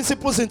seen the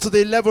principles into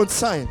the 11th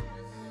sign?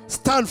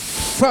 Stand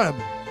firm.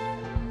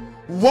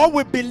 What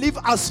we believe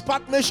as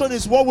Spark Nation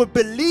is what we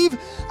believe,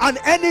 and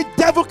any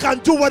devil can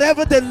do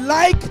whatever they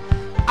like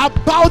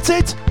about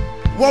it.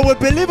 What we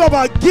believe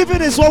about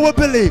giving is what we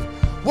believe.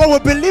 What we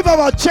believe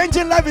about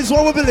changing life is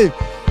what we believe.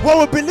 What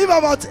we believe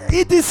about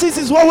EDCs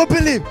is what we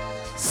believe.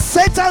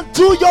 Satan,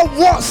 do your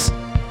worst.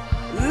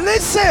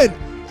 Listen,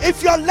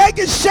 if your leg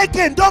is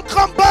shaking, don't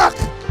come back.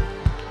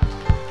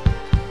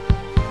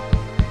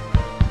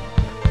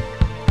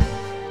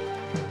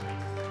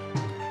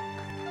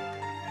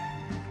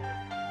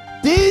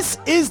 This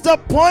is the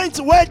point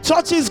where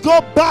churches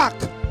go back.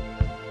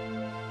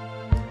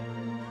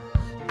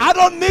 I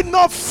don't need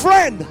no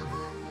friend.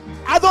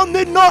 I don't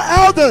need no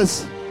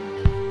elders.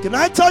 Can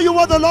I tell you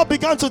what the Lord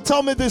began to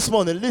tell me this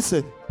morning?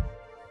 Listen.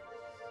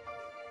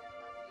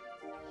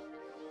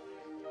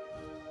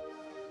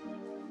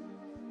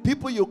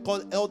 People you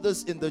call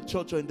elders in the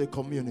church or in the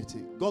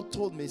community. God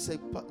told me, he said,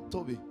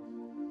 Toby,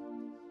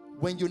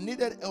 when you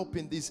needed help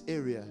in this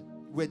area,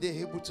 were they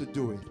able to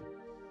do it?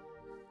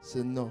 I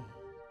said, no.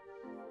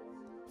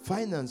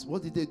 Finance,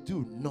 what did they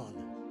do? None.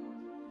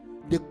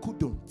 They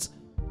couldn't.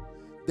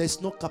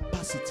 There's no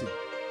capacity.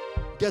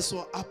 Guess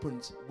what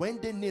happens? When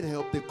they need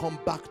help, they come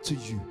back to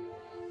you.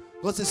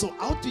 God says, so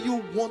how do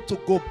you want to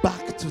go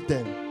back to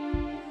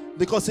them?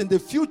 Because in the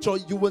future,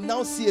 you will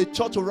now see a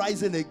church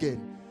rising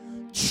again,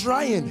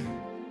 trying.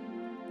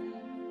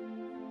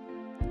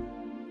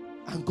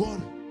 And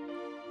God,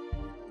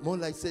 more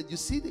like said, you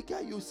see the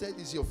guy you said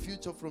is your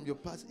future from your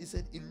past. He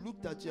said, he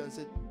looked at you and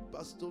said,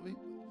 Pastor Toby,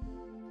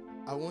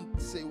 I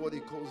won't say what he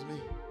calls me.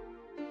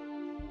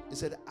 He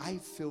said, I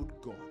failed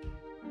God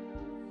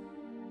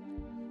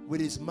with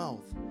his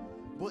mouth.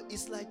 But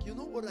it's like, you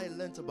know what I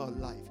learned about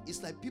life?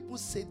 It's like people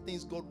say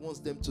things God wants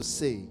them to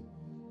say,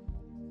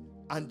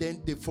 and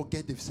then they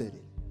forget they've said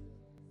it.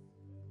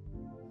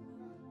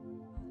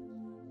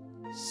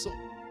 So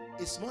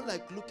it's more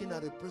like looking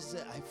at a person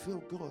and say, I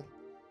failed God.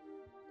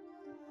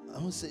 I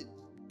want to say,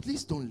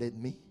 please don't let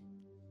me.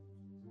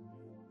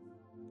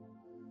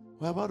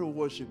 We're about to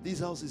worship. This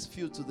house is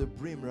filled to the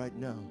brim right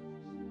now.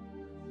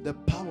 The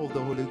power of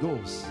the Holy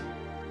Ghost.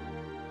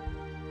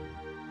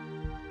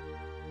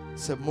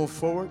 So move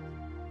forward.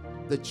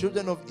 The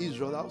children of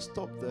Israel, I'll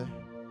stop there.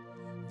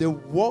 They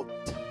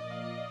walked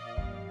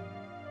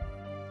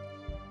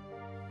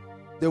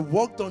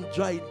on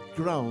dry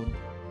ground.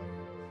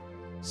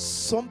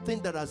 Something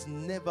that has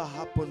never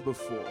happened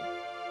before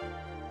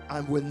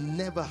and will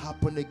never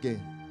happen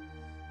again.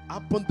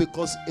 Happened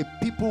because a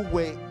people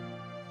were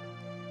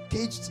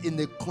caged in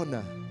a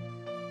corner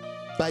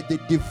by the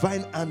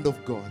divine hand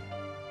of God.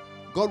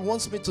 God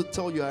wants me to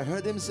tell you, I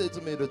heard him say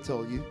to me to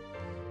tell you,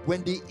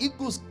 when the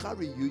eagles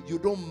carry you, you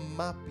don't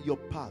map your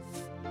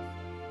path,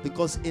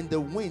 because in the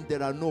wind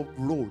there are no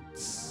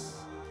roads.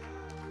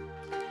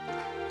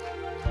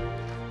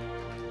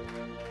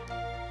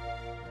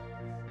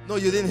 No,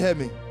 you didn't hear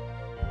me.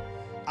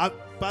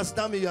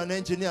 Pastor Dami, you're an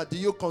engineer. Do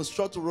you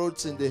construct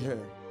roads in the air?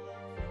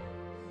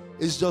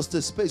 It's just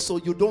a space, so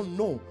you don't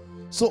know.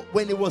 So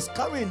when he was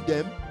carrying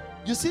them,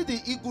 you see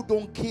the eagle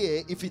don't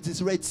care if it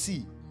is Red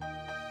Sea.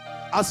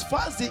 As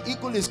far as the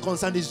eagle is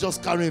concerned, it's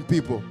just carrying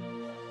people.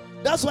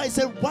 That's why I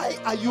said, why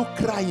are you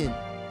crying?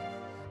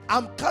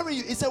 I'm carrying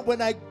you. He said,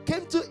 when I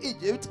came to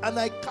Egypt and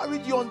I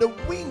carried you on the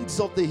wings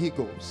of the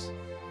eagles.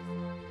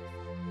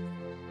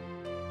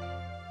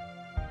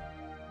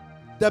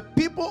 The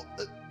people,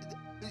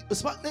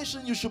 Smart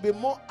Nation, you should be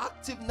more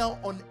active now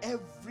on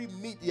every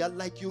media,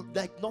 like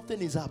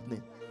nothing is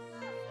happening.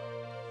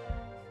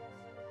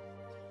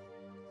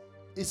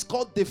 It's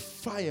called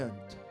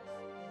defiant.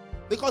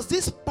 Because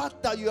this path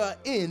that you are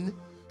in,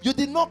 you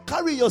did not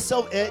carry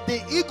yourself.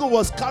 The eagle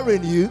was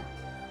carrying you.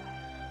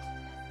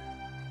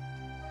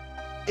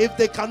 If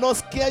they cannot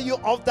scare you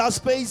off that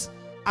space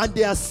and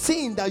they are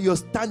seeing that you're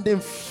standing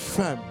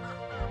firm,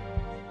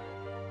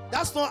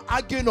 that's not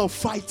arguing or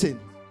fighting.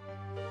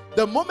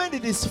 The moment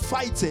it is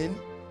fighting,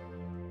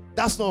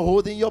 that's not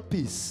holding your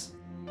peace.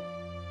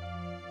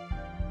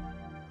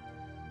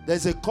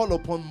 There's a call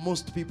upon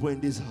most people in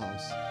this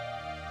house.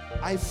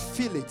 I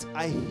feel it.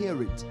 I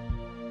hear it.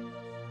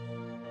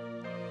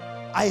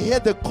 I hear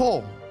the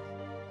call.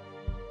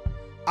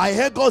 I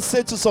hear God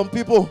say to some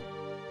people,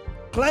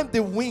 climb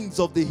the wings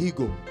of the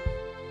eagle.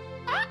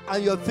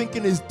 And you're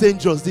thinking it's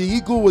dangerous. The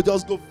eagle will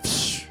just go.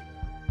 Psh.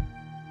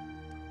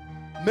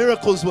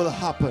 Miracles will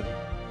happen.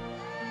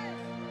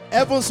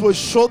 Heavens will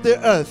show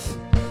the earth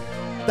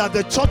that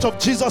the church of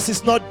Jesus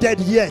is not dead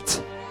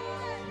yet.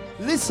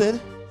 Listen,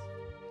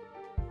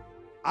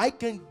 I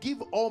can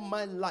give all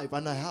my life,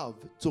 and I have,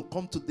 to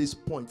come to this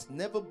point.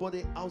 Never bought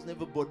a house,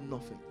 never bought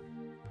nothing.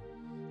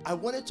 I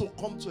wanted to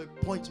come to a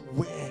point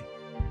where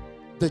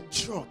the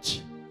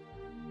church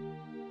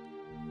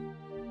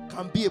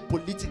can be a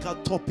political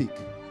topic.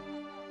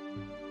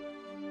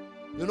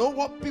 You know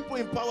what people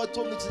in power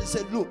told me? They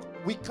said, look,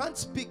 we can't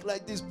speak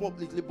like this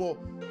publicly, but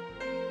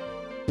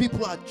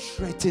people are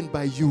threatened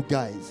by you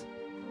guys.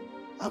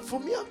 And for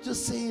me, I'm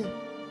just saying,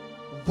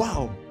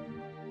 wow,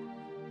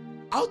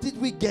 how did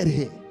we get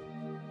here?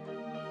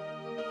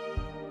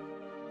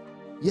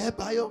 Yeah,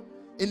 Bayo,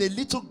 in a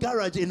little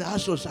garage in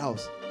Asho's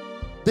house.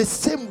 The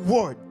same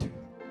word.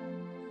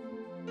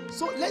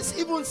 So let's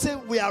even say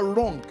we are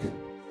wrong.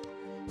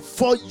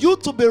 For you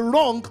to be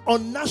wrong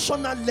on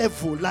national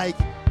level, like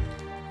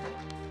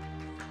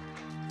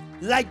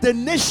the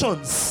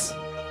nations.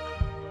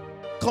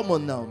 Come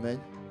on now,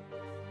 man.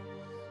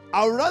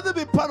 I'd rather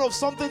be part of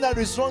something that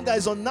is wrong that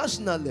is on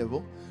national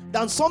level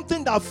than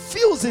something that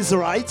feels is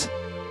right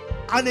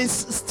and is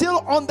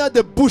still under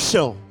the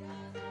bushel.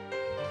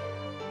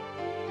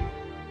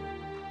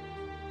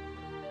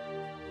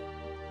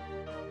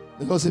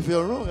 Because if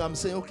you're wrong, I'm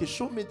saying, okay,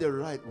 show me the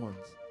right ones.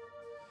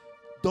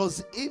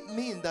 Does it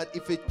mean that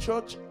if a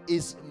church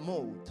is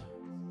mold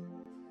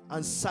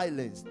and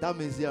silence, that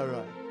means they are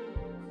right?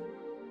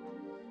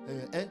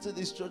 Enter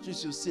these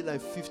churches, you see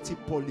like 50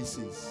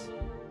 policies.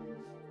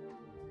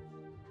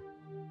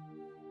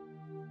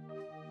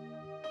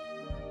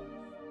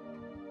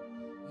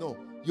 No,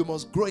 you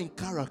must grow in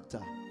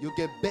character. You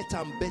get better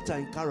and better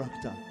in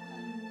character.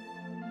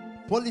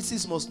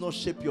 Policies must not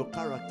shape your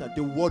character.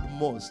 The word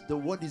must. The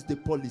word is the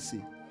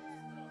policy.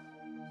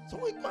 So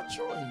we're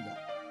mature in that.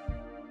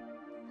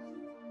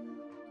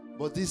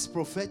 But this is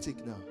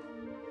prophetic now.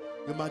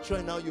 You're mature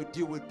in how you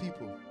deal with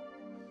people.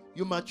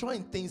 You mature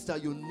in things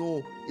that you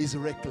know is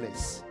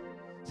reckless.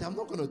 See, I'm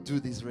not going to do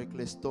this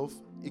reckless stuff.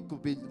 It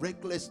could be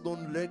reckless, no,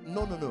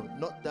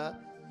 not that.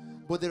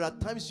 But there are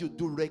times you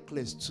do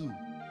reckless too.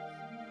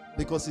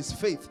 Because it's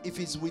faith. If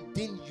it's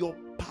within your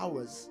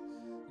powers,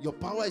 your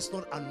power is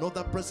not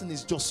another person,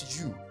 it's just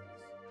you.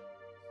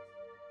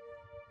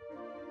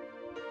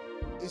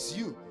 It's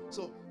you.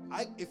 So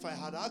if I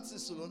had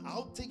access to loan,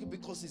 I'll take it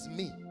because it's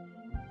me.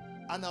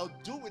 And I'll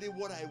do with it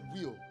what I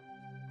will.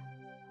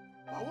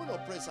 I won't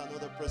oppress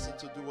another person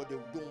to do what they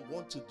don't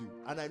want to do.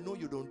 And I know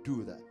you don't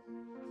do that.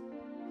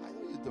 I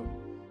know you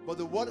don't. But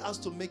the word has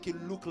to make it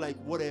look like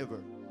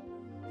whatever.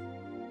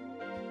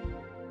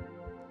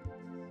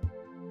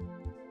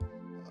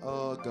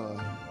 Oh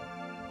God.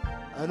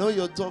 I know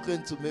you're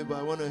talking to me, but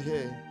I want to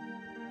hear.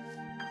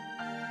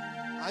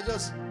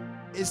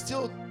 It's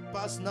still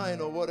past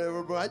 9 or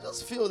whatever, but I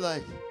just feel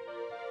like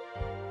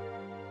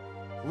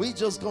we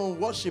just gonna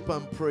worship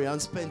and pray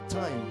and spend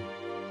time.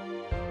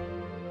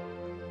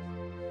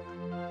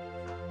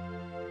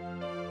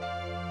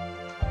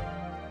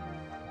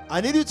 I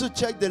need you to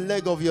check the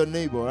leg of your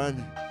neighbor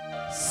and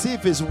see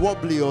if it's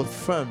wobbly or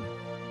firm.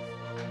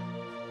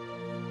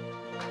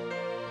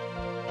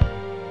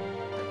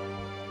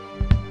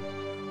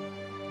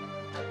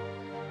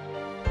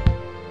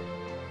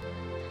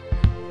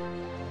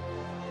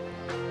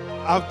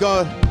 I've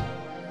got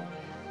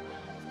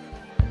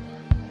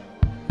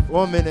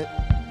 1 minute.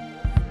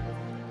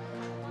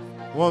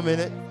 1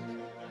 minute.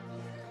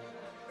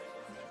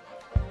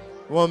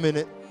 1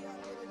 minute.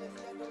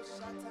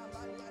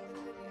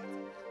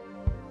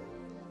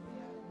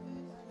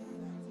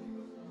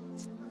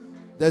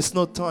 There's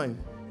no time.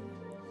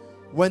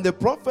 When the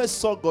prophet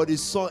saw God, he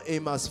saw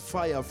him as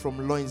fire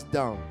from loins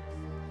down.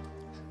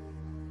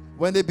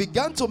 When they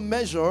began to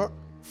measure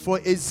for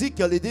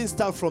Ezekiel, it didn't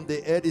start from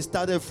the head, it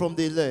started from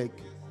the leg.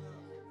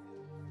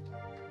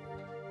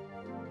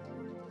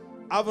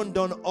 I haven't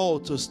done all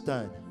to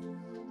stand.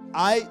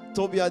 I,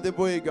 Toby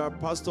Adeboyega,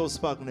 pastor of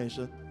Spark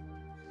Nation,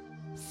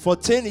 for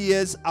 10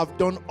 years I've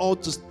done all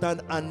to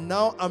stand, and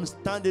now I'm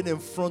standing in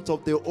front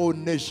of the whole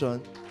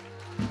nation.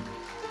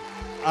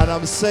 And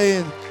I'm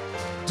saying,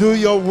 do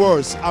your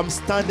worst. I'm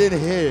standing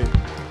here.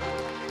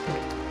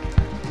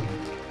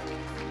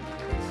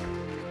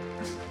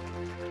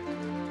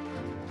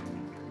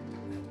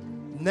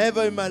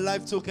 Never in my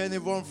life took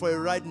anyone for a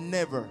ride.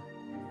 Never.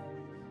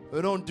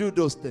 We don't do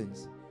those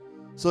things.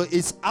 So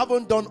it's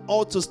haven't done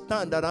all to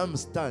stand that I'm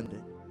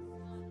standing.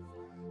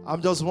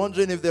 I'm just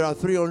wondering if there are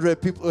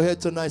 300 people here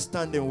tonight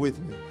standing with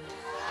me.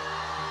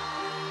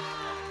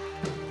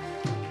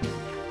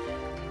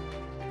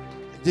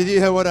 Did you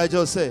hear what I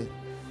just said?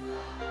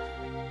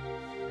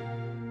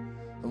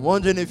 I'm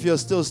wondering if you're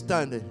still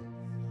standing.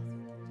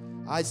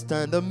 I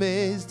stand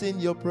amazed in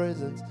your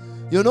presence.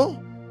 You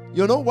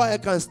know why I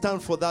can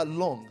stand for that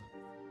long?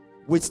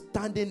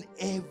 Withstanding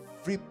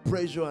every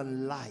pressure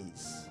and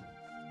lies.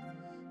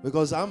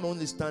 Because I'm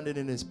only standing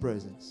in his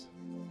presence.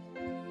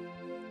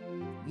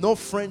 No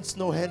friends,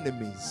 no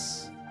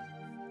enemies.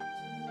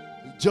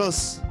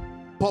 Just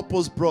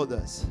purpose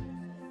brothers.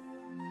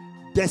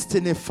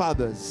 Destiny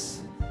fathers.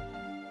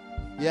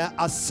 Yeah,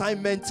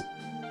 assignment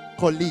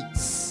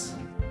colleagues.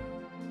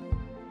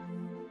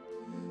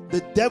 The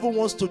devil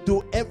wants to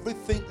do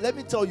everything. Let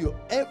me tell you,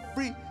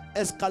 every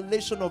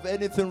escalation of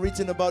anything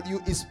written about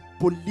you is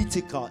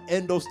political.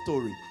 End of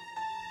story.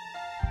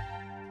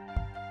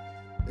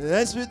 In the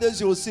next few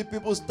days, you will see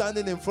people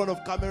standing in front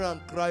of camera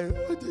and crying,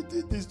 "Oh, they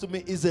did this to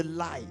me." Is a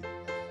lie.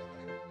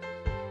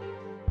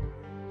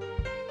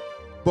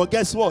 But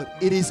guess what?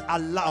 It is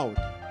allowed.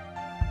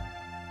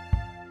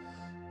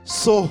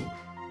 So,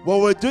 what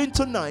we're doing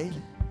tonight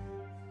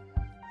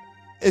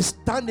is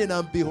standing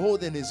and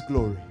beholding his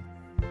glory.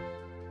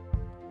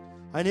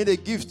 I need a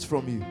gift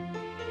from you.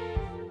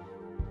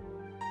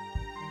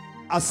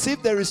 As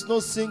if there is no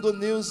single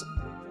news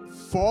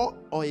for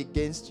or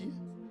against you.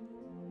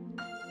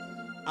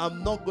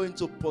 I'm not going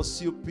to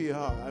pursue PR.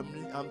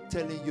 I'm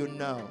telling you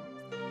now.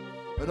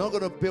 We're not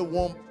going to pay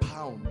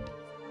 £1.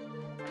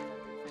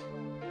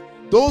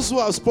 Those who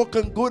have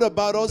spoken good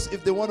about us,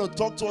 if they want to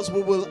talk to us,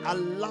 we will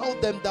allow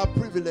them that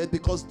privilege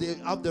because they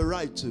have the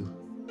right to.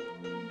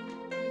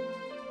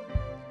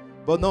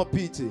 But not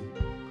pity.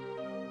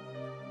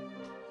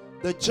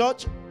 The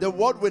church, the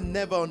world will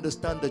never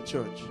understand the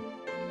church.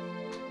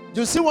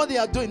 You see what they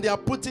are doing? They are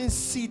putting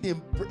seed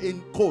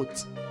in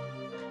coat.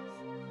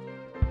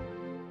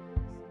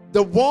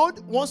 The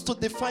world wants to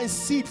define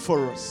seed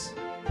for us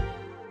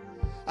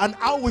and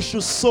how we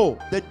should sow.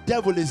 The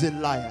devil is a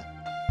liar.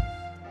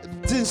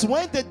 Since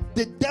when did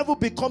the devil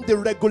become the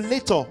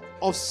regulator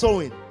of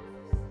sowing?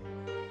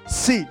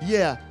 Seed,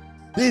 yeah.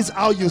 This is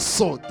how you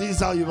sow. This is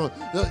how you know.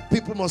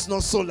 People must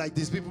not sow like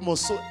this. People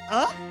must sow.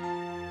 Huh?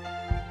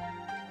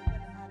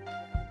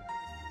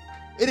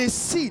 It is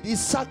seed. It's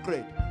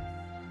sacred.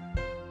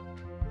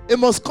 It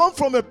must come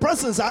from a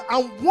person's heart.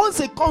 And once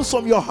it comes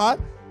from your heart,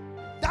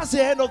 that's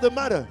the end of the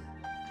matter.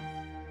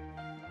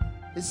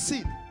 It's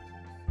seed.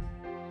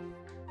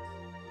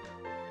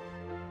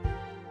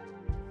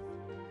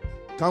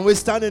 Can we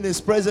stand in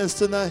His presence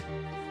tonight?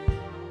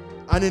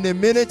 And in a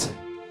minute,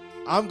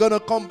 I'm going to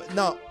come.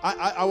 Now,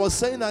 I was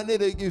saying I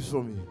need a gift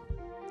from you.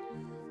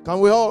 Can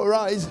we all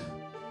rise?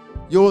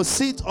 You will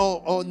sit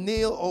or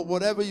kneel or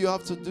whatever you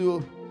have to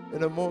do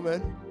in a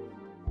moment.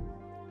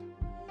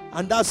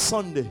 And that's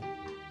Sunday.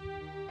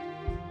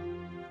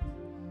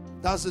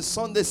 That's the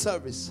Sunday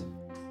service.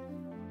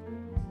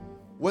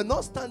 We're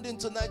not standing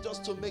tonight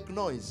just to make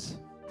noise.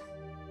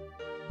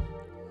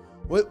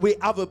 We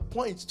have a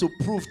point to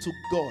prove to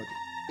God.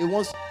 It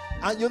wants,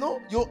 and you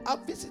know, you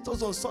have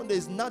visitors on Sunday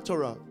is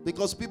natural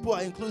because people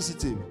are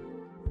inclusive.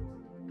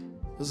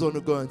 Just want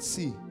to go and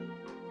see.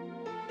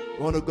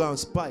 Want to go and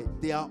spy.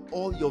 They are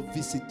all your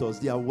visitors.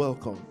 They are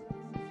welcome.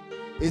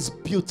 It's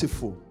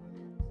beautiful.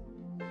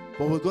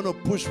 But we're going to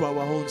push for our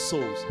own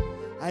souls.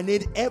 I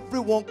need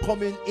everyone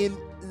coming in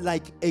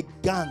like a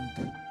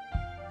gang.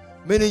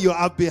 Meaning you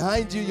have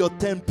behind you your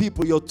 10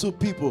 people, your 2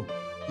 people,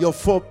 your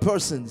 4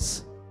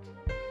 persons.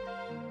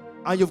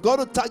 And you've got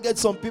to target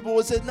some people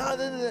who say, no,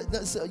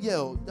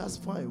 yeah, that's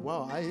fine.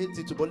 Wow, I hate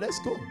it too, but let's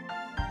go.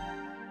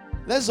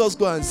 Let's just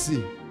go and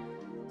see.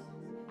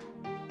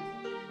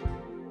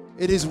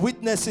 It is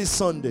Witnesses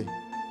Sunday.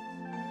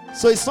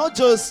 So it's not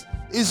just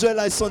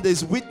Israelite Sunday,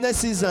 it's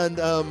witnesses and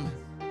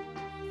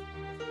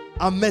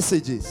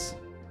messages.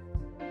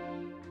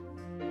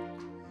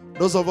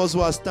 Those of us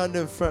who are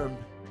standing firm,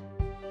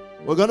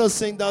 we're going to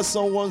sing that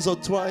song once or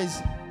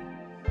twice,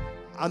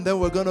 and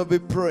then we're going to be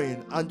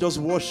praying and just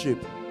worship.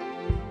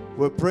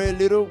 We'll pray a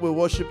little, we'll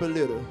worship a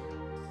little.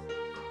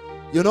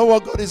 You know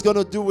what God is going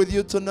to do with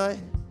you tonight?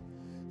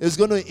 He's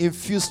going to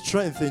infuse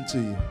strength into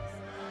you.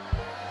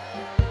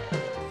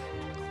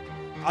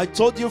 I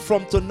told you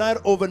from tonight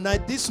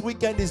overnight, this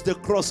weekend is the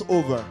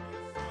crossover.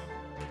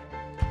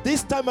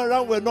 This time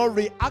around, we're not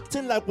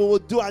reacting like we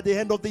would do at the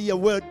end of the year.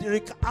 We're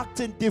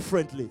reacting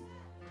differently.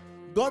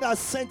 God has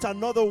sent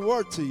another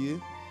word to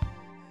you.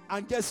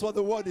 And guess what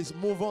the word is?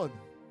 Move on.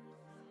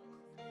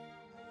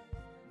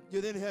 You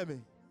didn't hear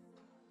me.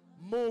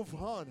 Move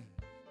on.